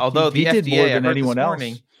 I think although he the did FDA, more than anyone this else.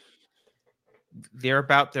 Morning, they're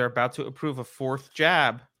about to approve a 4th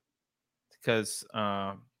jab because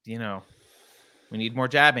we need more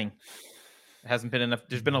jabbing. It hasn't been enough.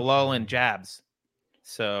 There's been a lull in jabs,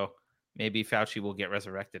 so maybe Fauci will get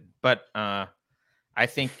resurrected. But I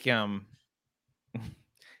think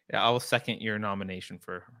I'll second your nomination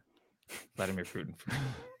for Vladimir Putin for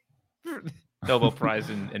Nobel Prize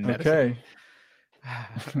in medicine. Okay.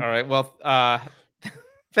 All right. Well,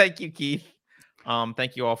 thank you, Keith.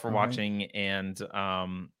 Thank you all for watching, and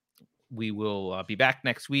we will be back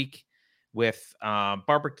next week with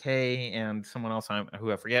Barbara Kay and someone else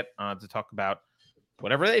who I forget to talk about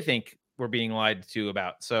whatever they think we're being lied to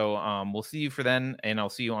about. So we'll see you for then, and I'll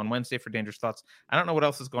see you on Wednesday for Dangerous Thoughts. I don't know what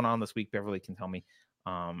else is going on this week. Beverly can tell me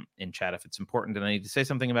in chat if it's important and I need to say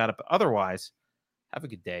something about it. But otherwise, have a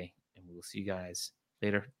good day, and we will see you guys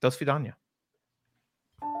later. Do svidaniya.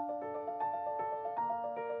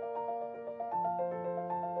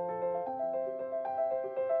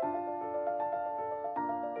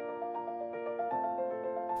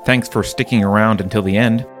 Thanks for sticking around until the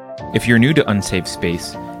end. If you're new to Unsafe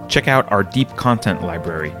Space, check out our deep content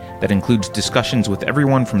library that includes discussions with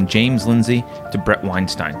everyone from James Lindsay to Brett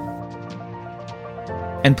Weinstein.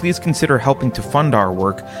 And please consider helping to fund our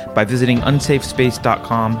work by visiting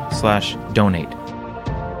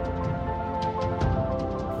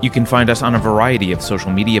unsafespace.com/donate. You can find us on a variety of social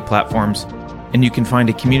media platforms, and you can find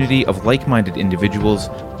a community of like-minded individuals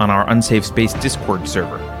on our Unsafe Space Discord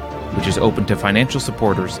server, which is open to financial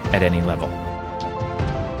supporters at any level.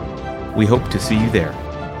 We hope to see you there.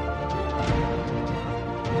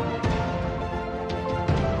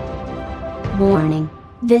 Warning.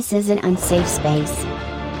 This is an unsafe space.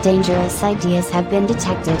 Dangerous ideas have been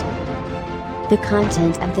detected. The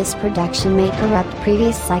content of this production may corrupt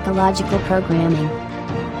previous psychological programming.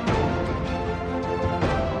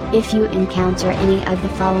 If you encounter any of the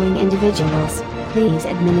following individuals, please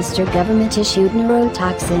administer government-issued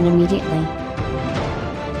neurotoxin immediately.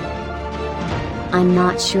 I'm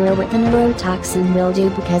not sure what the neurotoxin will do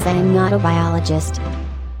because I am not a biologist.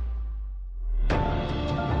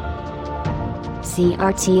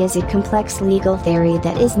 CRT is a complex legal theory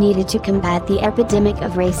that is needed to combat the epidemic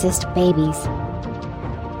of racist babies.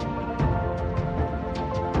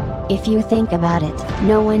 If you think about it,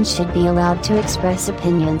 no one should be allowed to express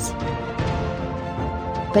opinions.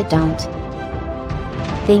 But don't.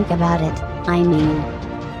 Think about it, I mean.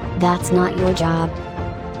 That's not your job.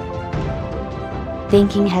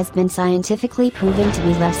 Thinking has been scientifically proven to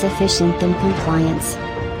be less efficient than compliance.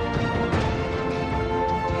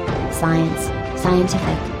 Science,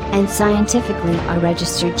 scientific, and scientifically are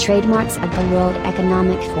registered trademarks of the World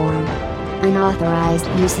Economic Forum. Unauthorized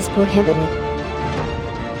use is prohibited.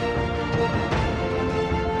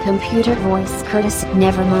 Computer voice courtesy.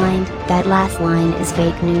 Never mind, that last line is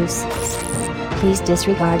fake news. Please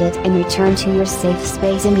disregard it and return to your safe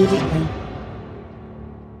space immediately.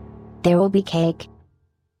 There will be cake.